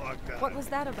 The lockdown. What was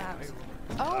that about?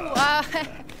 Oh,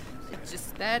 it's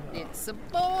just that it's a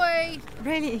boy.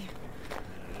 Really?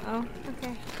 Oh,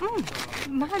 okay.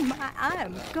 My,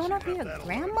 I'm gonna be a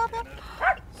grandmother?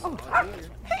 Oh,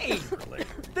 hey!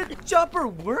 The chopper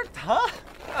worked, huh?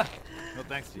 No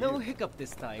thanks to No hiccup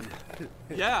this time.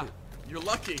 Yeah, you're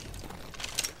lucky.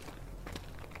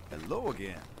 Hello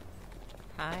again.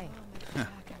 Hi.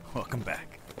 Welcome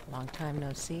back. Long time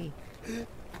no see.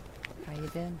 How you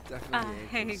been?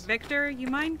 Hey, Victor, you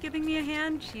mind giving me a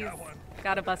hand? She's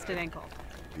got a busted ankle.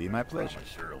 Be my pleasure.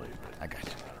 I got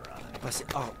you.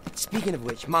 Oh, speaking of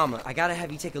which, Mama, I gotta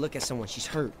have you take a look at someone. She's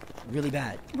hurt. Really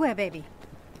bad. Where, baby?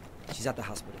 She's at the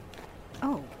hospital.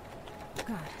 Oh,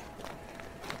 God.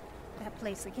 That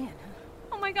place again,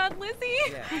 huh? Oh my God, Lizzie!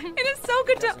 Yeah. It is so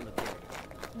good to...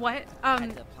 What?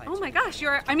 Oh my gosh,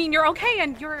 you're okay,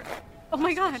 and you're... Oh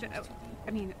my God. I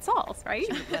mean, it's Saul's, right?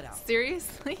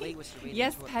 Seriously?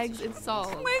 Yes, Pegs, it's Saul.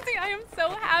 Lizzie, I am so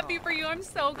happy for you. I'm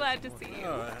so glad to see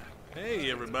you. Hey,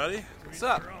 everybody. What's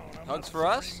up? Hugs for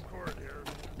us?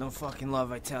 No fucking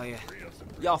love, I tell you.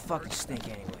 Y'all fucking stink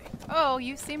anyway. Oh,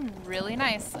 you seem really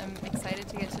nice. I'm excited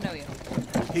to get to know you.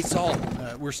 Hey, Saul,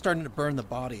 we're starting to burn the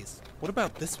bodies. What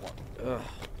about this one? Ugh.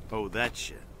 Oh, that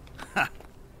shit. Ha!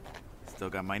 Still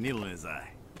got my needle in his eye.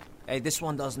 Hey, this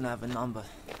one doesn't have a number,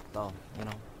 though, you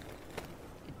know.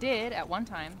 It did at one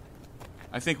time.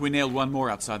 I think we nailed one more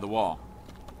outside the wall.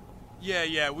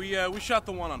 Yeah, we shot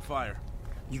the one on fire.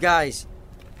 You guys,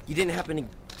 you didn't happen to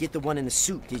get the one in the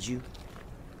suit, did you?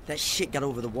 That shit got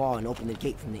over the wall and opened the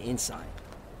gate from the inside.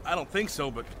 I don't think so,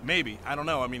 but maybe. I don't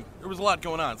know. I mean, there was a lot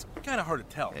going on. It's kind of hard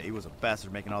to tell. Yeah, he was a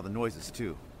bastard making all the noises,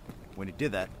 too. When he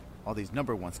did that, all these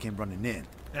number ones came running in.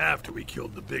 After we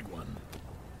killed the big one.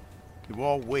 We were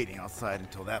all waiting outside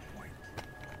until that point.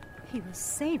 He was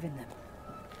saving them.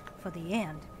 For the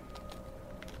end.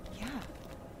 Yeah.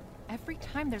 Every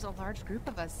time there's a large group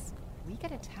of us, we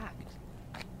get attacked.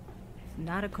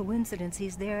 Not a coincidence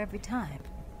he's there every time.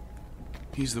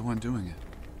 He's the one doing it.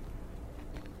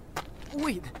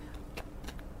 Wait.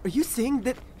 Are you saying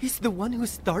that he's the one who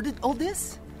started all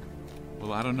this?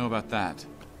 Well, I don't know about that.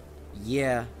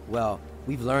 Yeah, well,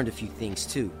 we've learned a few things,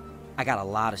 too. I got a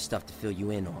lot of stuff to fill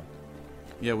you in on.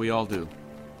 Yeah, we all do.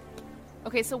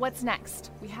 Okay, so what's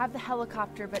next? We have the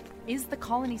helicopter, but is the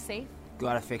colony safe?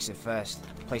 Gotta fix it first.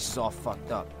 The place is all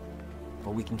fucked up.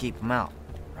 But we can keep them out,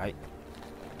 right?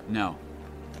 No.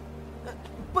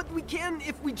 But we can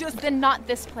if we just... Then not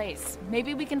this place.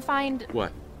 Maybe we can find...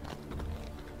 What?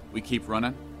 We keep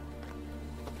running?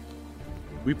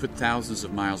 We put thousands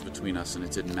of miles between us and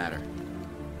it didn't matter.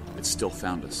 it still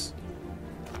found us.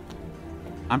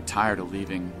 I'm tired of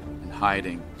leaving and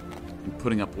hiding and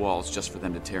putting up walls just for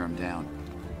them to tear them down.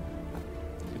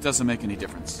 It doesn't make any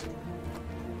difference.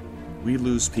 We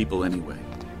lose people anyway.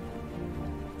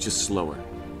 Just slower.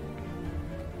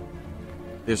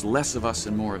 There's less of us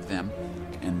and more of them,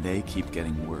 and they keep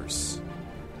getting worse.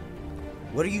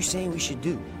 What are you saying we should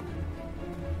do?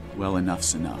 Well,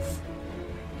 enough's enough.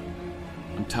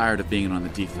 I'm tired of being on the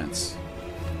defense.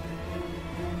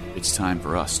 It's time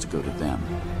for us to go to them.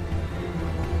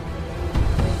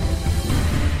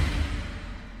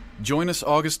 Join us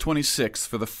August 26th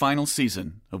for the final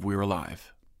season of We're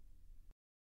Alive.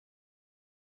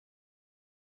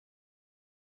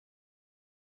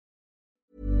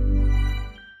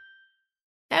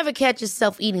 Ever catch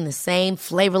yourself eating the same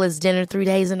flavorless dinner 3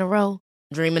 days in a row?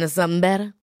 Dreaming of something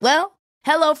better? Well,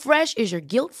 HelloFresh is your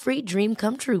guilt-free dream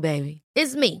come true, baby.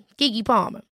 It's me, Keke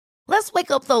Palmer. Let's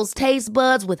wake up those taste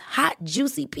buds with hot,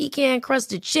 juicy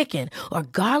pecan-crusted chicken or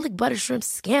garlic butter shrimp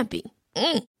scampi.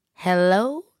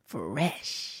 Hello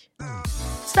Fresh.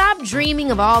 Stop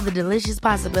dreaming of all the delicious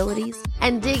possibilities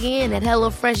and dig in at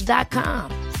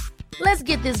HelloFresh.com. Let's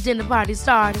get this dinner party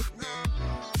started.